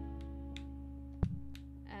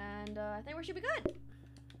 And I think we should be good.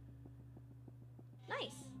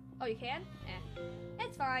 Nice. Oh, you can? Eh,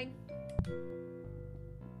 it's fine.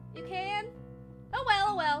 You can? Oh well,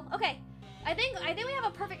 oh well. Okay, I think we have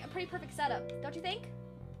a pretty perfect setup, don't you think?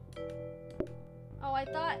 Oh, I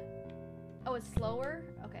thought. Oh, it's slower.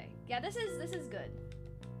 Okay, yeah, this is good.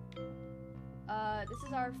 This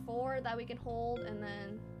is our 4 that we can hold, and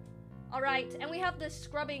then... Alright, and we have this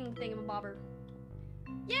scrubbing thingamabobber.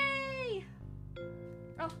 Yay!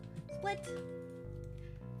 Oh, split.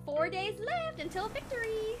 4 days left until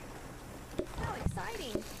victory! How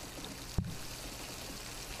exciting.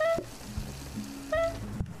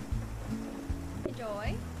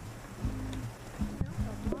 Enjoy.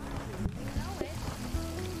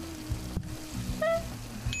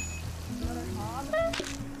 Another hob?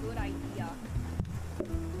 Good idea.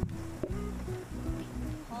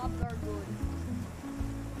 Hobs are good.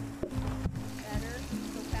 Better,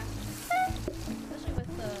 so fast. Especially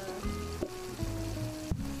with the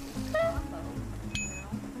combo, you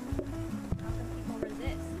know? How can people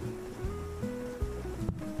resist?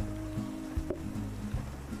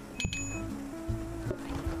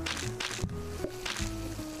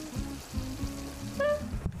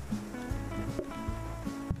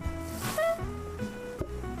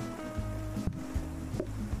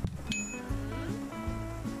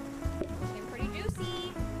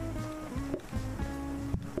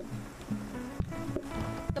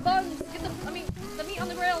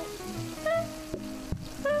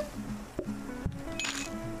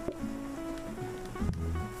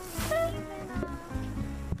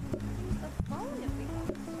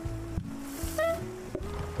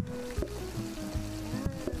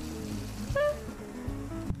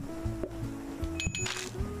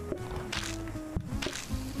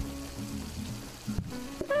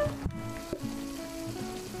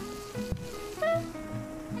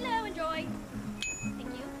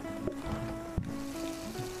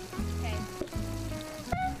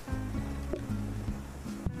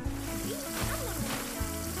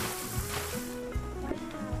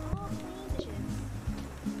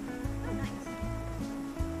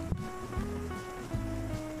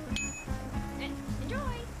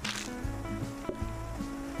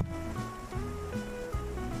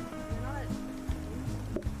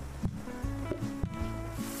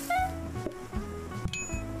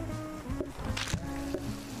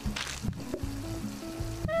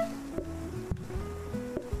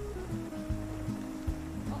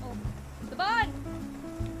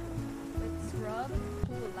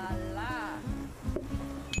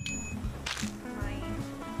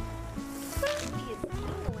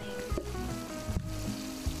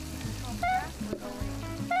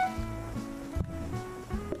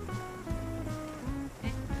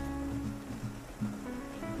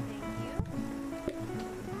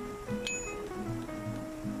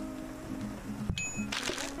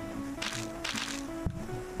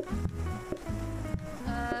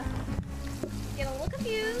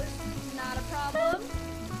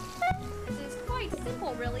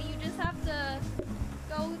 really. You just have to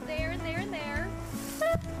go there, there, and there.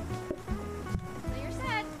 Then you're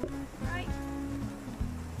set, right?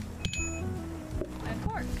 Of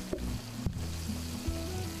course.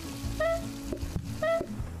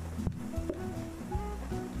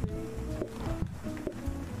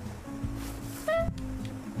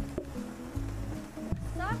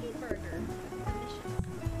 Sake burger. Delicious.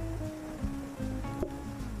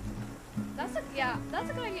 That's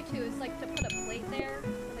a good idea too. It's like to put a plate there so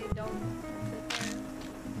they don't sit there.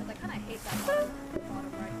 Because I kind of hate that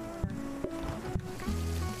bottom right corner.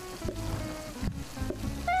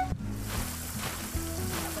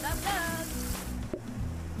 Ba-da-ba-da.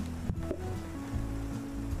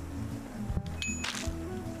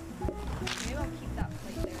 Maybe I'll keep that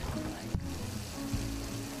plate there.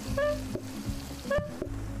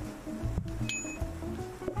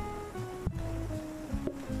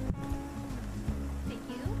 Thank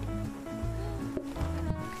you.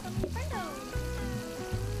 Some friendos.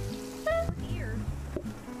 Over here.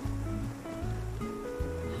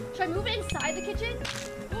 Should I move it inside the kitchen?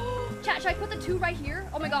 Chat, should I put the 2 right here?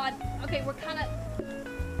 Oh my god. Okay, we're kind of...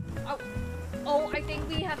 Oh, I think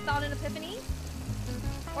we have found an epiphany.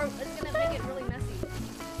 Or it's gonna make it really messy.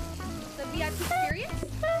 The VIP experience?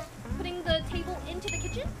 Putting the table into the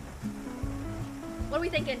kitchen? What are we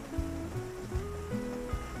thinking?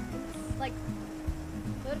 Like,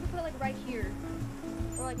 what if we put it like right here?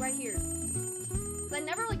 Or like right here? 'Cause I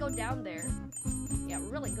never really go down there. Yeah,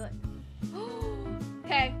 really good.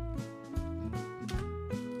 Okay.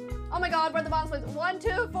 Oh my god, we're at the bottom place. 1,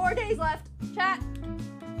 2, 4 days left. Chat.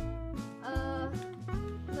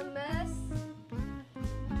 The mess.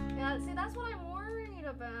 Yeah, see, that's what I'm worried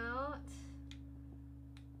about.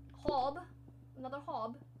 Hob. Another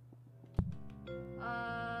hob.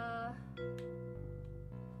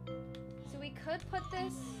 So we could put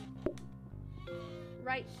this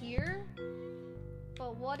right here.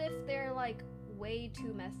 But what if they're like way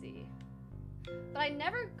too messy? But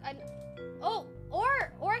oh,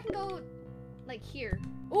 or I can go like here.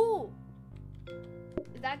 Ooh,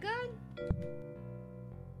 is that good?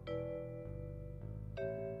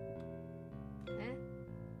 Eh?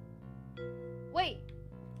 Wait,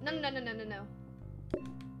 no.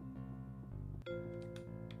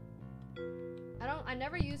 I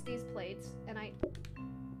never use these plates, and I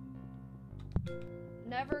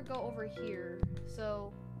never go over here,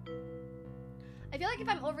 so I feel like if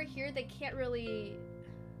I'm over here, they can't really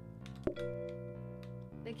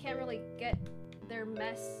get their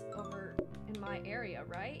mess over in my area,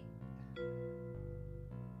 right? The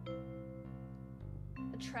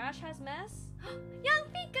trash has mess? Young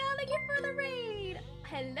Pika, thank you for the raid!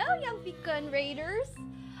 Hello, Young Pika and raiders!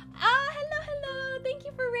 Hello, thank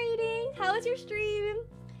you for raiding! How was your stream?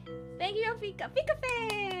 Thank you, Young Pika. Pika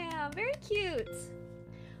fam! Very cute!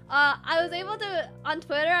 I was able to, on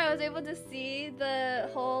Twitter, I was able to see the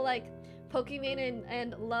whole, like, Pokimane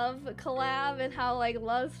and Love collab and how, like,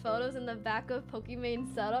 Love's photos in the back of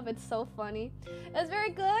Pokimane's setup. It's so funny. It was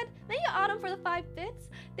very good. Thank you, Autumn, for the 5 bits.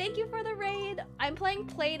 Thank you for the raid. I'm playing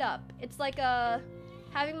Plate Up. It's like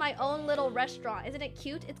having my own little restaurant. Isn't it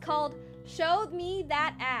cute? It's called Show Me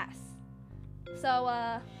That Ass. So,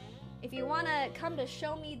 if you want to come to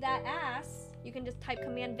Show Me That Ass, you can just type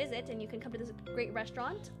command visit and you can come to this great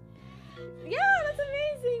restaurant. Yeah, that's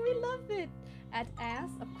amazing. We love it. At ass,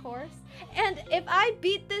 of course. And if I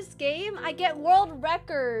beat this game, I get world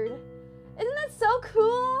record. Isn't that so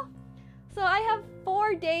cool? So I have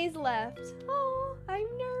 4 days left. Oh, I'm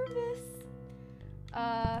nervous.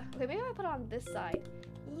 Okay, maybe I'll put it on this side.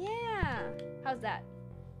 Yeah. How's that?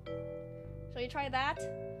 Shall you try that?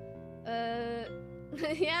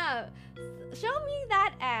 Yeah. Show me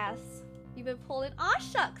that ass. You've been pulling. Aw,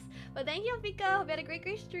 shucks. But thank you, Vika. Hope you had a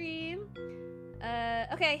great stream.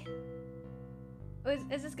 Okay.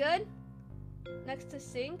 Is this good? Next to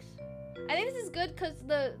sinks? I think this is good because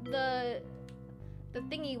the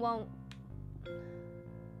thingy won't.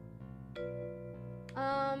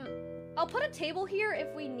 I'll put a table here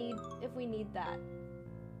if we need that.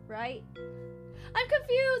 Right? I'm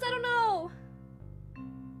confused. I don't know.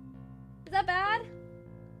 Is that bad?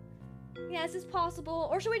 Yeah, this is possible.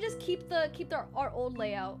 Or should we just keep our old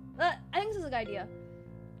layout? I think this is a good idea.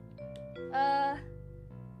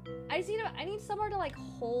 I need somewhere to like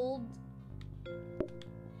hold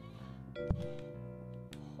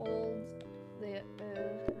the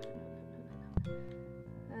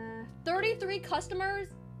 33 customers.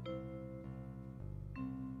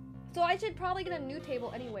 So I should probably get a new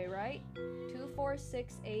table anyway, right? 2, 4,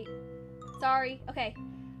 6, 8. Sorry. Okay.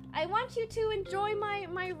 I want you to enjoy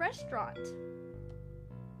my restaurant.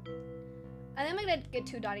 I think I'm gonna get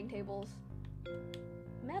 2 dining tables.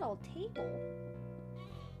 Metal table.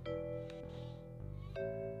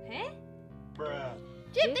 Huh? Bruh.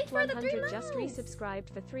 Jim, thanks for the 3 100 months. just resubscribed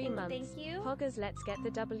for 3 months. Thank you. Poggers, let's get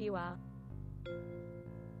the WR.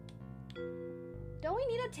 Don't we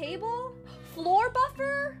need a table? Floor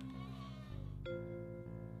buffer?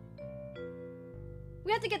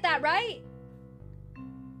 We have to get that, right?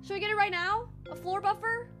 Should we get it right now? A floor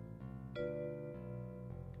buffer?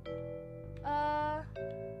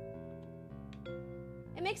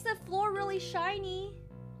 It makes the floor really shiny.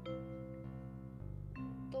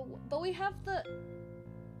 But we have the...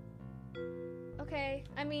 Okay,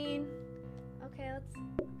 I mean... Okay, let's...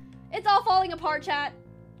 It's all falling apart, chat.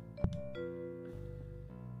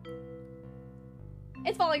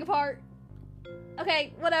 It's falling apart.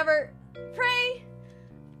 Okay, whatever. Pray.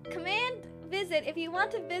 Command visit if you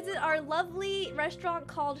want to visit our lovely restaurant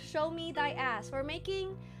called Show Me Thy Ass. We're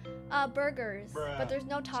making burgers, Bruh. but there's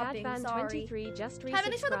no toppings. Chadvan Sorry. 23 just Thanks for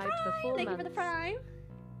the resubscribed for prime. 4 Thank you months. for the prime.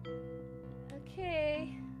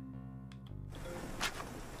 Okay.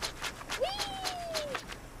 Whee!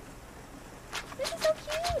 This is so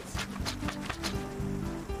cute.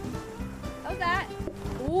 How's that?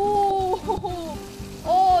 Ooh.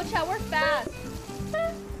 Oh, chat, we're fast.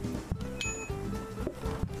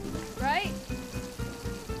 Right?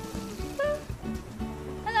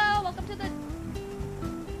 Hello, welcome to the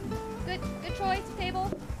good choice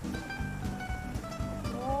table.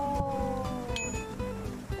 Oh,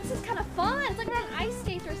 this is kind of fun. It's like we're on ice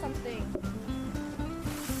skates or something.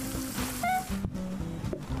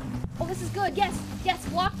 Oh, this is good. Yes, yes,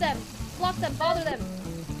 block them, bother them.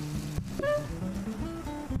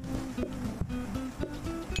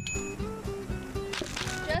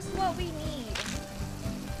 Just what we need.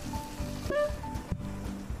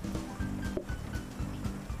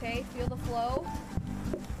 Okay, feel the flow.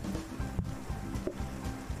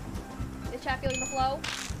 Is chat feeling the flow?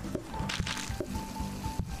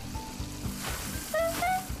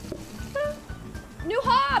 New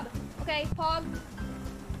hob! Okay, Pog.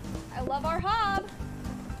 I love our hob.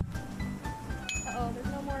 Uh-oh, there's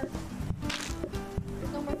no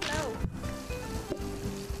more flow.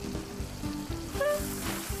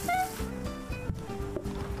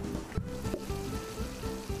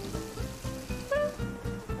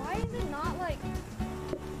 Why is it not like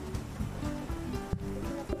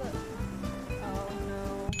picking up the... Oh no.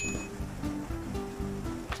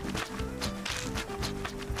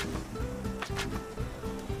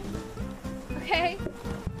 Okay.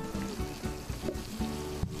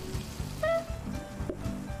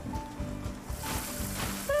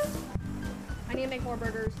 I need to make more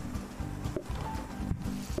burgers.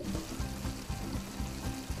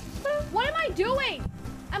 What am I doing?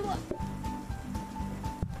 I'm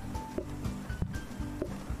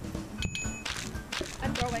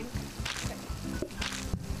throwing. Okay.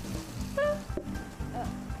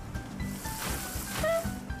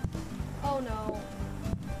 Oh no.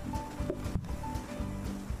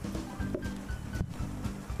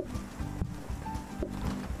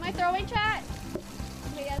 Am I throwing, chat?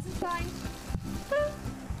 Okay, yeah, this is fine.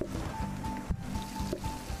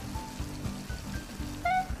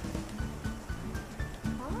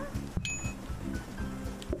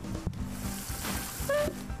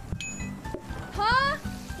 Huh?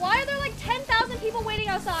 Why are there like 10,000 people waiting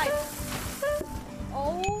outside?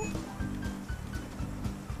 Oh.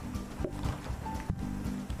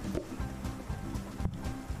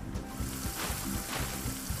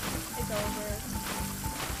 It's over.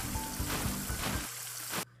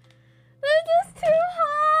 This is too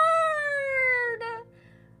hard.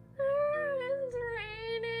 It's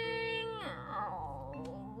raining.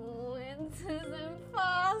 Oh, this is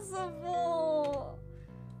impossible.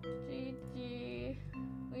 GG.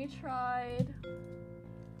 We tried.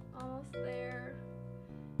 Almost there.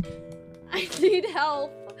 I need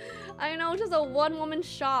help. I know, just a one-woman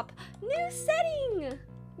shop. New setting.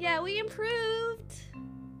 Yeah, we improved.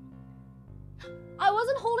 I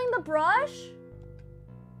wasn't holding the brush.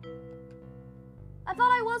 I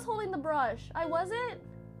thought I was holding the brush. I wasn't?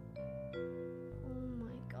 Oh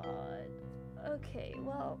my god. Okay,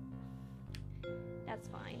 well, that's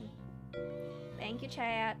fine. Thank you,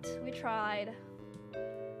 chat. We tried.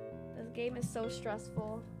 This game is so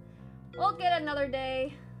stressful. We'll get another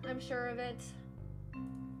day. I'm sure of it.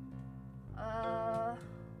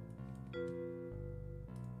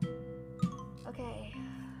 Okay.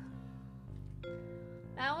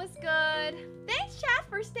 That was good. Thanks, chat,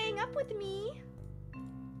 for staying up with me.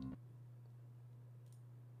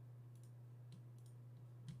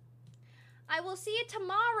 I will see you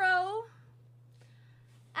tomorrow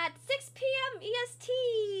at 6 p.m. EST.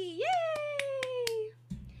 Yay!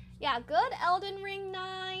 Yeah, yeah, good Elden Ring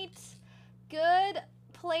night. Good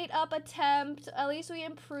plate up attempt. At least we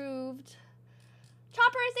improved.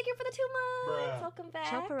 Chopper, thank you for the 2 months. Bruh. Welcome back.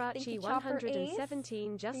 Thank you, Chopperachi Chopper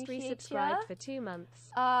 117 just Appreciate resubscribed ya. for 2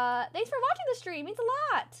 months. Thanks for watching the stream. Means a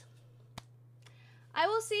lot. I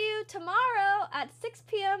will see you tomorrow at 6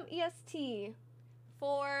 p.m. EST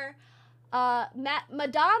for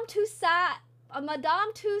Madame Tussauds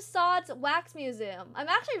Wax Museum. I'm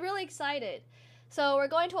actually really excited. So we're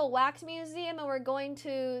going to a wax museum and we're going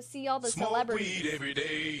to see all the celebrities. Smoke weed every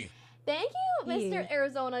day. Thank you, Mr.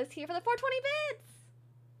 Arizona is here for the 420 bits.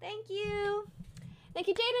 Thank you. Thank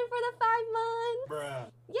you, Jaden, for the 5 months.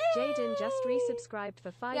 Bruh. Yay! Jaden just resubscribed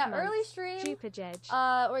for 5 months. Yeah, early stream. Super Jedge.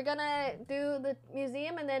 We're gonna do the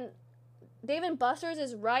museum and then Dave & Buster's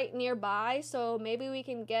is right nearby, so maybe we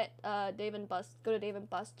can get go to Dave &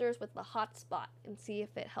 Buster's with the hotspot and see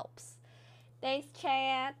if it helps. Thanks,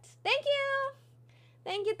 chat. Thank you.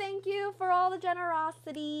 Thank you for all the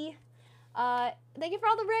generosity. Thank you for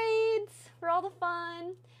all the raids, for all the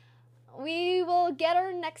fun. We will get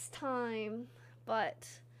her next time,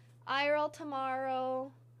 but IRL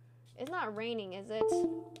tomorrow. It's not raining, is it?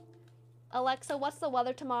 Alexa, what's the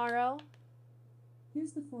weather tomorrow?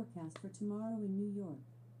 Here's the forecast for tomorrow in New York.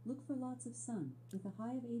 Look for lots of sun, with a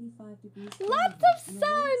high of 85 degrees. Lots of and a low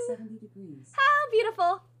sun! of 70 degrees. How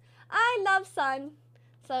beautiful! I love sun.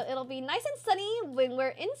 So it'll be nice and sunny when we're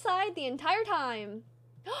inside the entire time.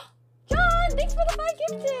 John, thanks for the 5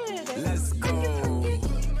 gifted! Let's go.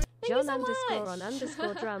 Thank John you so much.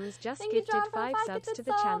 _ drums just Thank you, gifted John, for 5 5 subs gifted to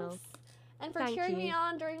the channel. subs. And for Thank cheering me you.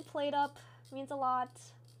 on during Plate Up. Means a lot.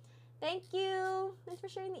 Thank you. Thanks for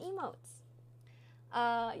sharing the emotes.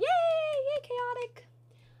 Yay, chaotic.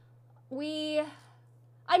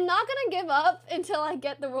 I'm not gonna give up until I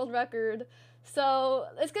get the world record. So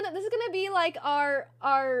this is gonna be like our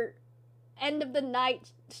end of the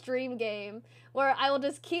night stream game where I will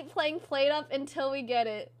just keep playing Plate Up until we get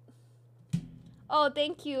it. Oh,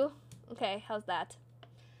 thank you. Okay, how's that?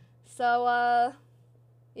 So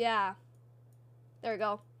yeah. There we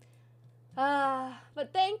go.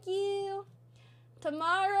 But thank you.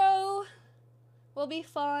 Tomorrow will be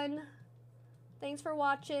fun. Thanks for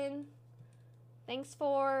watching. Thanks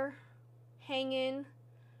for hanging.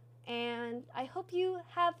 And I hope you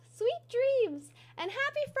have sweet dreams. And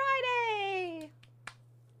happy Friday!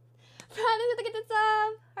 Friday with a gifted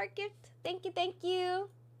sub. Heart gift. Thank you.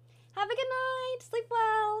 Have a good night. Sleep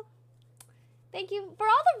well. Thank you for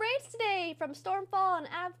all the raids today from Stormfall and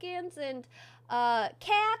Afghans and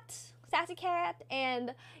Cat, Sassy Cat,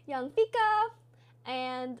 and Young Fika,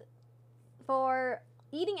 and for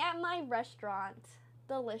eating at my restaurant.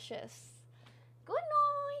 Delicious. Good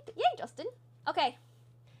night. Yay, Justin. Okay.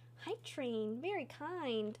 Hi, Train. Very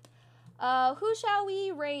kind. Who shall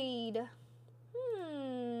we raid?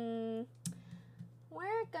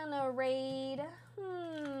 We're gonna raid.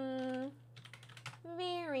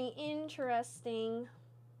 Very interesting.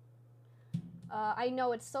 I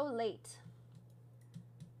know it's so late.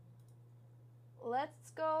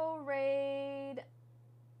 Let's go raid.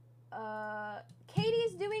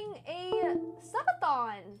 Katie's doing a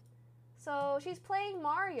subathon. So she's playing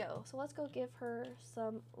Mario. So let's go give her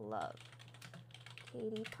some love.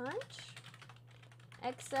 Katie punch.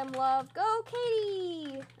 XM love. Go,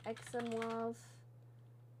 Katie! XM love.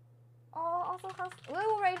 Oh, also we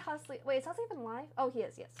will raid Husley. Wait, is Husley even live? Oh, he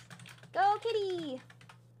is, yes. Go, Kitty!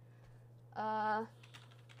 For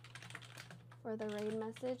the raid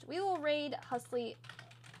message. We will raid Husley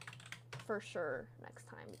for sure next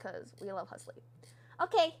time because we love Husley.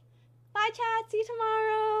 Okay. Bye, chat. See you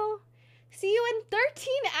tomorrow. See you in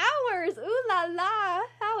 13 hours. Ooh la la.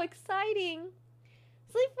 How exciting.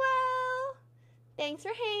 Sleep well. Thanks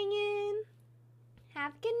for hanging.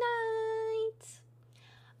 Have a good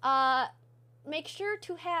night. Make sure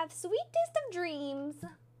to have sweetest of dreams.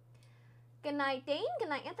 Good night, Dane. Good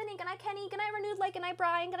night, Anthony. Good night, Kenny. Good night, Renewed Light. Good night,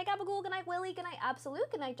 Brian. Good night, Gabagool. Good night, Willie. Good night, Absolute.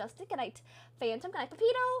 Good night, Justin. Good night, Phantom. Good night,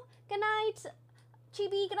 Pepito. Good night,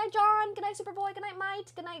 Chibi. Good night, John. Good night, Superboy. Good night,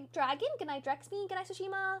 Might. Good night, Dragon. Good night, Drexme. Good night,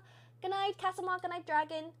 Tsushima. Good night, Castlemont. Good night,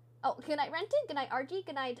 Dragon. Oh, good night, Rented. Good night, RG.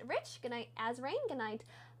 Good night, Rich. Good night, Azrain. Good night,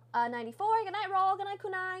 94. Good night, Roll. Good night,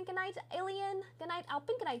 Kunai. Good night, Alien. Good night,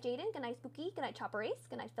 Alpin. Good night, Jaden. Good night, Spooky. Good night, Chopper Ace.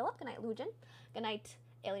 Good night, Philip. Good night, Lujan. Good night,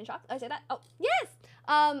 Alien Shock. Oh, I say that? Oh, yes!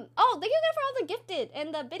 Oh, thank you again for all the gifted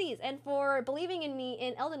and the biddies and for believing in me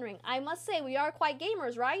in Elden Ring. I must say, we are quite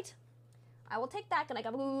gamers, right? I will take that. Good night,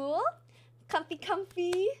 Gabagool. Comfy.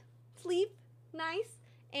 Sleep. Nice.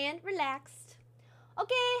 And relaxed.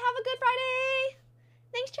 Okay, have a good Friday.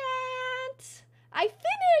 Thanks, chat. I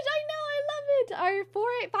finished. I know. I love it. Our 5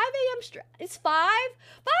 a.m. It's 5.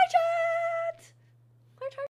 Bye, chat.